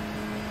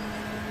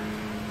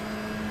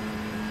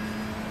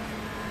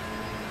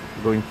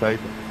 Go inside.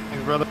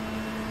 Thanks, brother.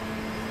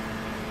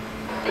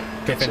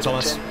 Cliff in,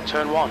 Thomas.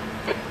 Turn 1.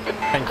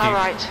 Thank Car you.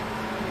 right.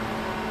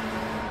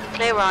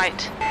 Clear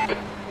right.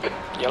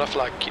 Yellow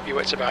flag, keep your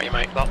wits about you,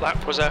 mate. That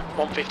lap was a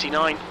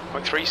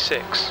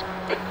 1:59.36.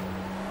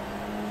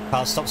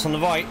 Car stops on the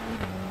right.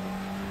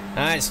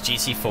 Ah, it's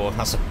GT4.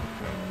 That's a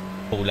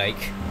ball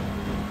lake.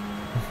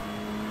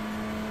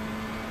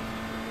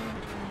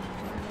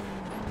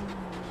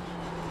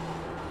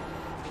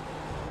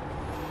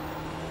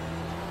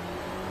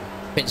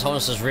 Vince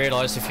Thomas has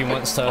realised if he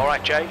wants to...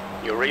 Alright, Jay,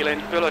 you're reeling.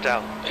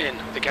 Villadel in.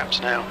 The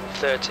gap's now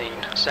 13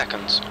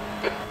 seconds.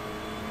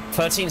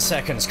 13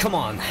 seconds, come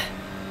on.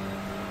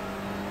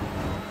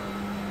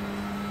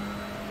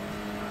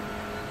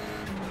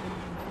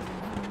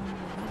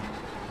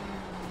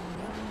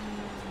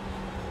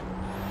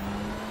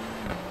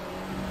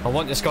 I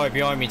want this guy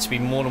behind me to be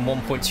more than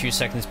 1.2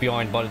 seconds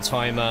behind by the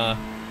time I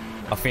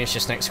finish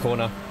this next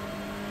corner.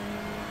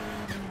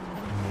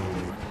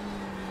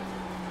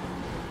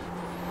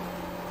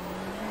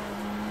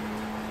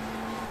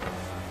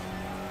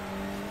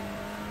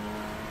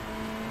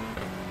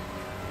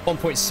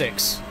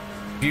 .6.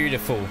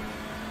 Beautiful.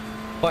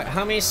 Right,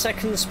 how many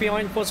seconds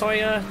behind was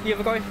I the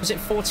other guy? Was it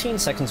 14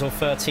 seconds or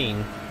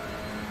 13?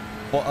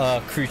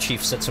 What crew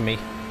chief said to me.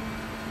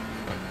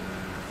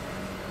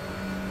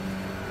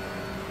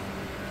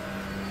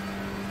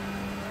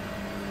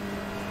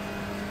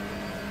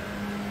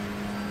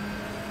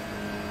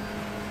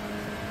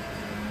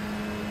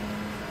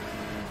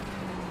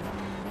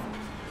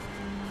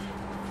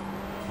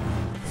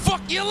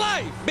 Fuck your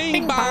life!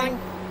 Bing, bang!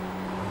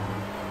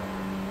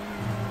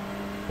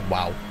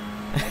 Wow.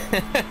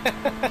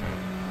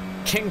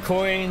 King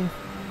Coin.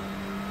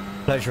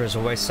 Pleasure as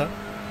always, sir.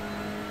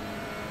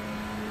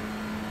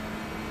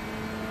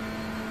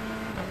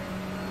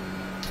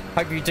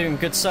 Hope you're doing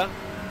good, sir.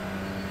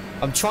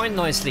 I'm trying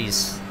nicely.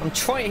 I'm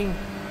trying.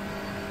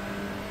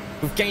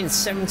 We've gained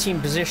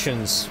 17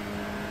 positions.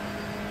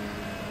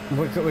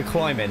 We're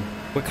climbing.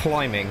 We're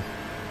climbing.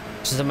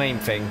 Which is the main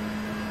thing.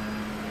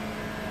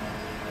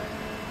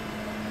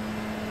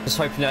 Just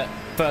hoping that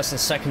first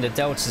and second of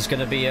Delta is going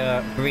to be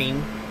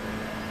green.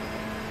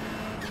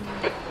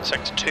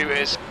 Sector 2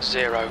 is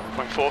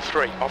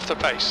 0.43 off the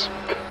pace.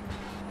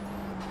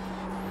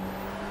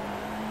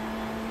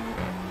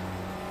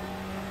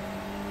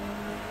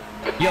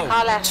 Yo,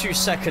 Car left. 2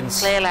 seconds.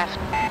 Clear left.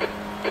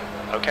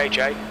 Okay,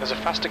 Jay, there's a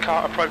faster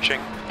car approaching.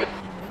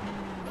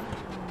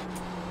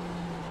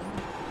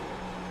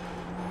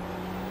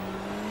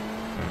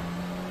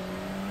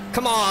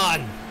 Come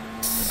on!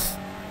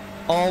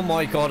 Oh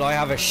my god, I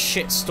have a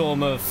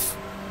shitstorm of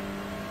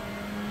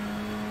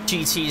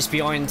GTs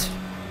behind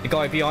the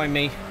guy behind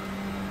me.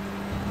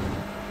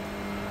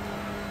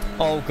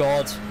 Oh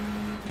god.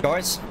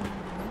 Guys,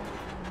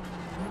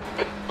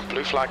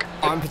 Blue flag.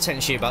 I'm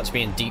potentially about to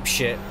be in deep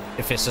shit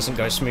if this doesn't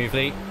go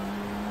smoothly.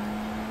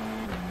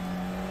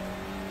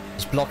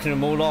 Just blocking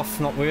them all off,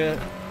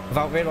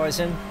 without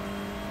realising.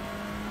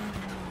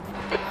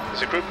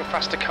 There's a group of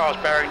faster cars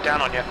bearing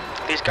down on you.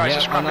 These guys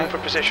are scrapping for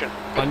position.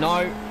 I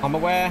know, I'm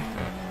aware.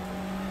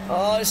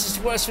 Oh, this is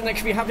the worst thing that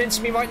could be happening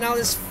to me right now.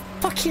 There's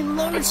fucking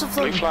loads of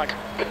them. Blue flag.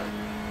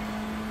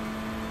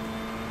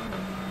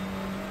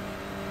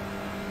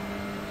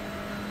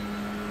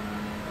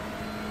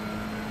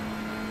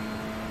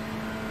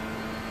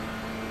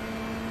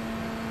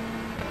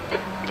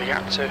 The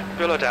gap to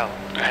Villadel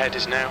ahead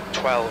is now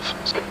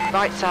 12.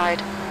 Right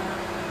side.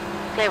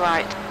 Clear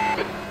right.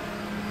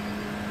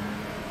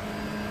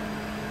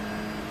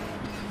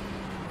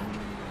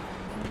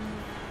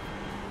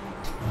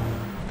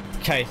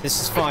 Okay, this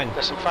is fine.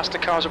 There's some faster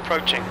cars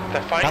approaching.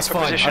 They're fighting That's for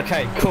fine. position.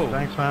 Okay, cool.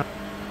 Thanks, man.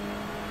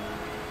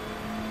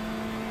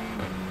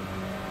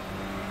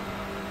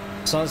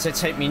 As long as they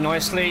take me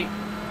nicely,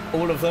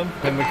 all of them,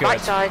 then we're good.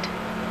 Right side.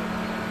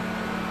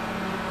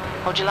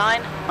 Hold your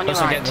line. On your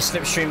Also right. getting the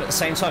slipstream at the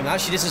same time.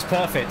 Actually, this is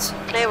perfect.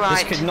 Clear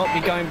right. This could not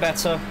be going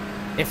better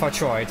if I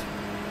tried.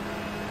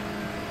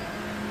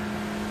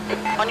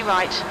 On your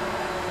right.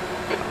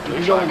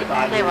 You go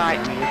inside. Clear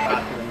right. Jeremy, you're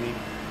faster than me.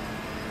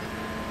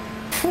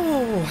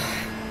 Whew.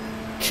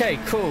 Okay,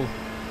 cool.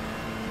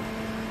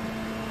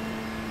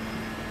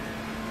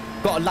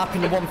 Got a lap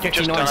in the You've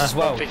just 159s done as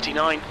well.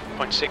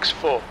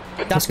 159.64.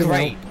 That's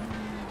great.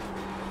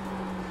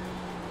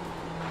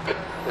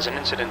 There's an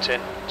incident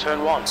in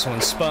turn 1.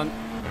 Someone spun.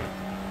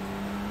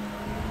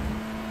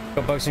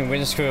 Got bugs in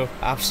windscreen.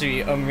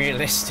 Absolutely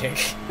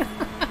unrealistic.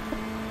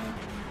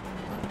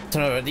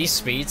 Don't know at these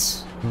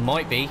speeds.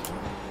 Might be.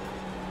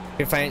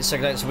 If I ain't so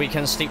glad it's a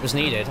weekend, sleep was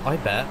needed. I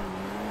bet.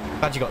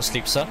 Glad you got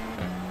sleep, sir.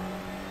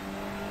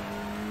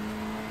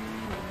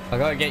 I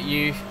gotta get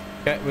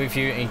with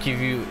you and give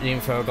you the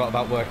info I got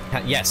about work.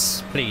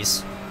 Yes,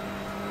 please.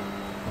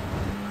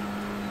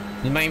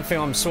 The main thing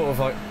I'm sort of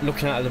like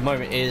looking at the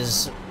moment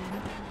is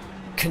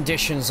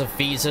conditions of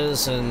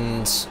visas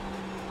and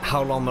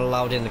how long I'm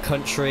allowed in the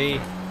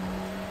country.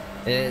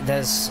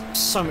 There's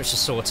so much to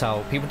sort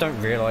out. People don't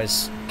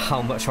realise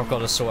how much I've got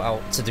to sort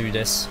out to do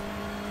this.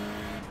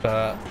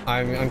 But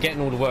I'm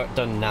getting all the work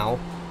done now.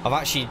 I've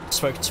actually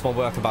spoken to my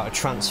work about a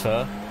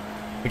transfer,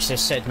 which they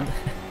said,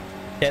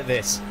 get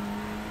this,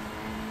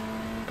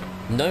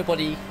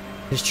 nobody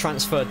has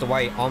transferred the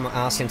way I'm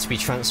asking to be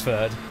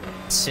transferred.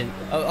 Since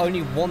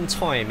only one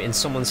time in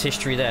someone's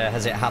history there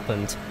has it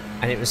happened,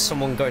 and it was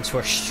someone going to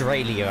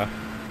Australia.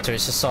 So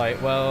it's just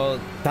like, well,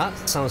 that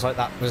sounds like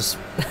that was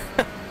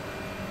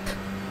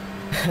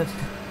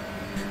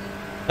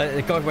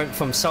the guy went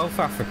from South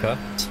Africa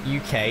to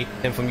UK,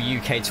 then from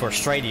UK to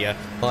Australia.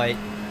 Like,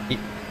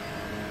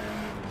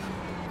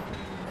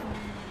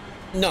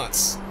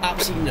 nuts,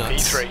 absolutely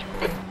nuts.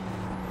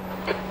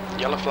 P3.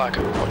 Yellow flag,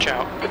 watch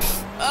out.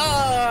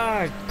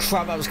 Ah,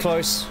 crap, that was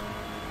close.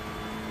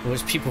 There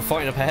was people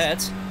fighting up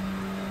ahead.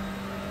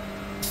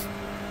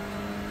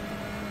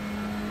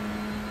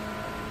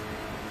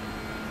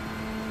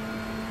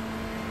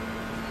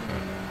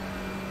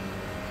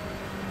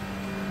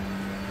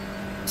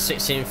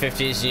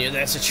 $16.50s, yeah,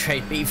 there's a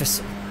trade beaver.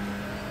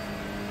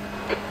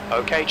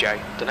 Okay,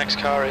 Jay, the next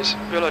car is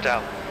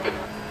Villadel.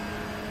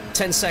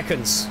 10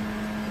 seconds.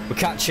 We're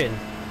catching.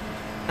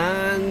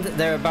 And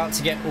they're about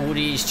to get all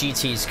these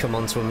GTs come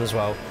onto them as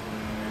well.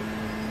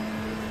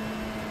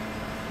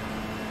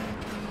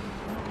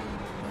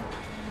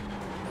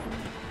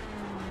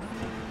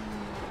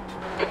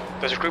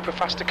 There's a group of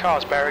faster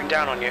cars bearing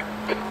down on you.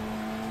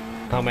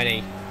 How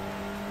many?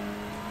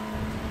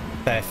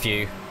 Fair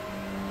few.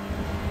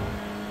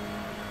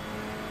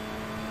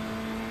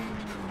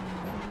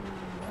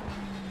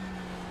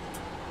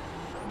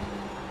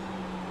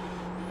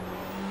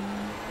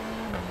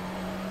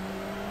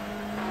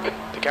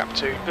 The gap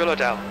to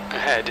Villadel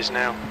ahead is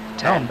now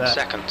 10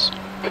 seconds.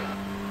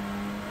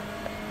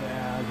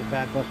 Yeah, it was a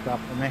bad bus stop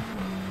for me.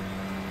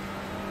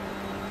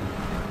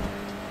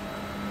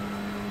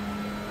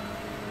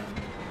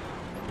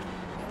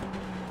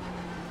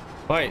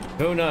 Right,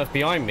 Villeneuve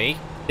behind me.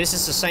 This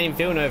is the same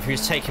Villeneuve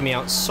who's taken me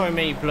out so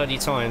many bloody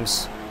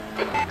times.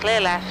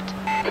 Clear left.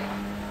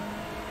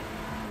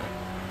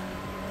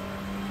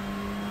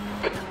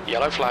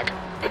 Yellow flag.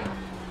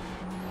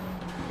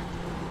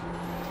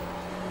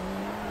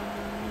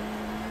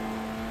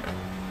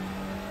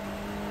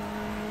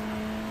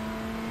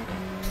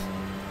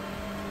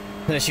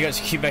 Unless you go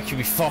to Quebec, you'll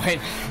be fine.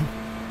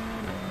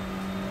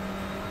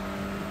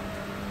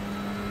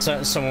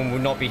 Certain someone will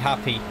not be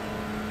happy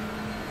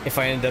if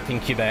I end up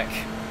in Quebec.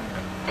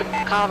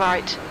 Car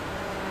right.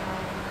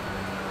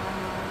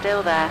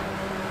 Still there.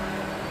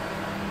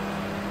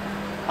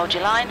 Hold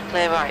your line,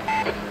 clear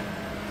right.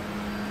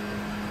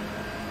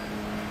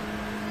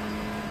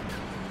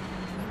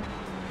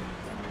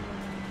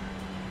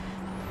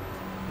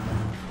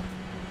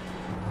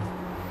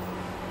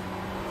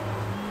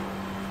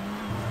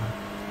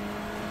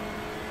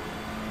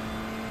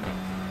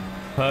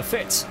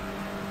 Perfect.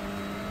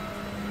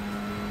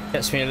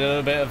 Gets me a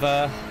little bit of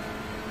a...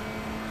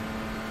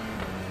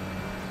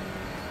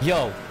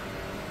 Yo,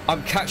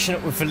 I'm catching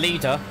up with the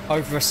leader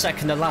over a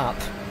second a lap.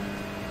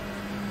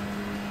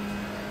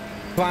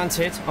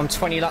 Granted, I'm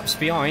 20 laps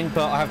behind,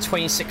 but I have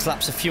 26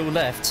 laps of fuel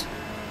left.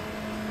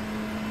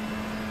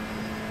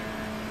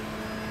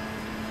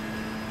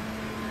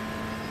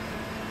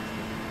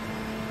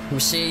 We'll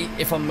see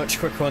if I'm much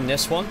quicker on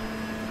this one,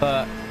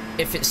 but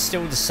if it's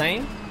still the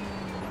same,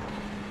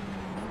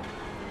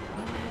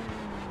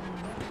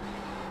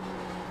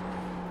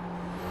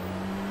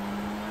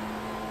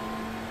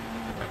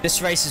 this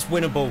race is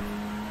winnable.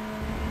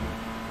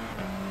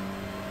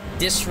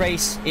 This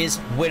race is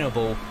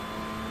winnable.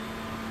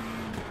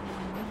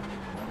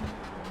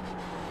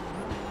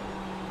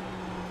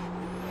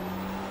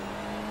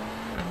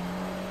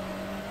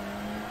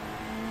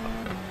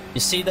 You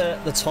see the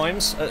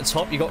times at the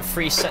top? You got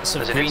 3 sets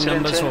of green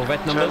numbers or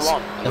red numbers.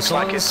 Looks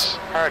like it's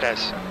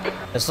Paradise.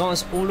 As long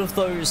as all of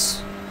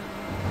those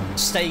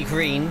stay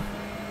green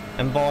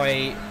and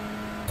by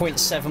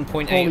 0.7,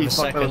 0.8 of a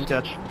second,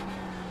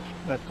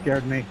 that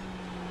scared me.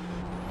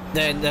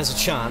 then there's a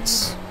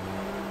chance.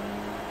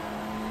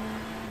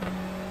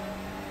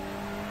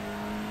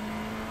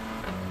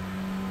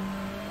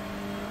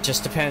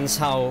 Just depends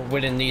how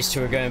willing these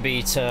two are going to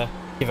be to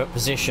give up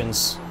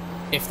positions,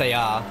 if they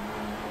are.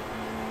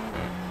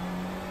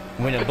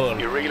 Win a bull.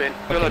 You're reeling.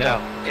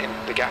 Villadel in.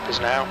 The gap is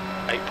now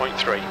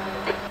 8.3.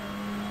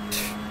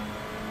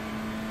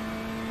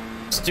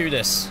 Let's do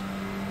this.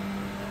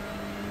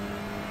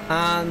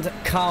 And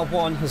car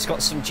 1 has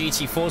got some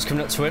GT4s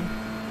coming up to him.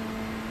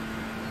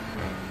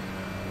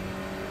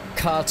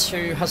 Car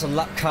 2 has a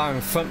lap car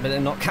in front, but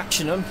they're not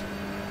catching them.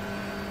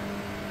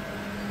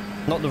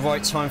 Not the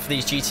right time for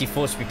these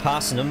GT4s to be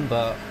passing them,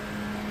 but...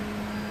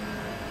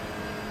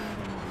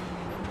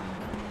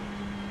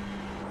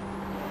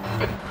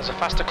 There's a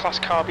faster class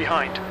car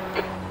behind.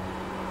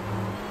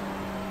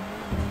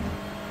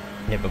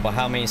 Yeah, but by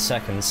how many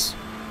seconds?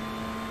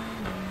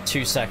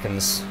 2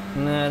 seconds.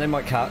 Nah, they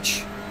might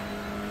catch.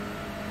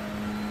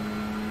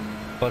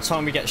 By the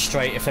time we get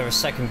straight, if they're a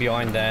second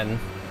behind, then...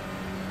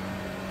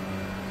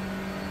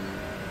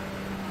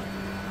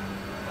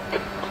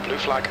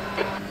 flag.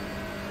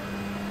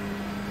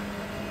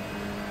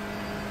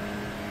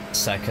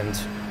 Second.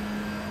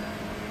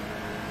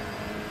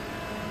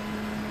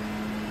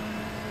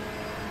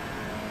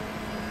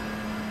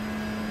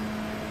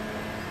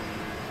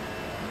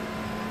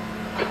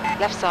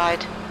 Left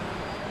side.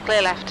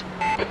 Clear left.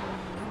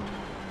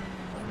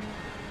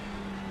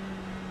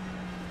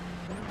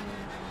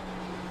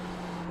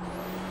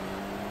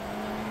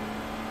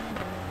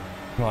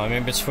 Well, I'm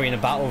in between a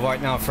battle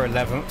right now for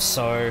 11th,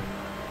 so...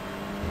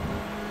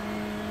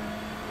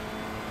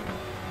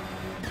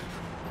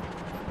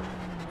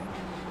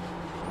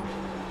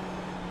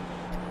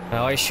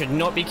 Now, I should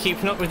not be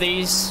keeping up with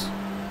these.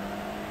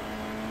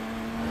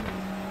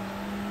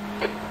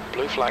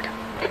 Blue flag.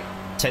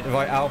 Take the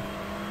right, Al.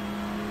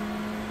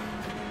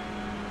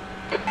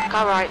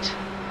 Car right.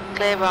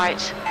 Clear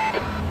right.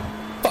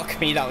 Fuck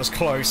me, that was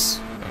close.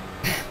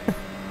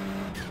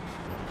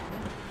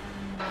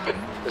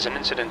 There's an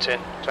incident in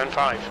Zone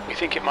 5. We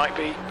think it might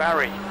be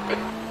Barry.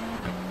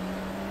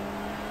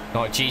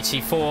 Not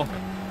GT4.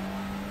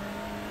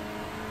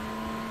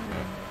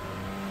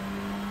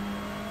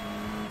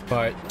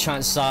 Right,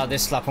 chances are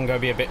this lap I'm going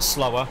to be a bit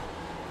slower.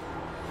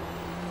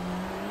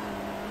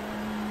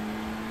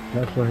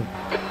 That's right.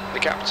 The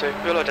gap to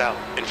Villadel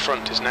in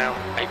front is now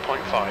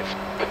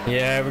 8.5.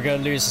 Yeah, we're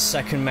going to lose a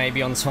second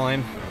maybe on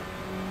time.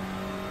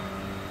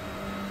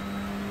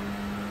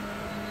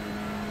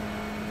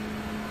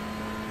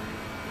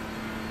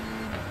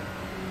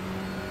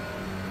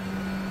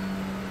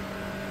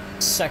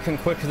 Second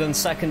quicker than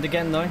second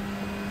again though.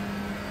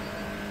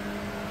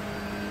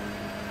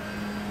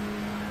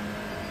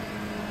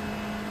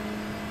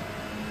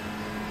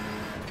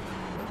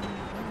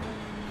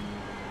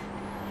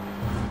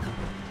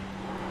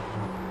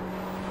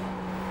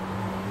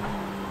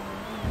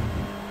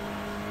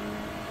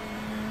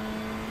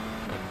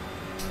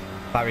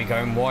 Barry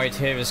going wide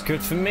here is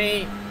good for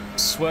me.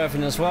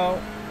 Swerving as well.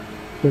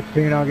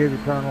 16, I'll give you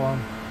turn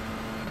one.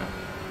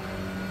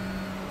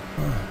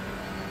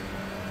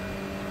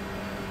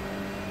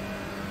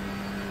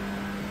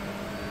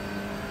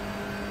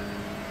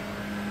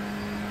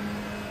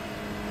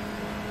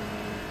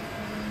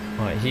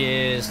 Right,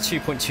 here's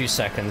 2.2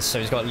 seconds, so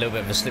he's got a little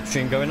bit of a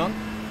slipstream going on.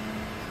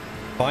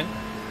 Fine.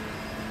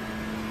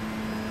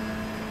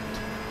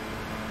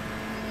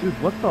 Dude,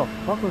 what the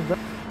fuck was that?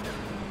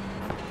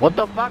 What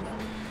the fuck?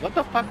 What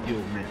the fuck, you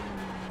man?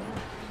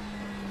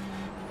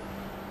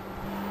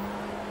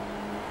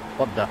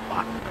 What the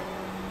fuck?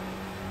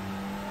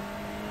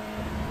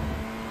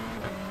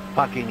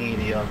 Fucking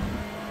idiot.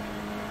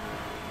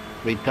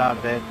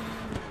 Retarded.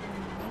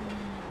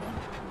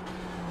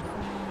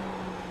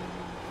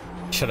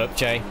 Shut up,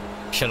 Jay.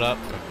 Shut up.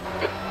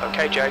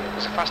 Okay, Jay,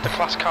 there's a faster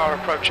class car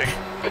approaching.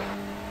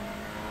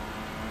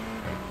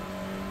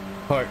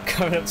 Right,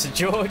 going up to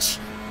George.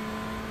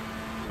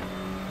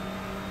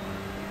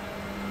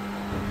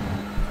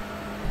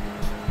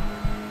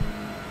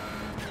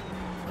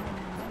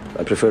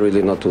 I prefer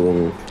really not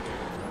to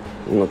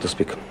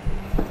speak.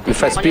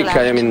 If I speak,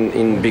 I am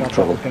in big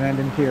trouble.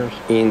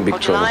 In big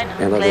trouble,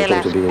 and I don't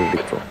want to be in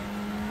big trouble.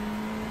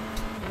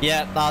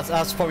 Yeah,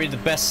 that's probably the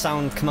best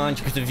sound command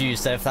you could have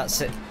used there if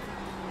that's it.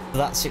 For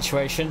that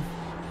situation.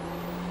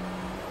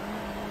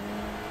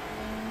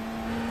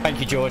 Thank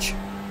you, George.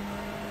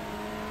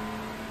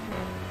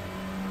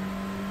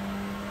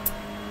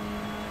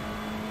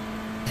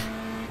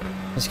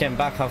 Just getting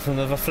back off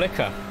another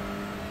flicker.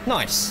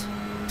 Nice.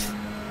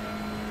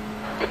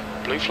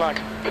 Blue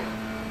flag.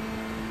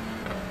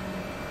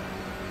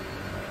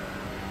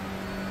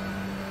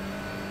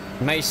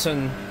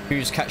 Mason,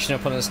 who's catching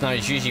up on us now,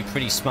 is usually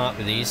pretty smart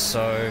with these,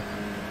 so...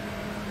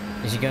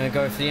 Is he going to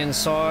go for the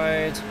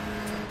inside?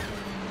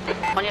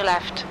 On your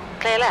left.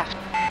 Clear left.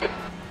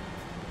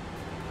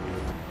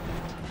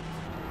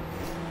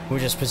 We'll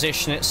just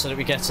position it so that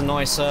we get a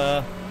nice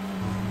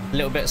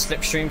little bit of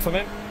slipstream from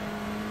it.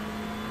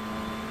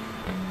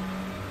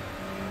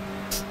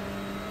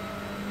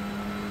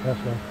 That's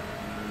right.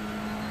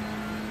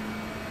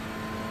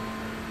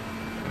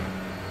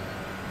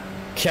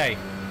 Okay.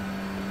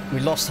 We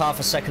lost half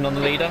a second on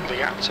the leader. The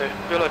gap to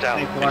Villadel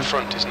in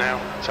front is now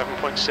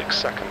 7.6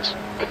 seconds.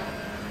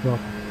 Well,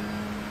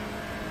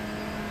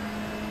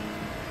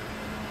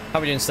 How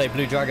are we doing today,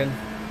 Blue Dragon?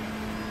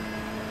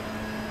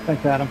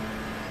 Thanks, Adam.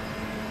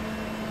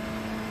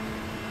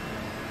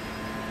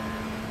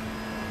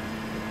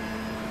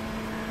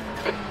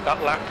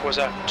 That lap was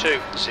a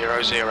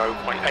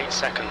 2:00.8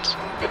 seconds.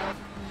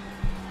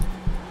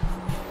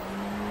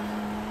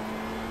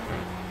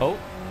 Oh.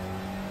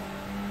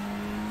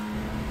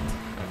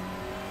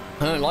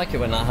 I don't like it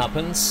when that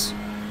happens.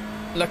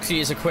 Luckily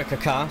he's a quicker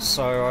car,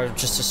 so I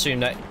just assume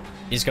that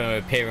he's going to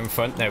appear in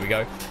front. There we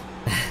go.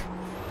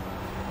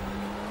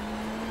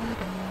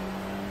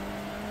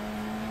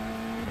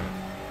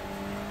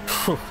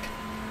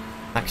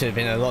 That could have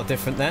been a lot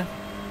different there.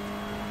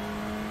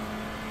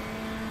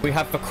 We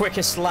have the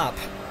quickest lap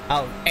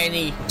out of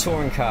any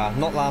touring car.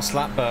 Not last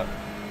lap, but...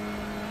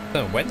 I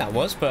don't know when that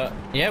was, but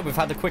yeah, we've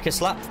had the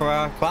quickest lap for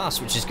our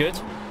class, which is good.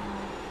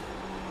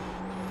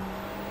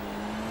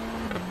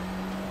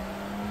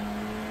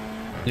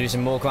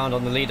 Losing more ground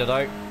on the leader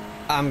though.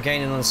 I'm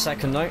gaining on the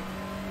second though.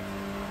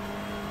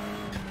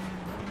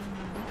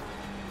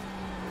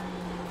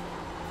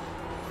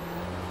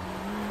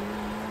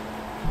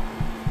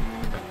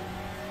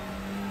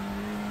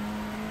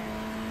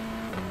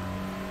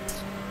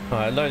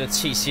 Alright, a load of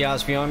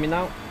TCRs behind me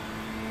now.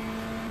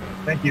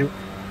 Thank you.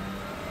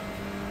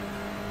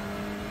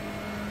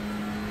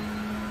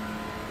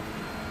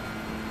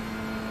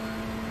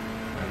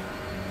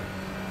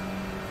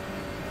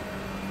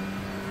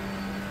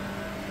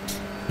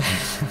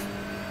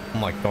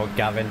 Oh my god,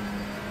 Gavin.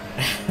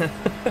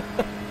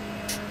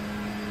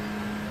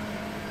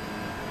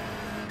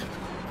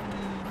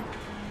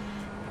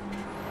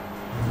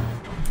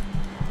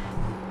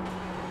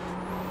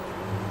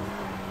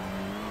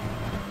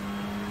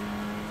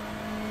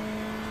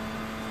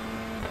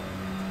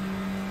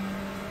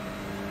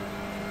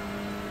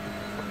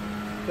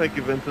 Thank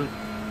you, Vincent.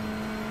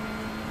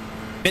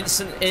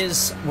 Vincent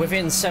is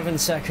within 7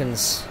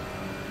 seconds.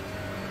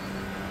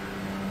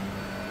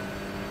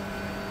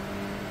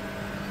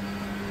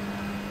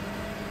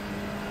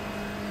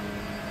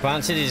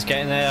 Granted, he's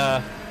getting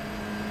a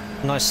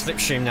nice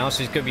slipstream now, so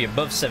he's going to be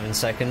above 7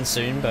 seconds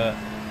soon, but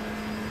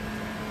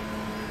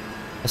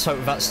let's hope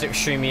with that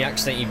slipstream he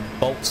accidentally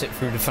bolts it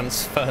through the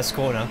first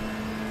corner.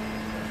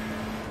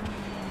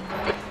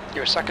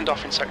 You're a second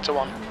off in sector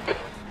 1.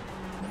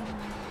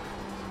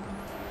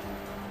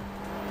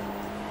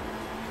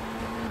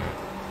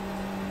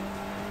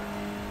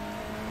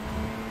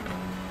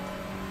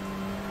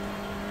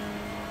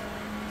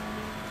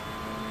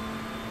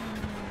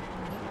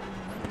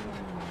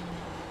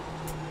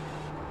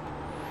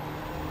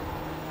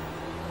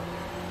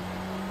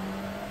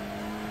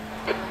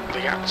 The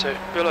gap to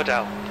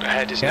Villadel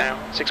ahead is now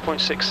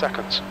 6.6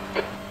 seconds.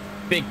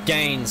 Big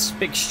gains,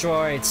 big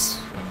strides.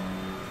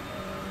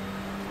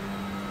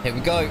 Here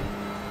we go.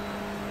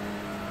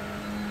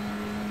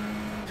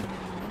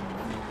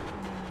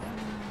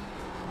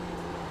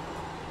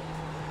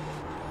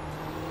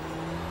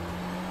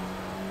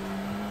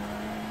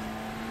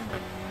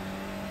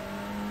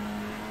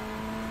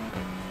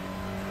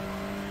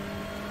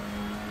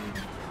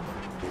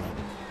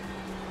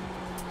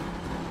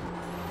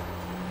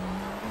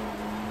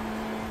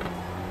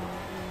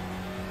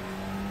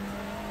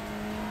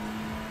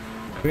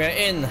 We're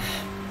in.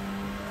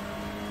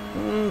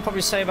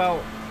 Probably say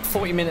about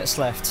 40 minutes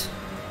left.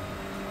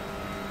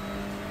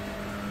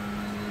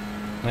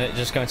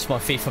 Just going to my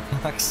FIFA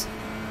packs.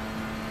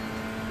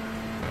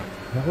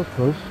 That was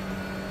close.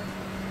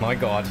 My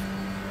god.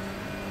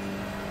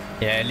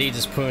 Yeah,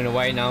 leader's pulling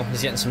away now.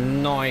 He's getting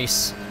some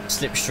nice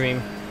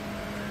slipstream.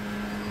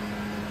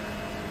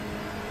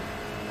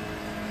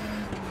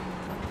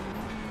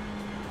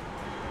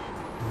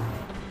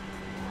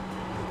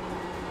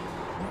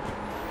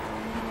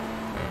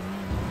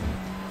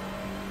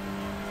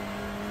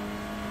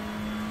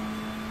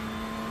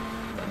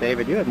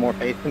 David, you have more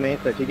pace than me,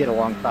 so if you get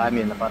alongside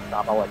me in the bus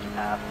stop, I'll let you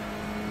pass.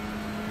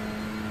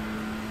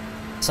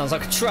 Sounds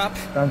like a trap.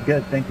 Sounds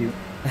good, thank you.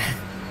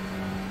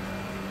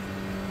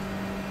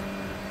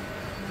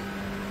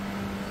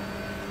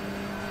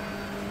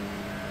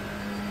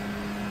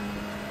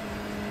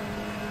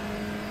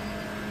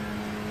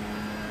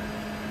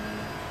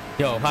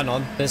 Yo, hang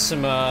on. There's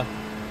some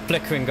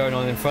flickering going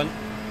on in front.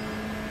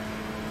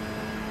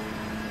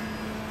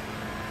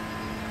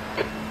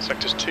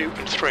 Sectors 2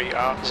 and 3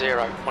 are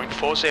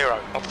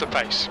 0.40 off the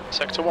pace.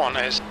 Sector 1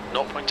 is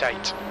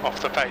 0.8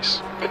 off the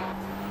pace.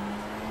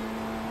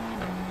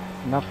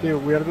 Matthew,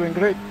 we are doing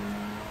great.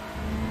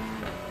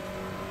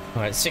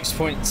 Alright,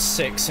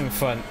 6.6 in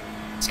front.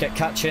 Let's get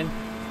catching.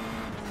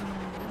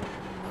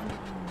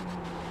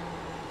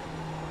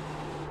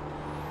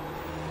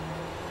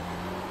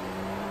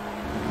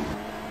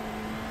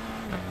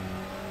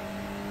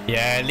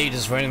 Yeah,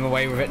 leader's running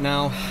away with it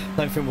now.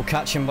 Don't think we'll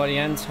catch him by the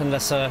end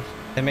unless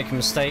they make a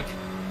mistake.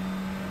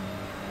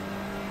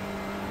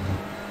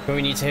 But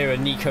we need to hear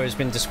Nico has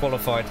been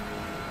disqualified.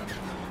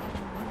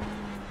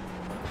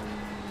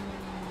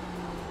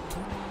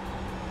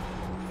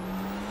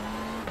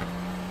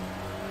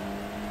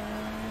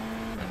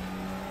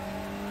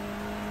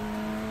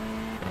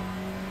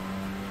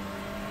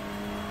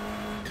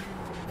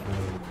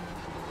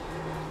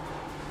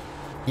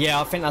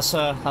 Yeah, I think that's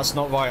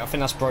not right. I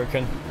think that's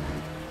broken.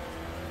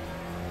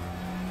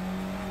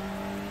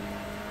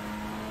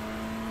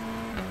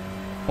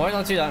 Why did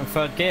I do that in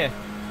third gear?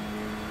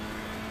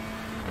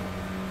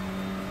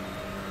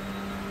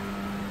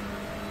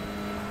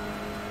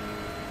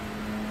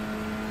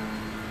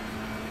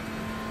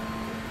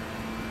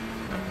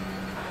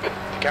 The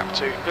gap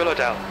to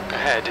Villadel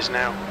ahead is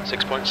now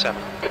 6.7.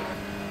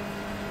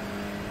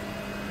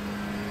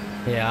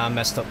 Yeah, I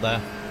messed up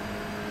there.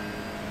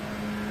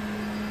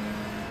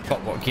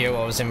 Got what gear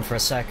I was in for a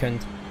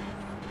second.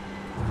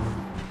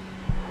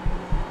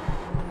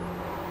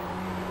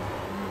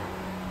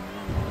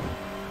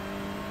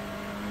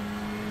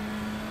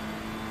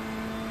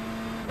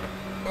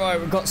 Right,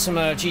 we've got some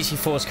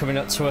GT4s coming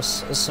up to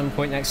us at some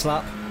point next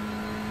lap.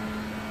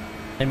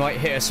 They might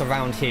hit us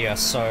around here,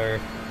 so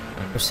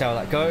we'll see how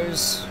that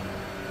goes.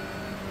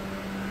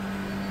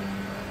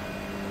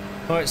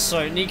 Alright,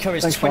 so Nico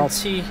is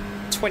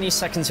 20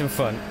 seconds in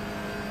front.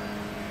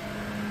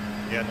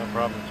 Yeah, no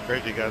problem. It's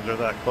crazy you guys are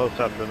that close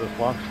after this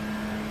long.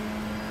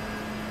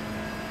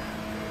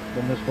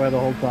 Been this way the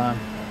whole time.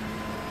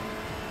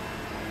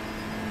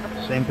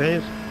 Same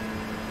pace?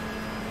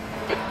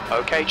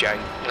 Okay, Jay.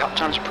 Your lap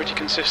times are pretty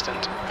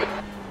consistent.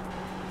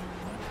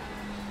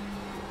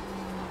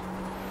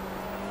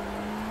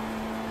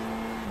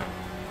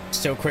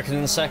 Still quicker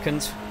than the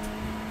second.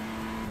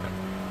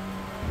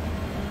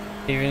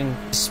 Even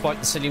despite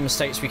the silly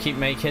mistakes we keep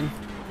making.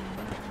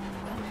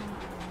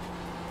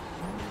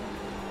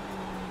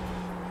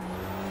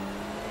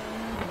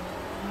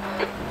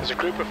 There's a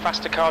group of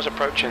faster cars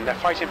approaching. They're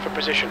fighting for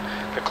position.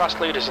 The class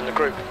leaders in the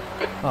group.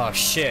 Oh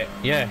shit,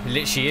 yeah, it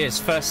literally is.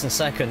 First and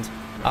second.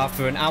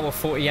 After an hour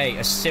 48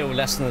 are still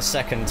less than a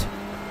second.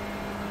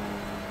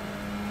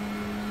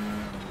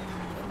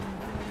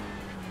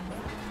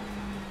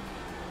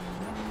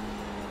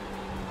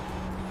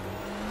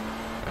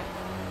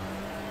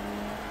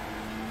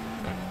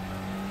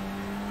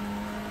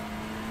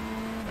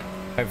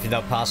 Hopefully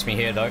they'll pass me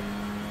here though.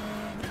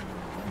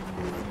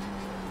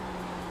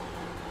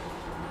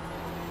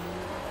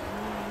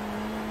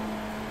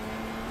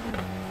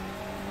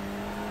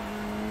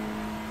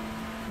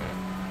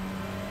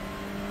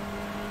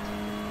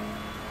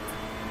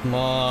 Come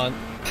on,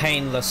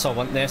 painless, I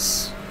want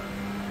this.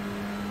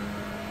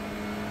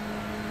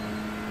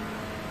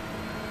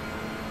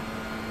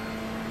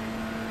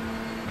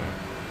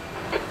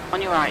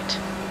 On your right.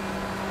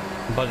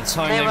 By the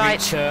time Clear they right.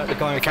 reach the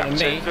guy in front of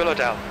me...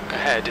 Villadell,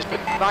 ahead is...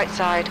 Right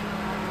side.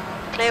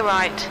 Clear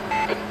right.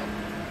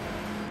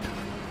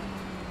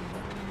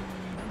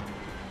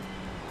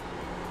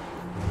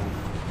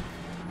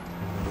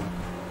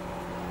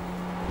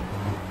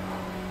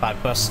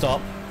 Bad bus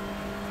stop.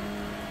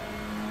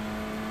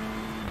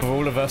 For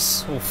all of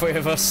us, all three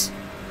of us.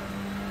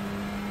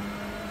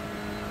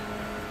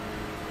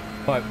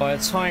 Right, by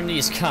the time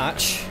these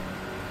catch,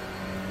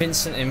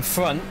 Vincent in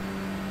front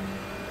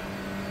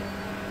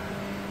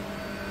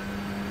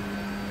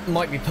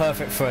might be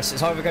perfect for us.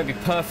 It's either going to be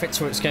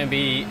perfect or it's going to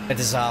be a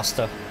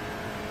disaster.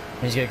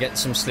 He's going to get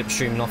some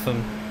slipstreaming off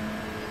him.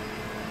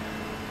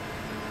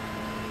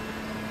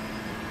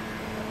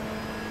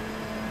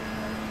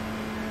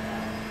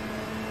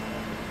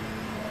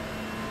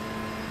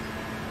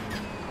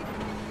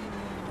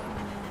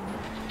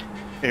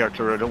 Hey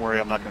Arturo, don't worry,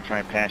 I'm not going to try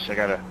and pass you. I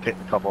got to hit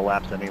a couple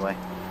laps anyway.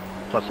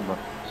 Plus I'm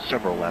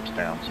several laps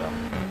down, so.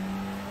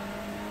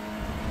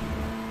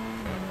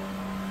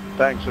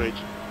 Thanks, Rich.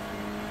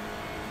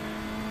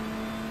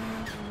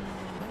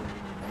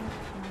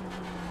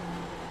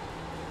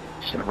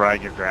 Just going to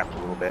ride your draft a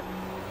little bit.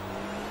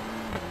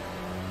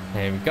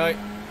 There we go.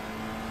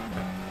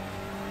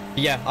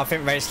 Yeah, I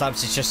think Race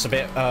Labs is just a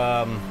bit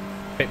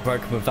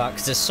broken with that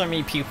because there's so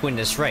many people in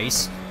this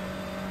race.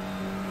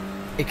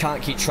 It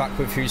can't keep track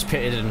with who's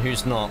pitted and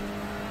who's not.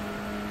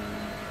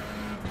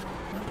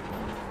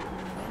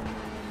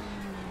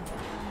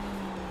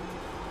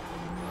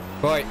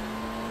 Right,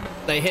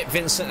 they hit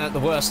Vincent at the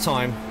worst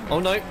time. Oh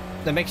no,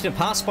 they're making a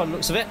pass by the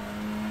looks of it.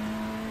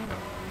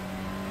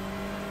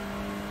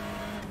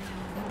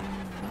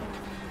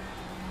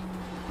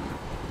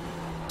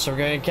 So we're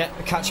going to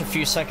catch a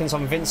few seconds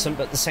on Vincent,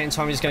 but at the same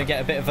time he's going to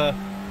get a bit of a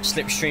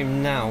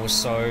slipstream now,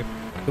 so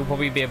he'll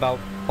probably be about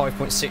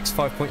 5.6,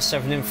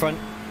 5.7 in front.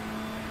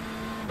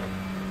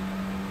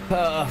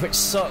 Which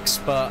sucks,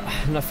 but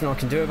nothing I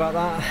can do about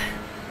that.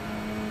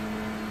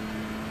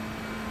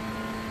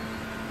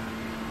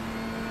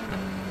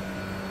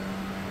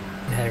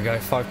 There we go,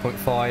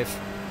 5.5.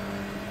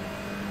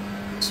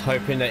 Just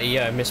hoping that he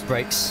missed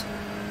brakes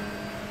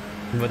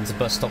and runs the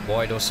bus stop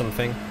wide or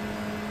something.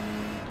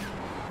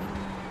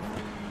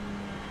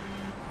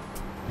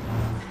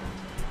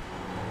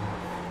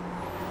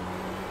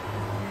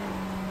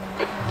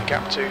 The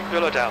gap to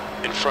Villadell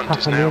in front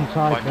is now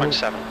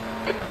 5.7.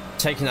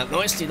 Taking that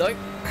nicely though.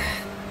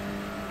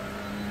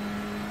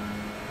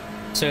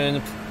 So in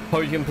the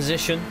podium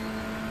position.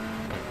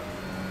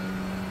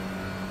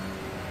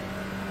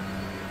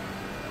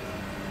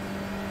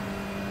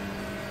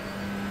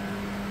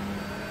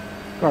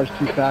 Car's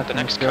too fast. The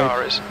next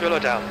car is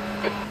Villadell.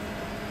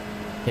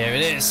 Here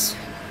it is.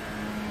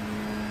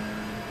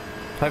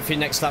 Hopefully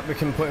next lap we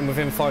can put him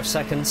within 5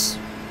 seconds.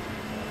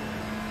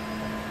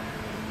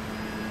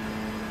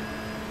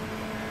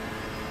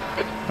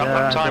 That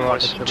lap time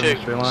was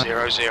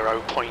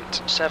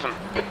 2:00.7.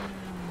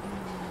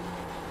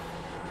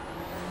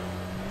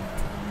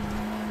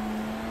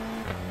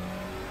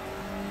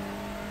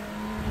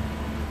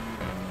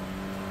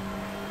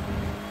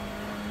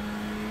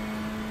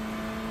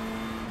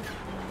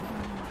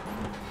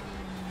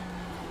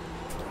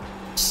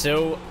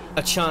 Still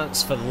a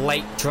chance for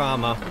late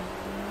drama.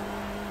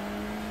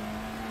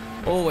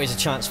 Always a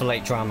chance for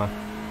late drama.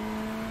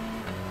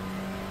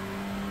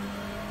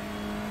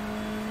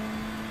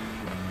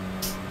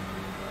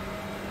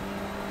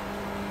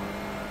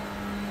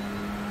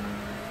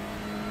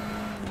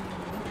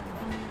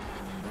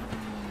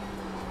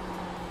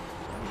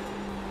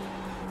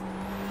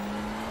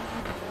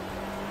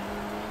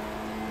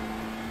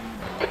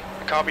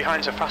 car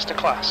behind's a faster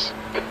class.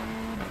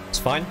 It's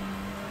fine.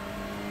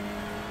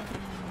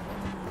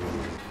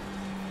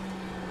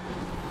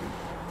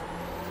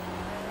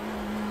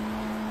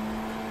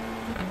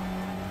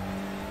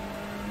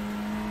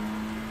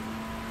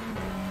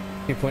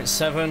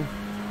 .7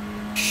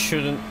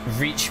 shouldn't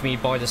reach me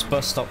by this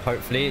bus stop.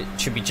 Hopefully it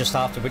should be just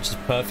after, which is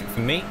perfect for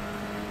me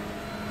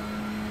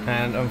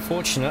and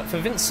unfortunate for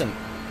Vincent.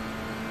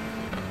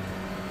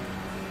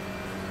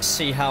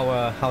 See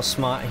how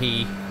smart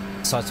he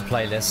decides to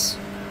play this.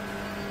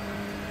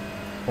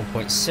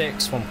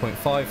 1.6,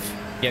 1.5.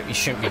 Yep, you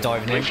shouldn't be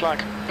diving in. Green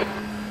flag.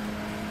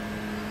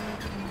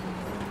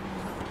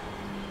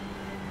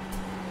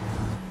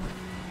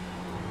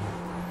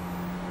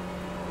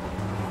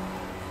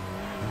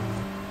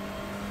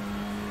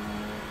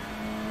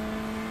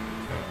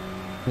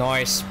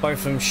 Nice, both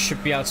of them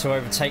should be able to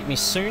overtake me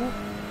soon.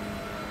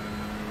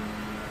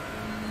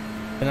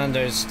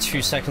 Fernando's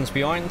 2 seconds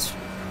behind.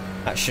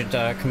 That should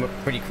come up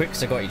pretty quick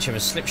because they've got each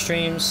other's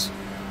slipstreams.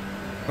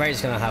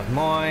 Ray's going to have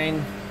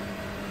mine.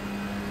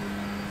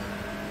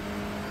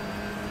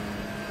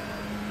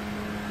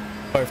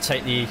 Both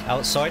take the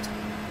outside.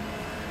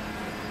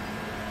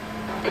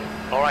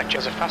 Alright,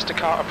 there's a faster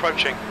car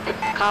approaching.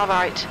 Car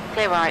right,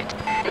 clear right.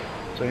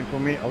 Same for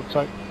me,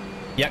 outside.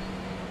 Yep.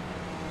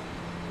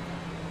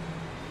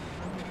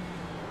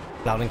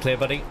 Loud and clear,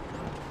 buddy.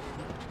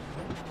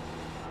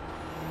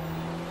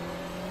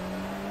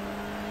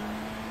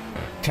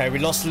 Okay, we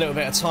lost a little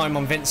bit of time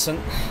on Vincent.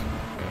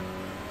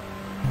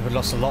 We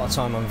lost a lot of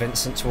time on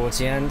Vincent towards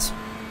the end.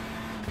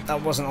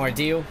 That wasn't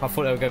ideal. I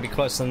thought they were going to be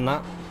closer than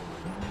that.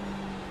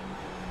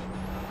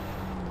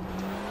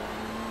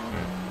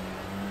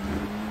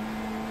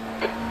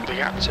 The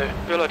gap to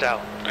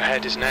Villadel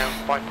ahead is now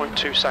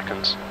 5.2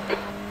 seconds.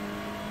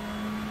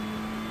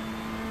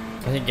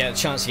 I didn't get a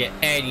chance to get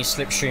any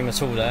slipstream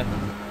at all there.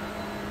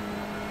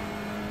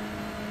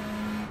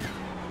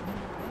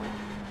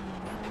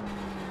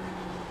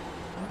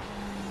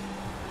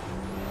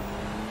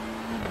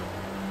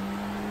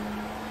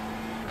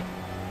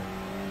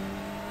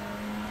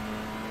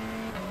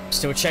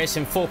 Still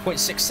chasing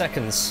 4.6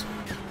 seconds.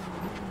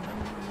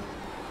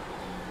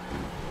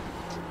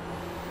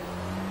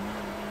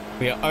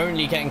 We are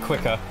only getting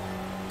quicker,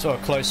 or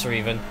closer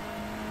even.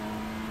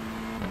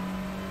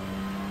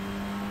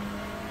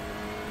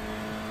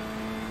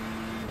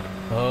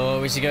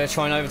 Oh, is he going to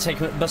try and overtake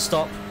him at the bus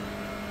stop?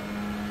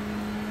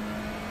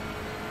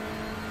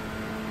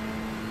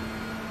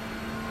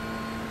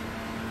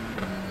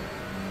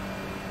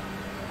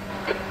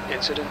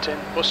 Incident in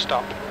bus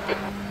stop.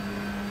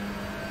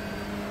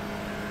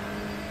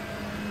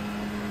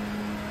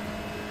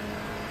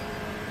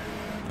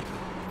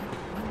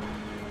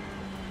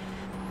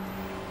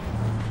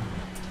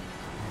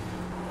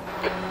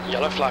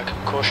 Yellow flag,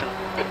 caution.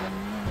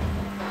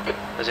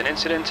 There's an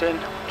incident in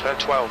turn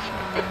 12.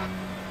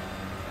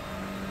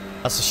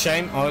 That's a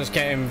shame. I was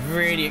getting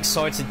really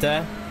excited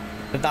there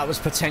that that was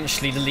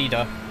potentially the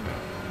leader.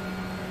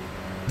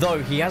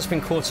 Though he has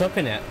been caught up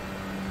in it.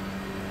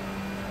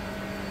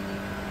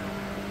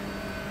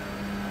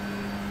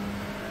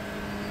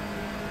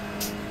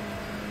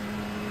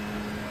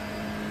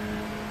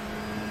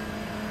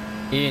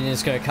 Ian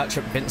is going to catch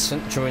up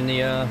Vincent during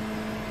the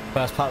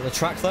first part of the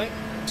track though.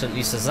 So at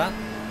least there's that.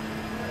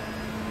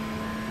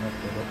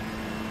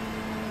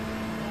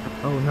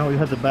 Oh no, you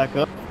had to back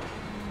up.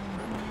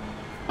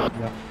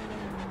 Yeah.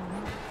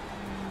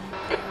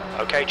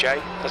 Okay,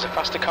 Jay, there's a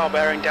faster car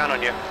bearing down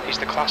on you. He's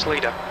the class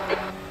leader.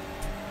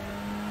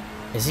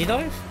 Is he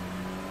though?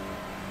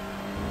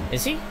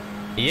 Is he?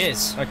 He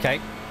is, okay.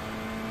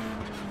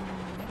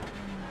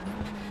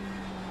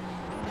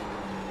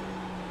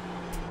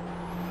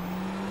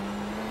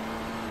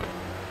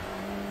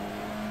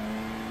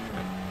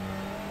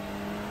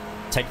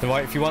 Take the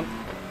right if you want.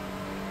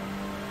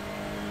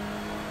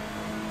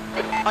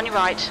 On your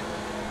right.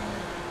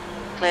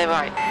 Clear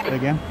right.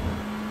 Again.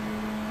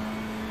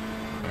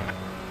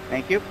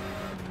 Thank you.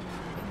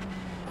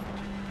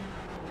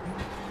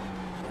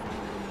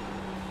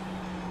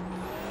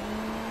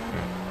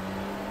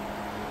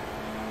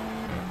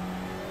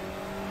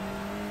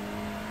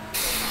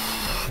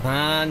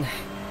 Man,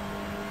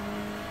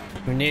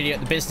 we're nearly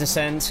at the business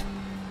end.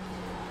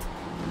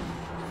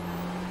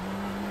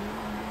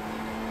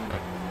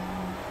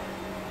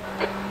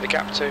 The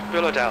gap to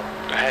Villadel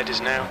ahead is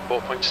now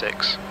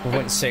 4.6.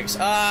 4.6.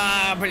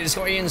 Ah, but it's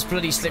got Ian's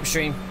bloody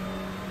slipstream.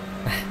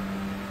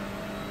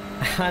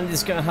 And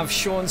it's going to have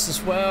Sean's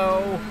as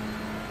well.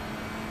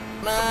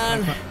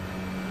 Man,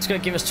 it's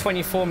going to give us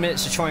 24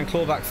 minutes to try and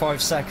claw back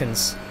 5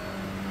 seconds.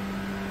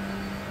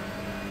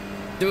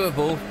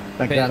 Doable,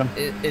 but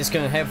it's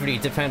going to heavily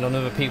depend on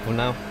other people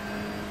now.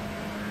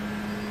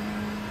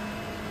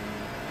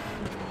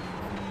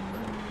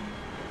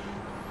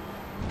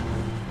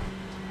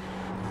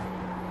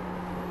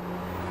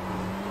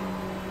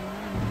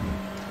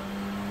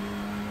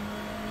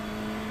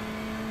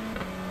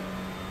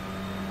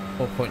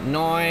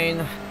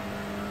 .9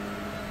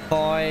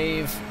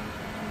 5.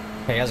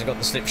 Okay, he hasn't got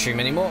the slipstream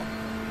anymore.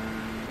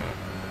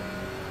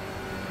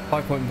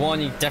 5.1,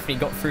 he definitely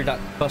got through that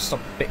bus stop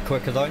a bit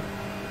quicker though.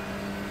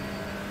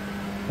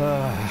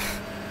 Oh,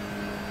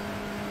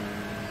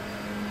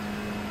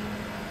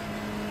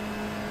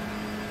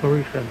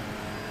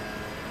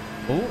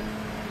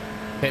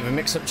 bit of a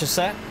mix-up just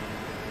there.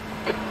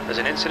 There's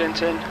an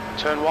incident in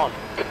turn 1.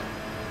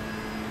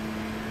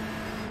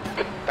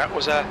 That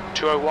was a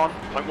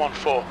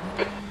 201.14.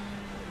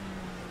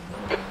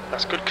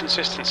 That's good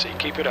consistency,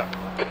 keep it up.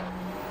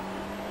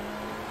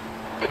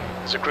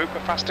 There's a group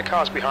of faster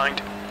cars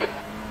behind.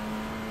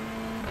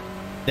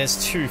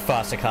 There's 2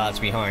 faster cars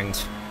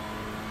behind.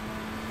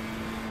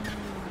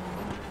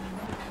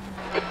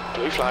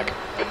 Blue flag.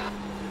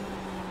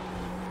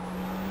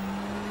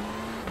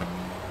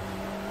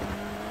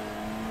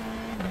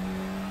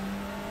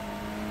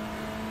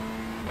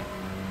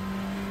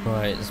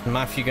 Right, is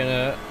Matthew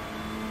gonna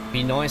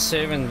be nice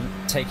here and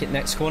take it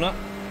next corner?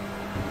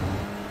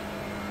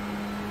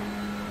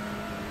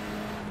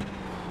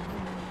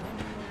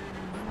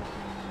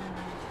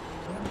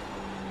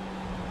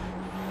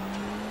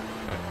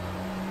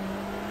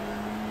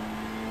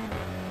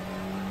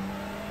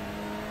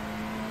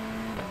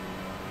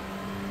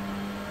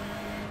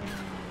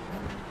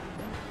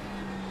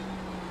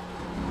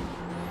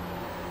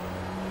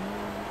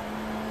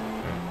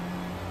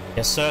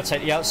 Yes sir,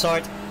 take the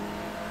outside.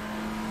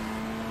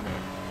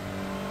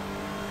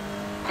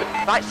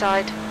 Right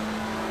side.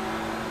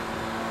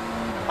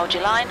 Hold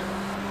your line.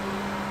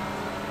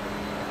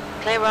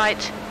 Clear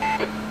right.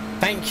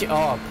 Thank you.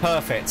 Oh,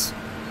 perfect.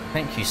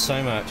 Thank you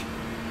so much.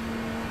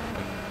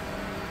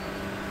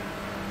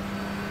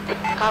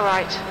 Car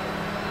right.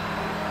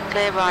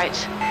 Clear right.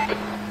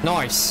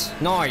 Nice,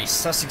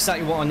 nice. That's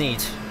exactly what I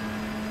need.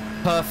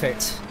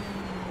 Perfect.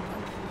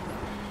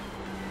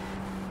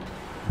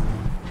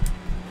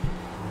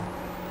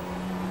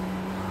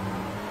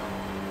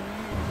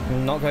 We're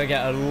not going to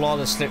get a lot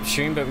of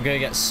slipstream, but we're going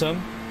to get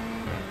some.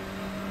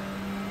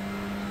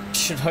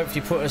 Should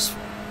hopefully put us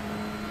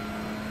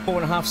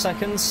 4.5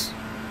 seconds.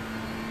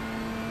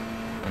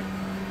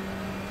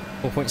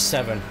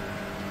 4.7.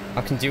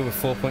 I can deal with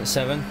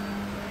 4.7.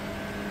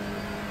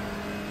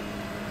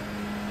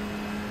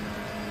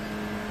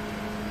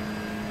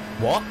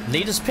 What?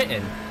 Leaders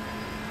pitting?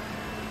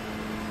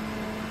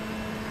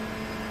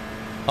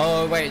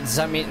 Oh wait, does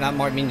that mean that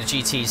might mean the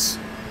GTs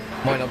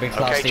might not be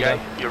class okay, leader?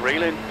 Jay, you're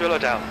reeling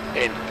Villadal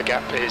in. The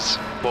gap is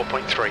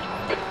 4.3.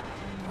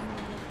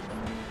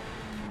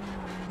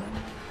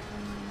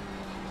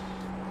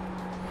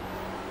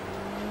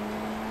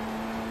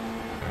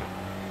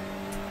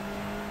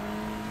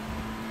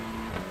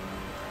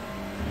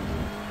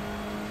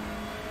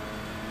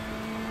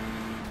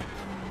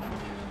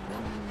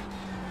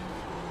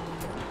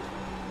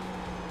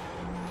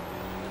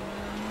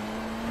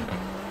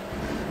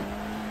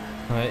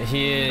 Right,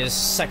 he is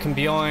second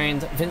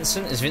behind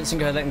Vincent. Is Vincent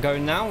going to let him go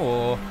now,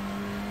 or...?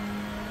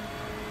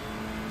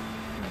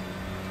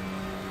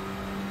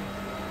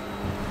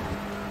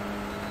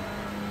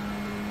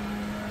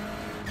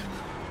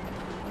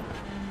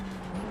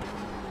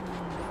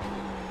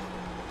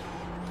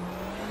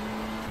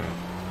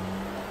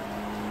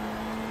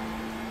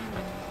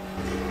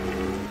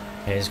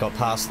 Okay, he's got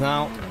past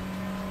now.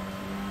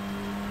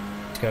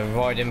 Let's go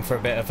ride him for a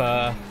bit of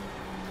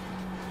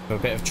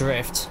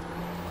drift.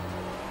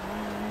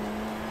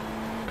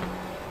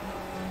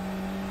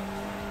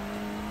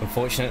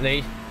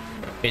 Unfortunately,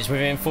 it's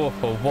within 4,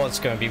 or was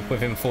going to be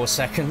within 4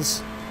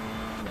 seconds.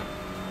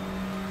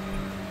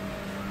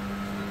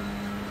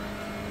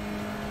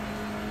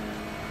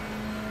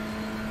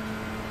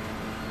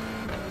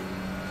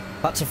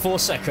 Back to 4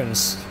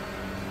 seconds.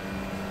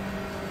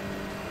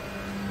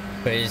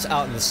 But he's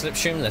out of the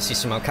slipstream. Let's see if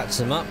somehow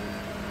catches him up.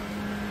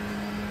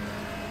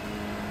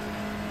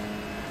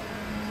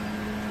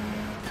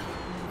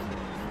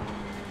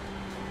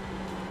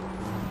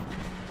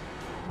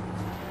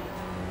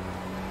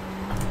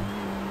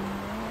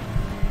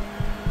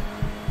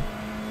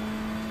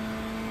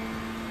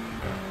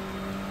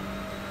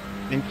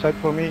 Inside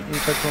for me,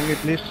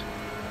 please.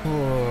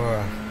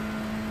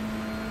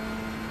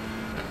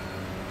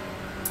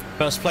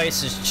 First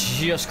place has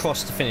just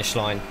crossed the finish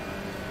line.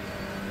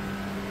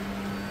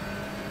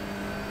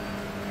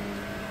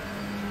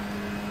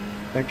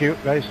 Thank you,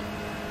 guys.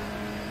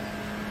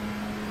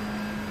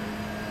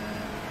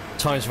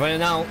 Time's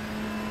running out.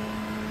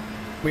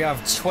 We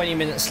have 20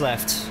 minutes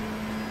left.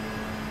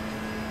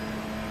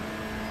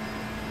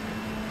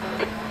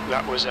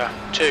 That was a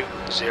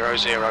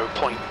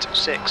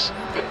 2:00.6.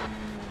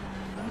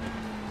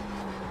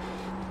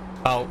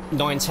 About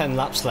 9-10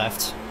 laps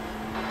left.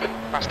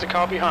 Faster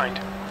car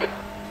behind.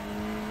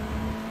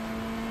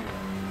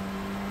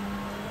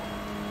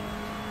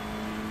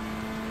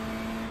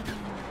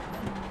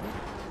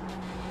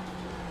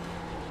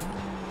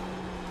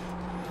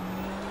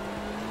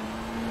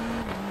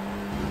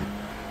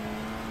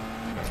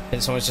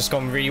 And someone's just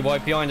gone really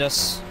wide behind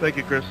us. Thank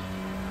you, Chris.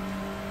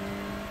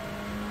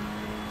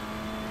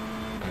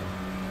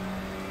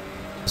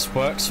 This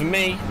works for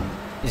me.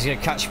 He's going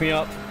to catch me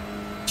up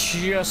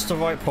just the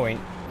right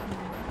point.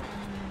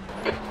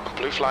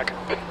 Blue flag.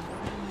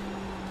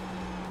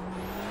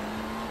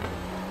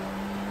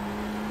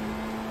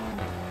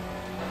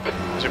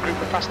 There's a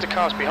group of faster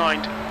cars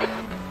behind.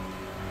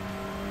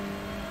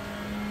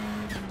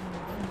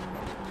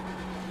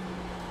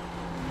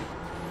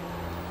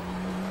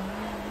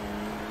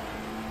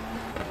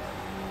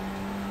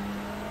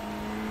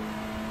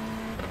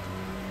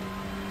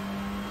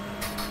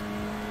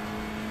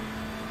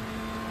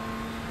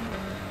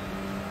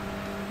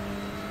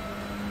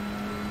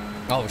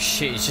 Oh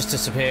shit, he's just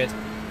disappeared.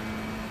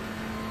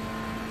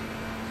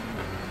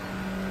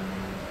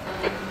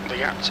 The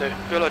gap to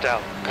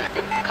Villadel.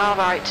 Car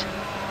right.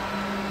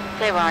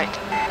 Clear right.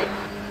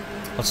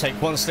 I'll take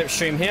one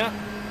slipstream here,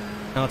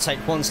 and I'll take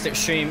one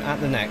slipstream at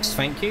the next.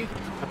 Thank you.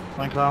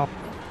 Thanks, Al.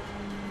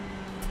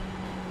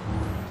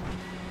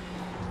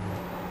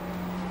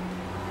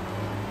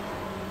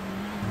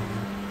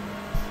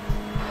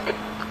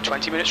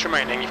 Minutes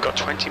remaining, you've got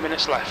 20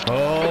 minutes left.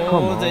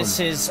 Oh, this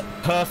is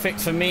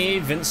perfect for me.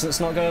 Vincent's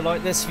not going to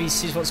like this if he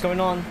sees what's going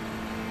on.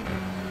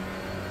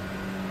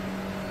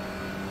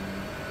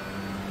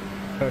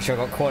 Actually,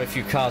 I've got quite a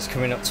few cars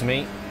coming up to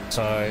me,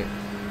 so...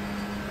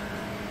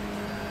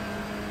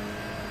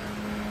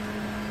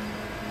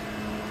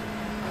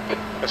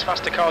 There's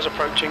faster cars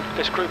approaching.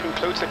 This group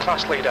includes the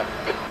class leader.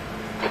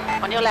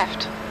 On your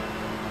left.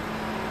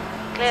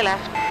 Clear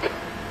left.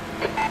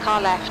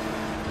 Car left.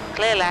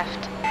 Clear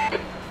left.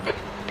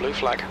 Blue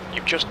flag.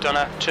 You've just done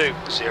a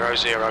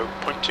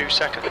 2:00.2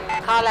 second.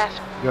 Car left.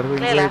 You gotta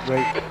Clear left.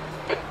 wait.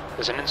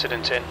 There's an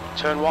incident in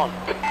turn 1.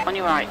 On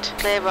your right.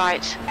 Clear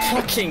right.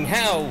 Fucking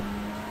hell!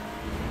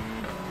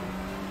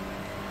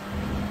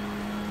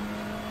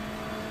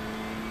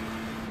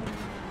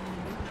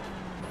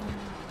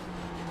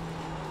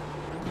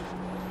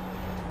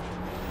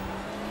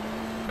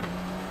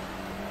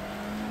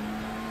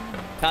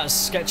 That's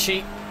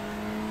sketchy.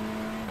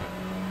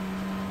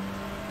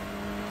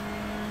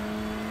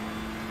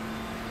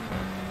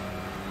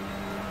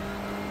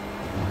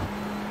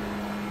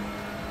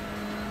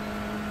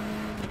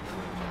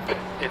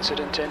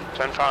 Incident in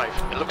turn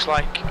 5. It looks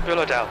like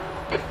Villadel.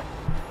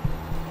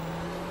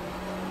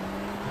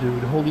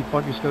 Dude, holy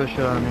fuck, you scared the shit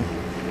out of me.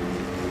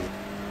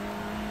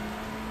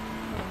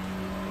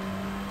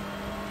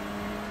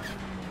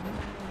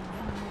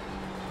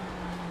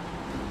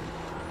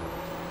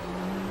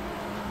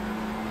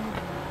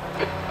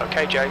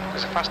 Okay, Jay,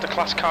 there's a faster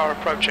class car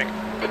approaching.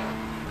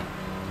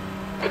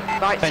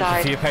 Right Thank side.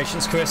 you for your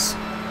patience, Chris.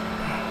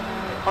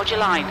 Hold your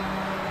line.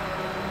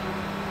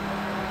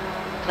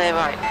 Clear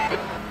right.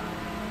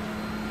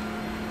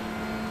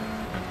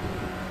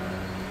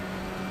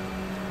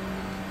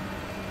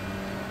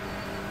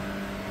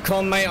 Come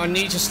on, mate, I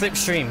need your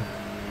slipstream.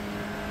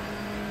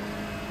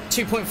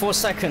 2.4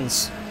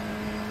 seconds.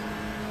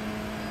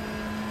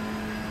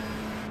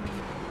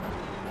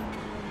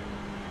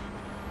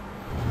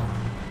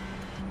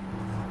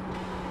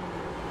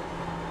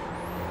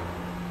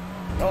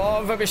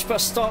 Oh, rubbish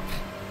bus stop.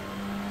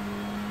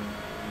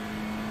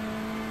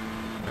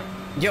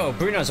 Yo,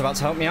 Bruno's about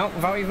to help me out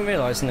without even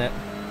realising it.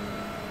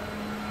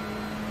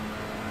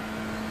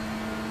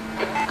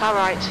 Car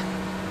right.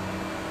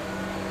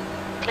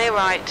 Clear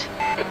right.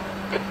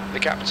 The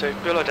gap to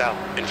Villadel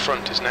in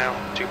front is now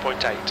 2.8.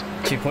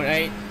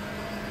 2.8.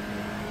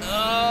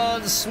 Oh,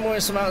 the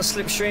smallest amount of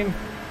slipstream.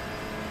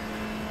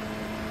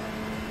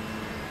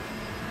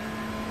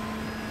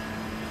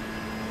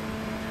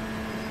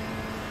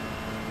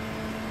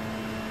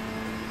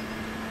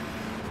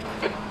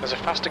 There's a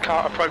faster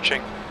car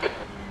approaching.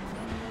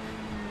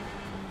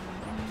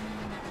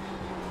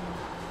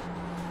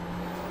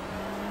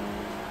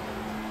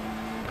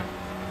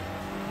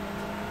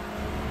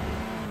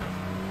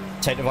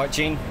 Take the right,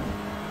 Gene.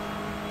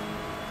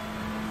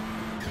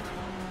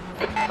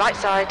 Right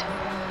side.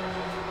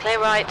 Clear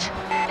right.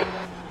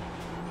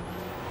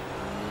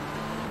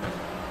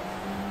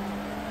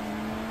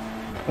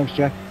 Thanks,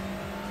 Jack.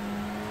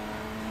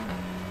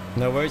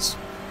 No worries.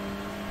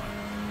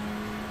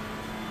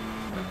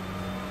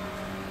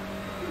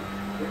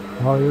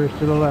 Oh, you're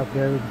to the left,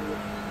 David.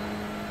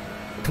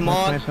 Come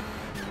on.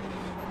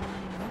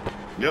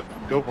 Yep,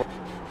 go for it.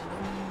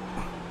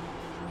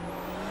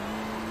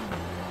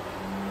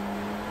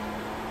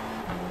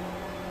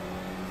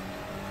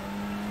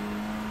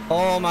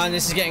 Oh man,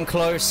 this is getting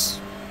close.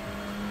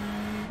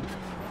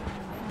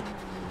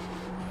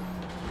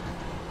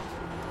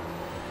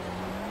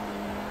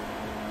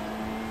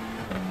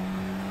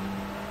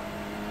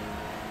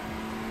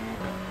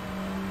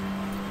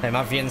 I'm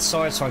at the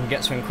inside so I can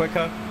get to him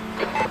quicker.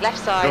 Left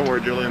side. Don't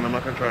worry, Julian, I'm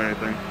not going to try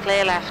anything.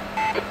 Clear left.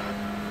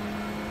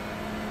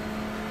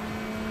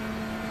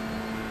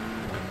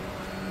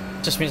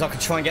 Just means I could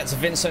try and get to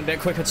Vincent a bit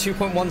quicker.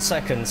 2.1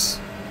 seconds.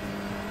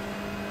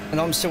 And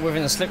I'm still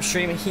within a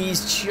slipstream.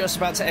 He's just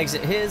about to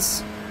exit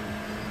his.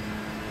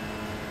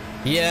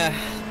 Yeah,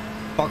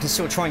 but I can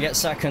still try and get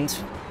second.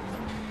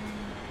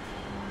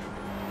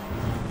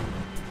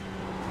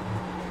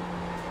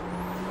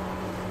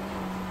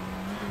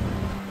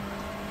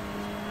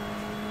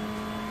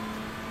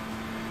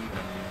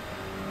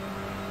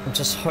 I'm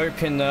just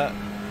hoping that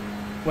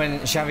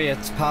when Xavier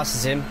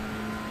passes him...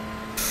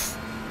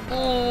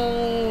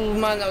 Oh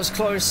man, that was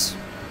close.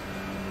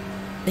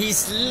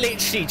 He's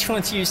literally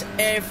trying to use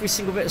every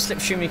single bit of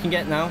slipstream he can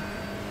get now.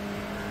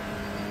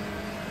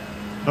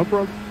 No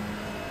problem.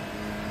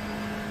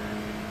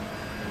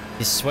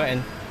 He's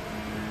sweating.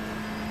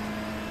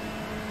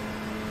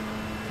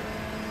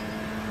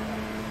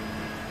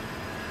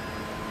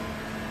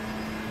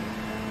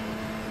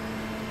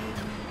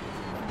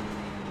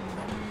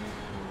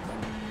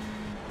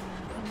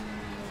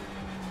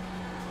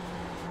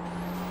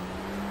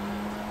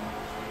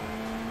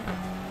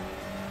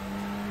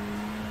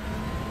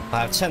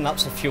 I have 10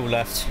 laps of fuel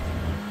left.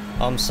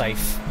 I'm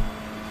safe.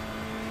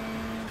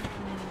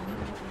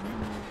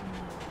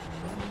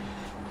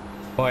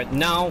 Right,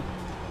 now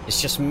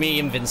it's just me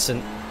and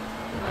Vincent.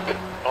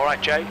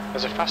 Alright, Jay,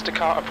 there's a faster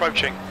car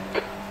approaching.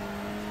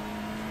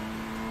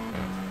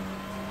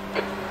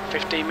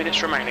 15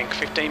 minutes remaining,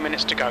 15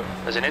 minutes to go.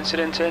 There's an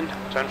incident in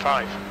turn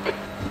 5.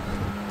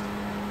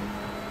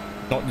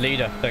 Not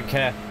leader, don't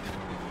care.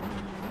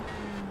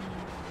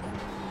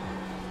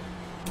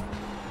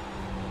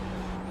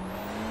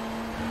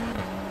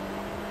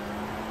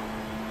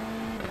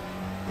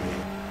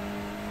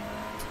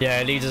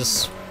 Yeah,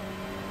 leaders.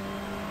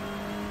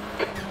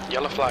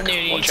 Yellow flag,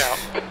 watch out.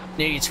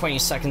 Nearly 20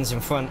 seconds in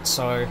front,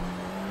 so.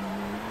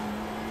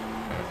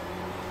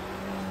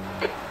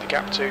 The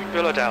gap to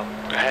Villadel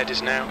ahead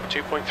is now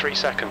 2.3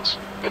 seconds.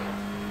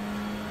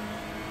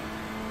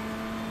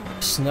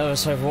 Just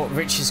nervous over what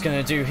Rich is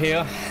going to do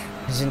here.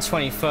 He's in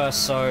 21st,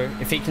 so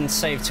if he can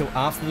save till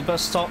after the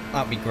bus stop,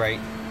 that'd be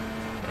great.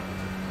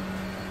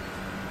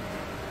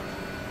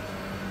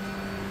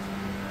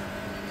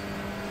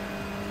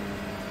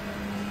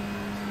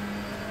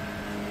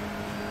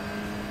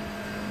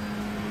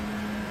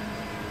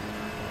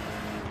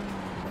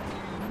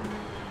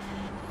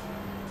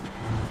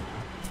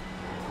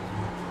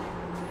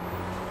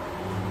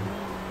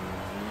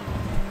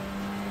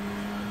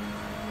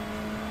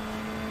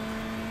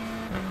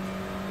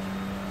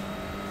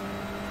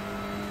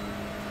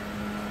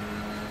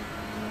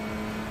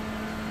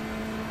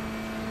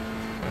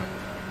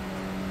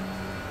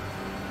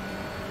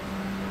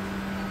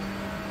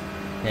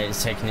 Yeah,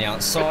 he's taking the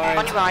outside.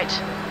 On your right.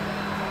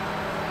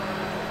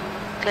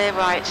 Clear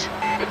right.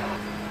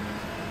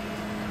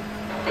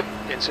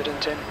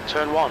 Incident in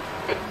turn 1.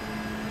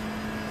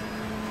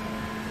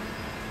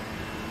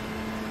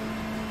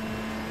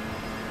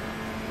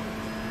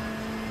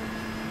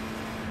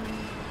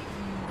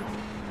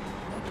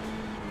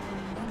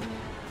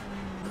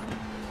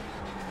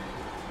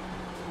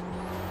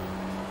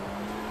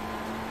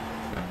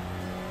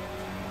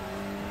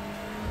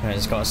 Yeah,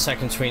 he's got a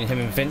second between him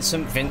and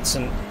Vincent.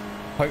 Vincent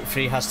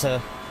hopefully has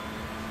to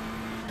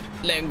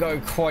let him go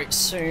quite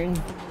soon.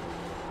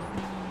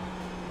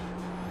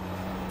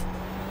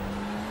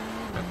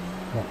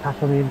 Yeah,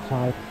 pass on the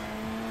inside.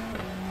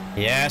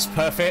 Yes,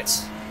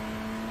 perfect.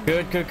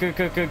 Good, good, good,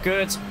 good, good,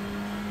 good.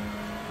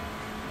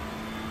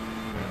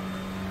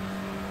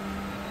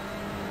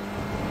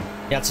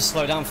 He had to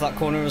slow down for that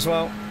corner as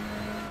well.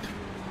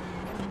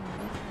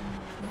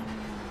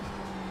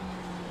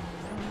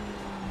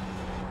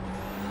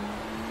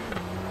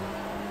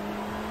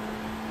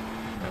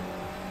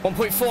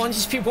 .4, and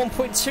speed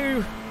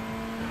 1.2.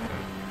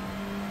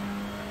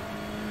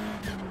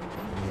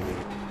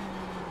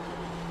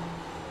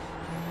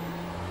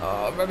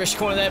 Oh, rubbish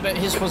corner there, but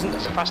his wasn't.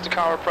 There's a faster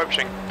car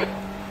approaching.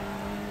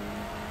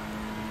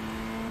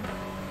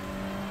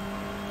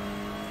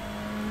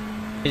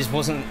 His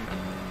wasn't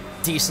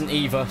decent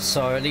either,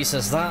 so at least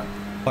there's that.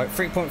 Like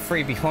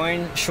 3.3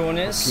 behind Sean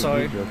is,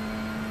 so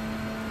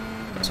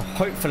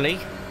hopefully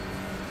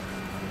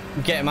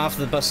get him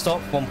after the bus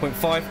stop.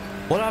 1.5.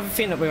 What I have a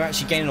feeling that we're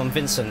actually gaining on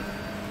Vincent.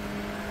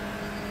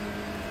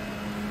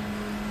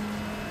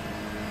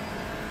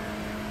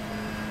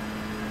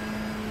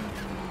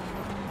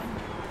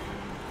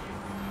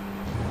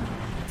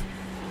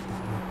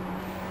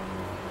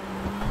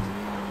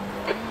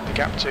 The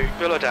gap to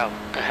Villadel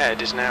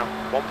ahead is now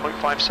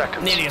 1.5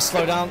 seconds. Nearly a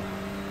slowdown.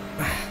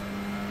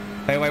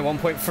 Anyway,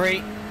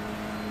 1.3.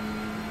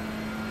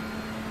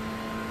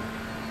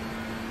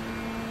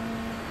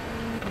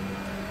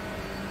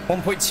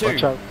 .2.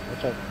 Watch out,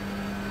 watch out.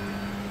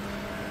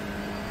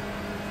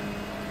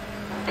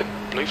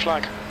 Blue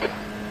flag.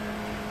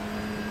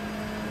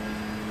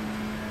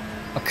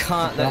 I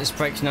can't let this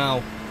break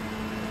now.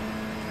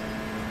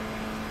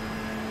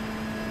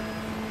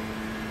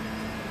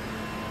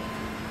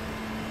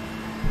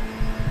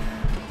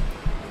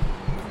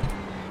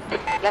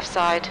 Left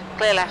side,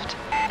 clear left.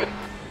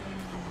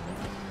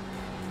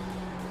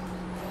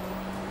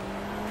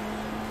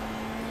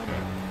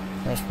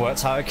 That's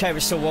worked out okay, we're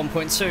still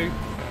 1.2.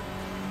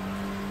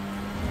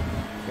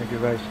 Thank you,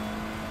 guys.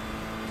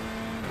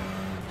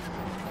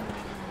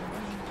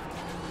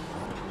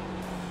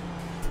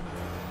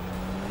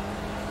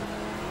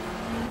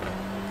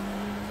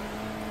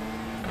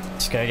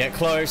 It's gonna get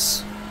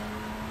close.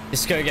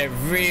 It's gonna get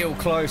real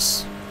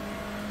close.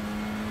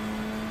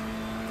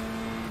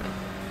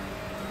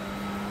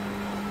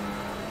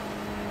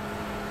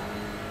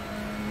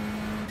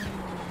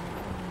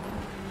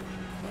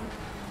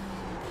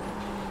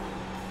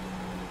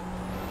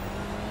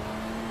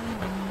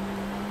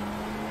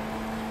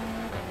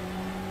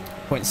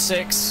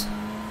 0.6.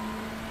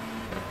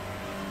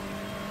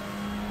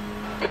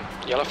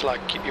 Yellow flag,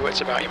 keep your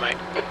wits about you, mate.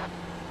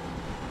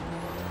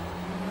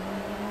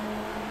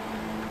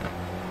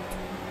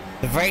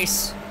 The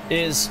race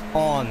is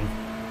on.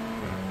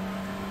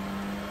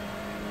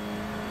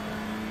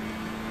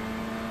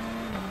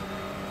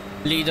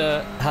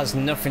 Leader has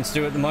nothing to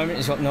do at the moment.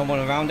 He's got no one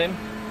around him.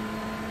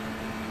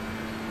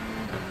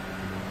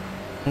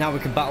 Now we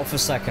can battle for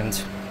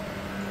second.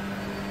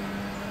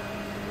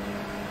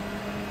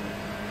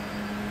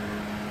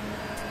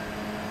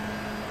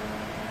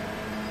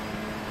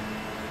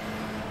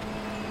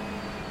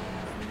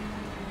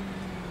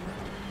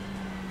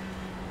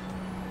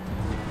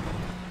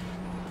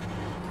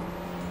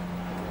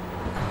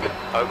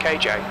 Okay,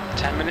 Jay,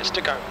 10 minutes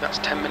to go. That's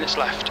 10 minutes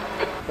left.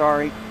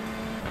 Sorry.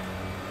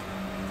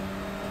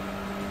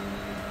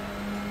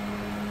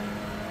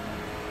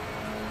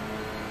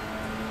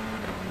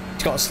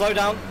 He's got to slow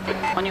down.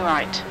 On your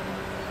right.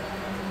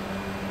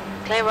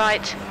 Clear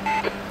right.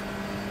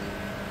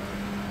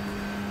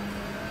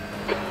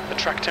 The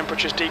track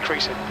temperature's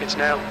decreasing. It's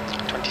now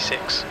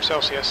 26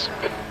 Celsius.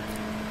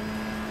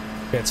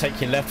 Yeah,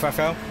 take your left,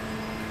 Raphael.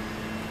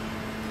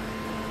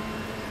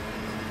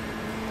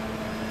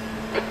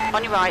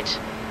 On your right.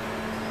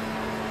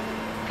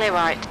 Clear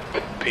right.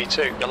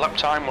 P2, the lap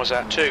time was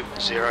at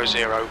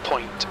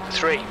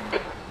 2:00.3.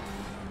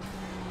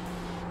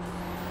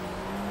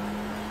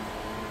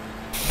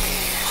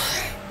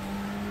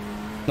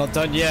 Not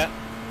done yet.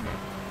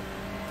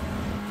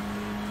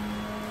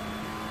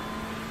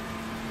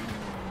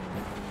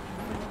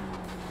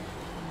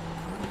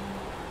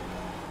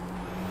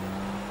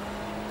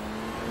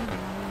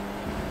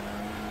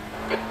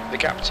 The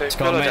gap to Just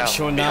gotta make Villadel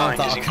sure now behind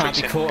that is I can't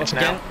be increasing. caught It's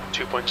up now again.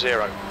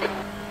 2.0.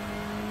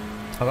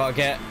 I've got to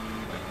get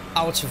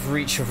out of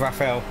reach of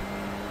Raphael.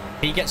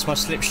 He gets my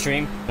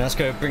slipstream, and that's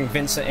going to bring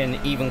Vincent in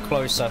even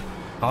closer.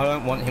 I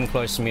don't want him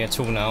close to me at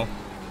all now.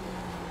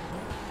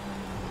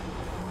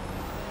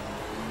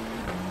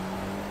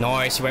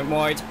 Nice, he went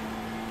wide.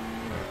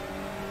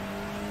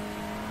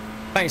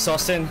 Thanks,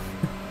 Austin.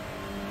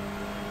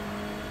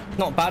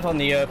 Not bad on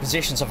the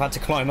positions I've had to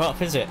climb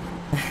up, is it?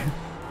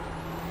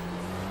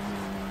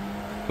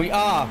 We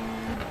are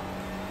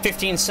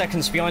 15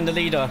 seconds behind the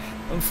leader.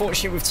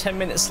 Unfortunately, with 10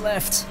 minutes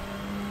left.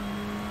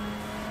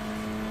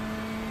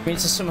 We need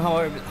to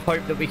somehow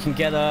hope that we can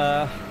get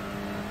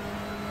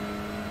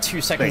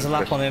 2 seconds a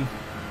lap on him.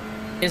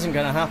 Isn't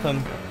going to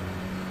happen.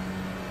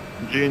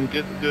 Gene,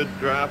 get a good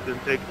draft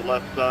and take the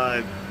left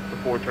side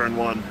before turn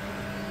 1.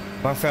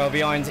 Raphael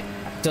behind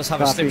does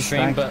have a Copy,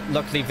 slipstream, thanks. but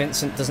luckily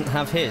Vincent doesn't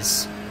have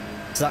his.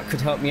 So that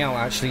could help me out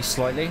actually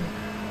slightly.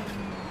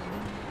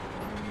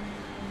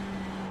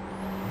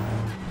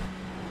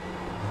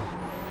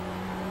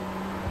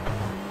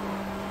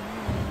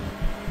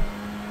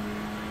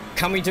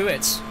 Can we do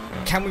it?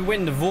 Can we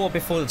win the Raw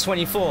before the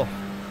 24?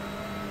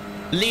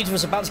 Leader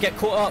was about to get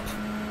caught up.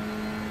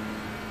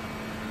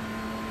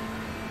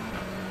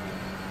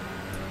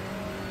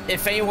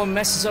 If anyone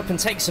messes up and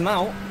takes him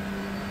out,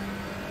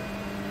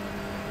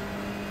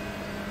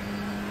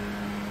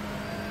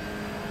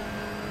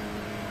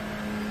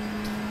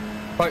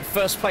 right,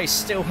 first place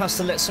still has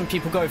to let some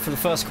people go for the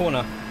first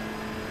corner.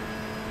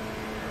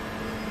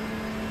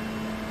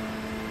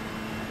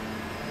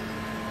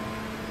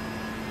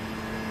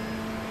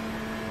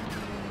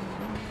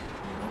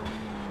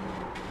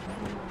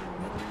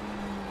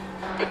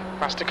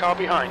 Faster car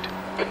behind.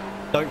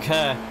 Don't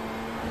care.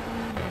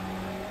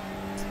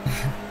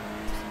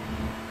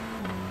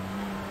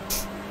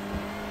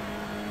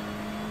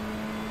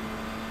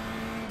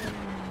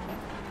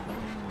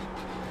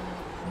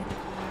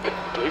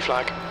 Blue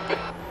flag.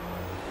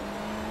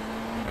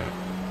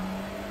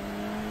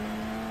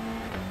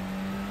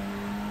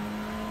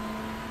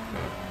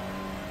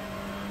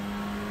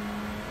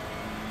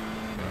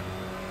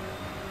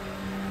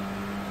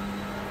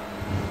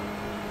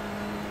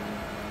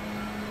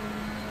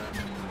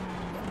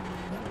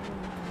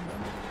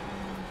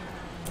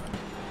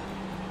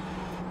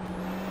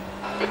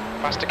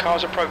 Faster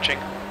cars approaching.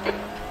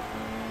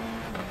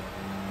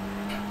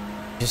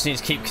 Just need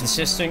to keep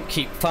consistent,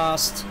 keep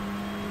fast.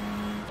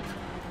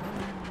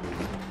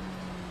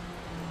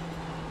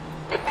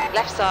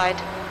 Left side.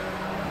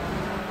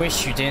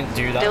 Wish you didn't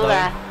do that Still though.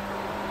 there.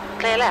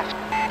 Clear left.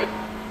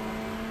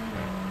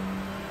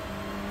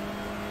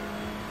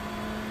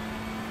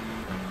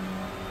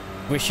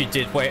 Wish you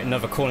did wait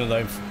another corner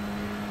though.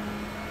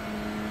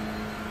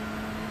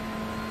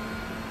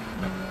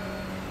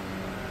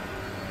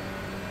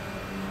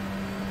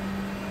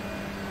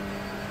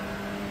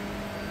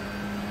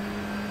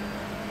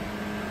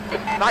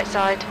 Right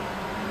side.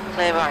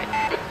 Clear right.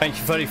 Thank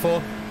you,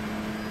 34.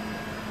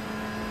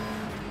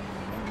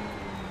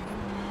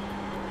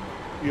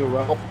 You're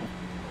welcome.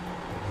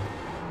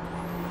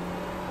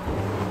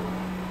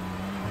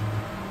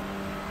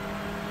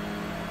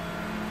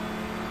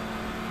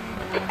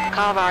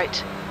 Car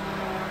right.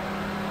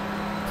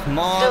 Come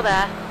on. Still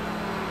there.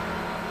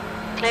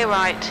 Clear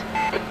right.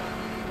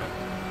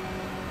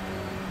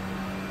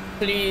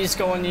 Please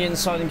go on the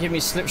inside and give me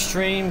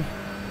slipstream.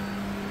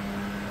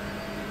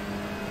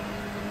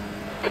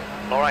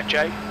 Alright,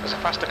 Jay, there's a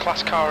faster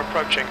class car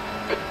approaching.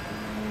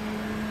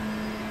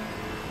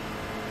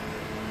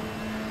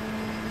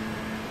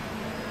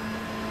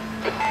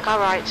 Car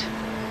right.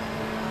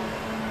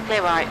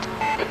 Clear right.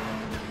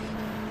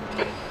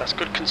 That's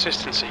good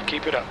consistency,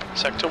 keep it up.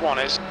 Sector 1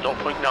 is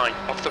 0.9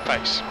 off the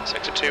pace.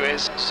 Sector 2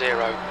 is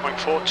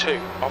 0.42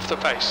 off the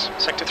pace.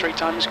 Sector 3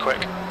 time is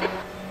quick.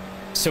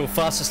 Still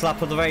fastest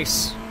lap of the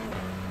race.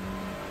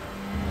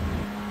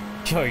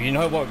 Yo, you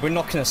know what? We're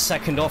knocking a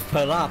second off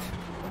per lap.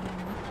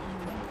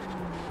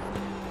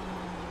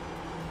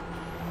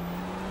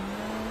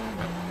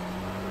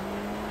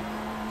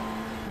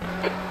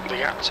 The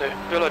gap to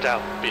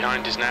Villadel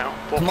behind is now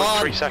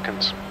 4.3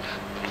 seconds.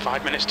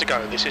 5 minutes to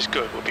go. This is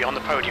good. We'll be on the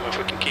podium if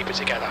we can keep it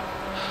together.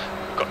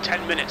 We've got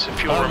 10 minutes of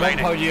fuel remaining.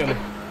 I want podium.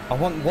 I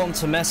want one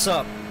to mess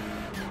up.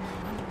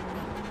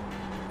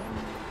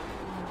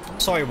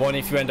 Sorry, one,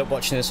 if you end up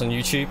watching this on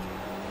YouTube.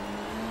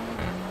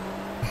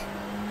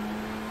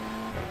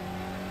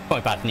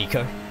 My bad,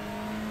 Nico.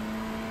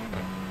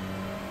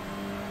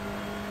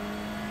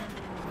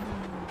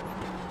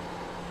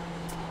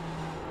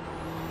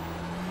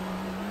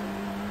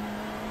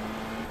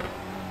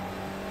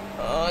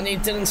 I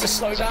need Dylan to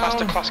slow down.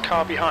 Faster class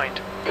car behind.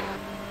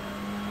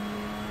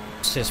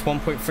 What's this,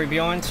 1.3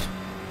 behind?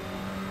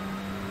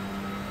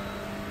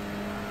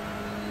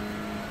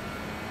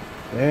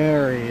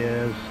 There he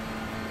is.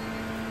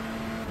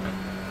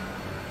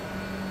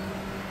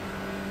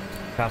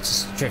 About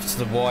to drift to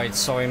the wide,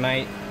 sorry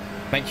mate.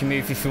 Make your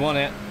move if you want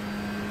it.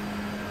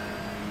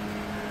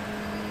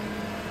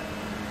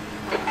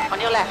 On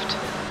your left.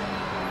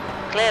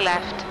 Clear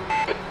left.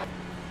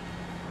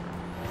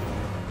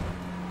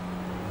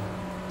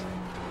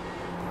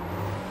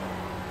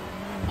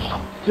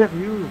 Zip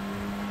you.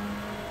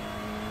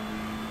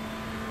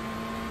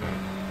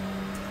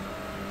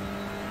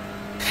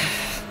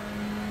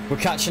 We're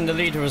catching the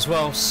leader as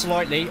well,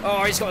 slightly.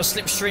 Oh, he's got a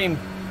slipstream.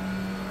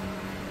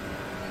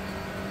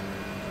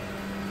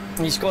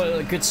 He's got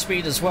a good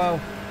speed as well.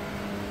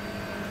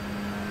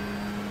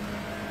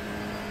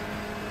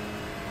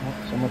 Well,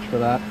 so much for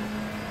that.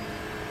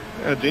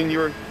 Yeah, Gene, you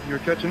were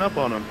catching up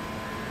on him.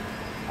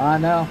 I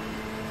know.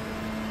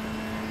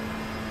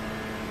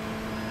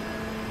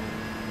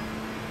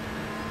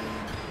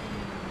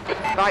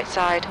 Right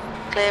side.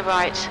 Clear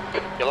right.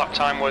 Your lap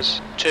time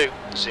was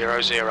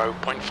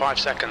 2:00.5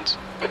 seconds.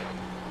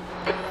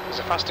 There's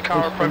a faster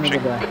car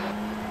approaching.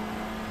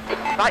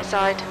 Right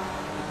side.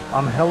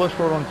 I'm hella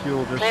short on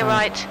fuel. Just Clear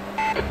right.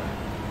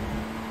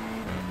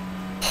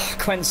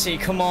 Quincy,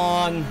 come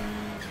on.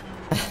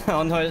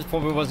 Oh no, it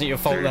probably wasn't your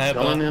fault there,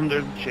 but... telling him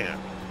they're the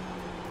champ.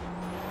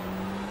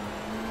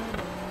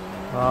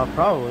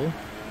 Probably.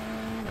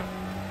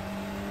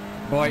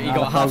 Right, you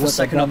got half a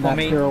second up on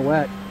me.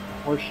 Pirouette.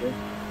 Horseshit.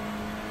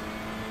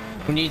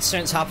 We need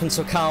something to happen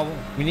to Carl.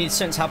 We need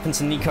something to happen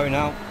to Nico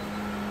now.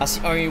 That's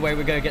the only way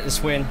we're going to get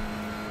this win.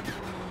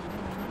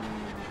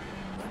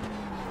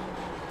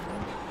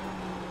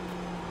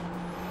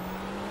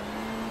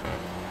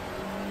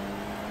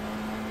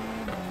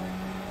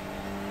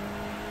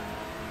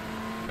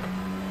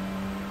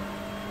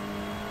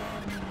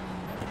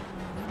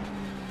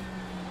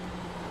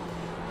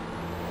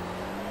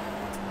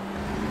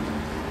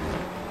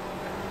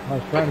 I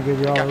was trying to give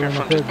you all a room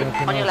of pit, but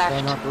On your left.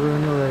 try not to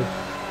ruin the race.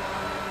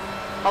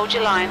 Hold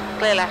your line.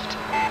 Clear left.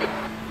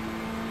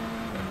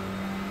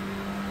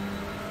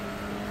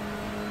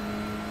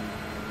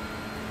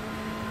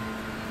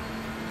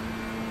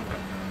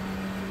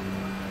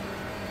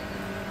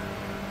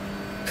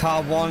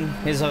 Car 1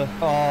 is a...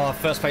 Oh,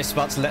 first place is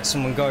about to let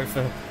someone go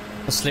for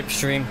a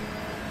slipstream.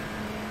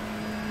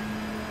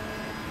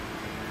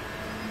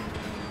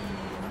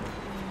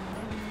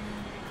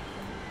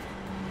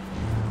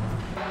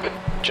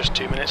 Just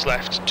 2 minutes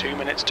left. 2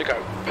 minutes to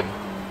go.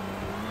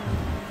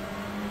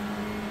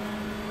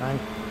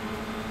 Thanks.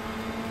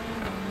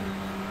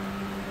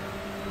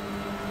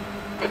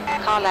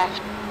 Car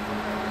left.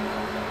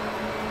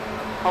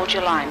 Hold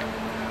your line.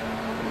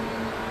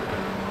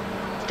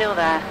 Still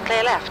there.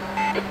 Clear left.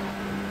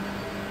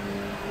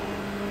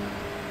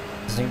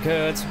 Isn't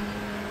good.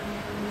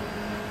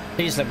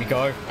 Please let me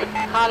go.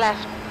 Car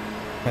left.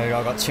 There we go,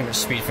 I got too much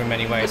speed for him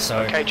anyway, so...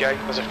 Okay, Jay,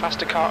 there's a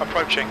faster car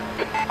approaching.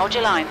 Hold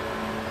your line.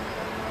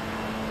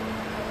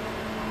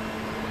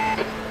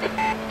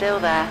 Still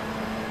there.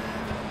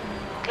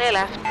 Clear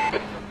left.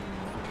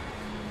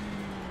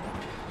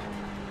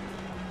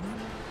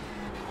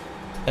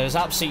 There's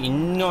absolutely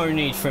no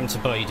need for him to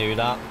bloody do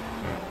that.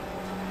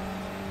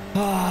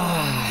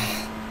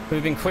 It would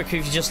have been quicker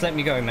if you just let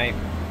me go, mate.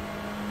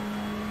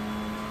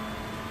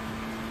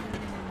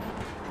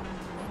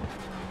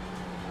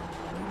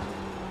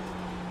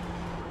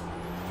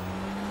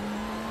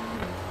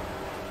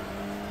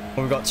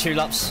 Well, we've got 2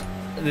 laps,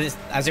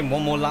 as in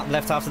 1 more lap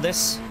left after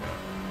this.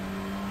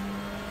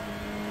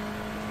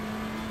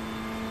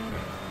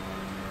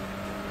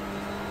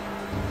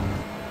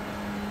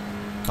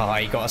 Oh,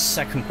 he got a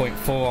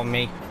 2.4 on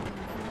me.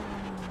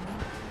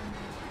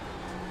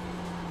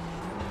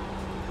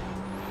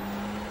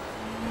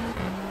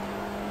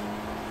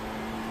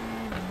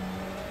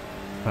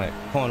 Right,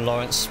 come on,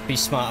 Lawrence. Be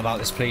smart about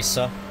this, please,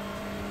 sir.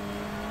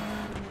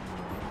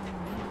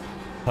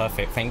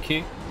 Perfect, thank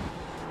you.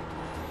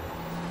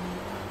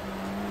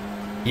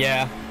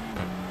 Yeah.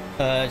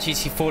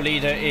 GT4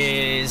 leader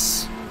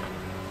is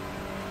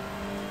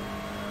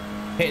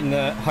hitting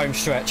the home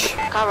stretch.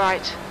 Car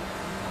right.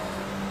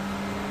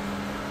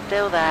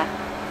 Still there.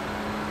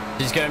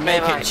 He's going to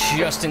make it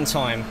just in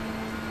time.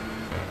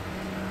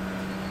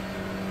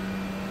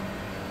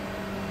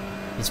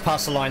 He's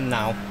past the line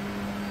now.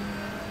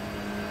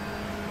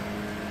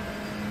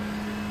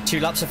 2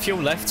 laps of fuel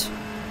left.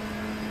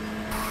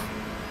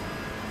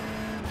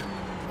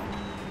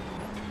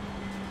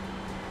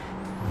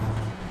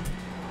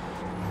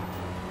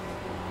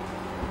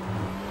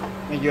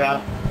 Thank you,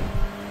 Adam.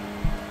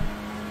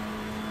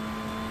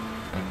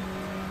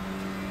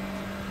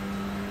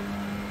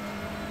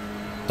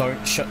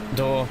 Don't shut the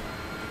door.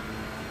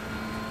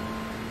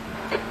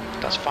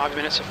 That's 5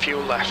 minutes of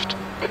fuel left.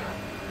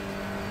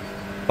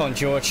 Come on,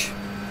 George.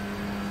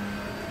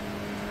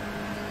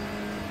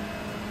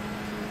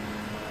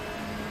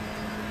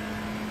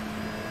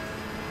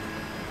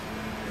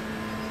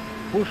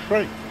 Push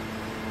right.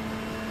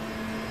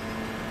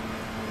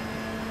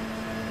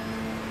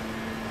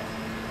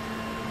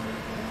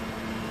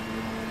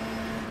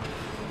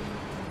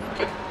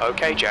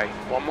 Okay, Jay,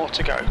 1 more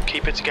to go.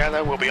 Keep it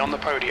together, we'll be on the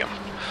podium.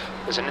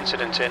 There's an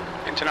incident in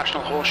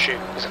International Horseshoe.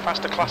 There's a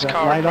faster class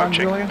car right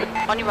approaching.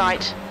 On your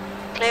right.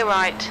 Clear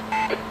right.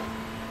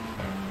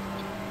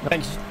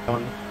 Thank you.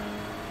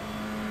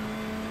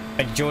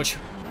 Thank you, George.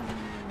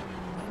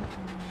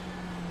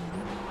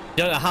 You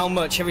don't know how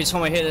much every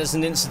time I hear there's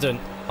an incident,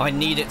 I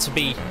need it to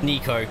be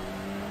Nico.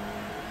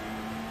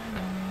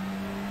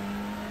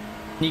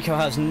 Nico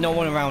has no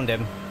one around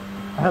him.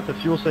 I have to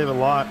fuel save a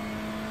lot,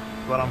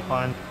 but I'm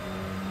fine.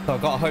 So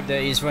I've got to hope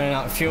that he's running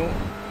out of fuel.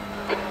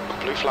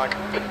 Blue flag.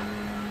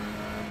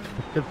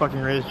 Good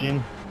fucking race,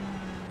 Gene.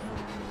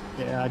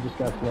 Yeah, I just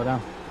gotta slow down.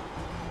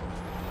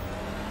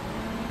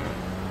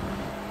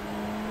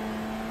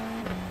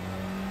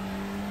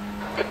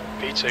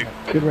 P2.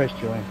 Good race,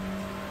 Julian.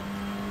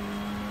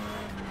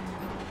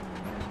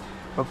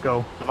 Let's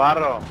go.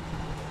 Navarro,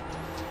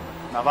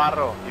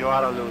 you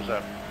are a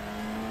loser.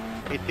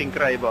 It's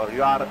incredible.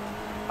 You are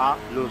a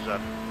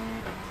loser.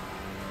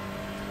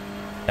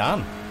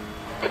 Damn.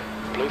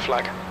 Blue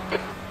flag.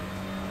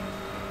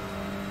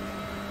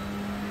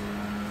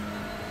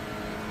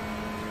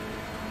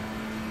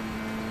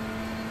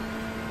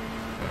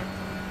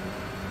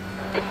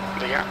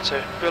 The gap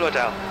to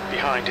Villadel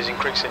behind is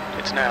increasing.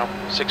 It's now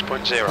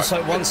 6.0. Looks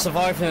like one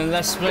surviving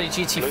unless bloody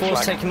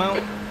GT4s take him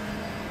out.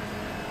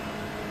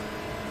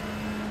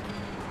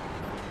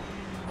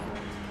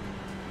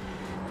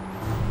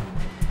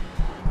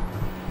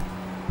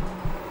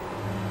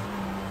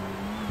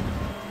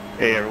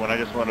 Hey everyone, I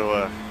just want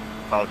to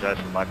apologize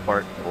for my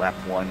part in the lap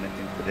 1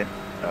 incident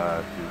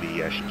through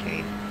the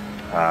chicane.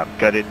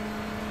 Gutted.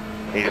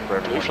 Hate it for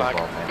everyone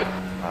involved, man.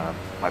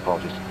 My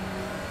apologies.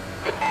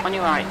 On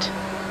your right.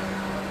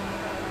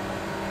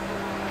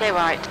 Clear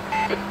right.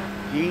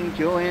 Gene,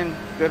 Julian,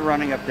 good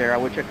running up there. I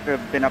wish I could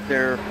have been up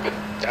there.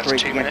 That's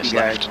 2 minutes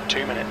left.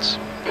 2 minutes.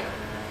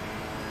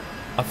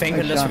 I think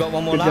Nice, unless Sean. we've got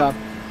one more Good lap. job.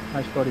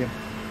 Nice podium.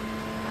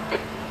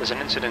 There's an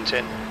incident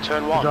in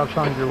turn Good 1. job,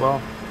 Sean. You did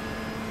well.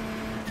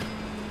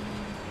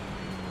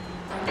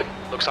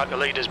 Looks like the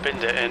leader's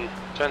binned it in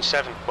turn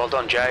 7. Well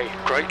done, Jay.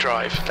 Great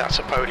drive. That's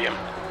a podium.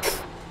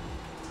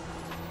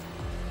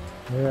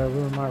 Yeah, I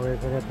ruined my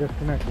race. I got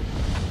disconnected.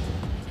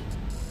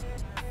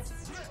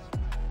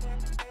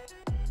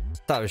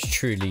 That was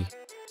truly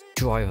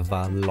drive of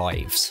our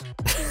lives.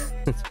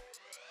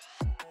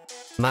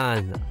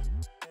 Man,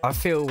 I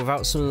feel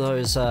without some of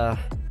those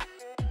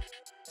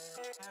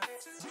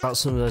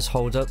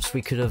hold-ups,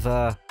 we could have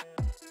got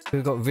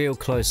real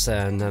close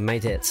there and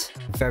made it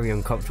very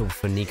uncomfortable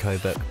for Nico.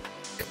 But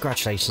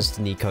congratulations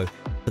to Nico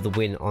for the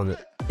win on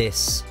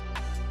this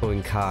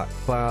touring car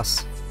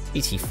class.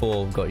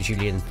 ET4 we've got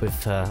Julien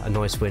with a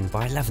nice win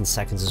by 11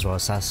 seconds as well,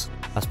 so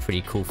that's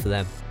pretty cool for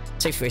them.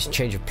 Safety racing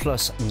change of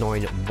plus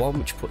 9.1,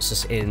 which puts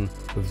us in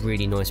a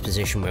really nice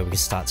position where we can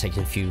start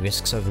taking a few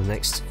risks over the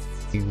next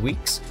few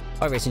weeks.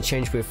 iRacing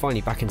change, we're finally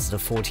back into the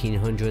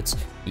 1400s.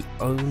 The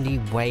only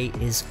way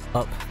is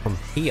up from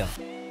here.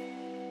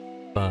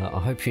 I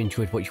hope you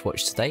enjoyed what you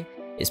watched today.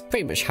 It's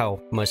pretty much how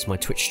most of my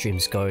Twitch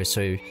streams go,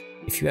 so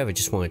if you ever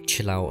just want to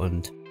chill out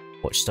and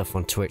watch stuff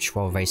on Twitch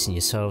while racing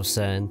yourselves,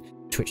 then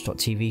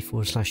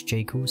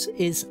twitch.tv/JayCaulls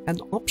is an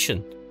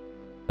option.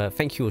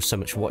 Thank you all so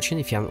much for watching.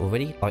 If you haven't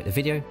already, like the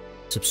video,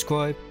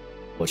 subscribe,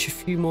 watch a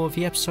few more of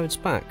the episodes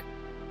back,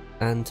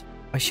 and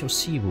I shall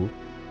see you all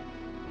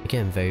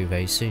again very,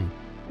 very soon.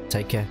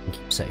 Take care and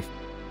keep safe.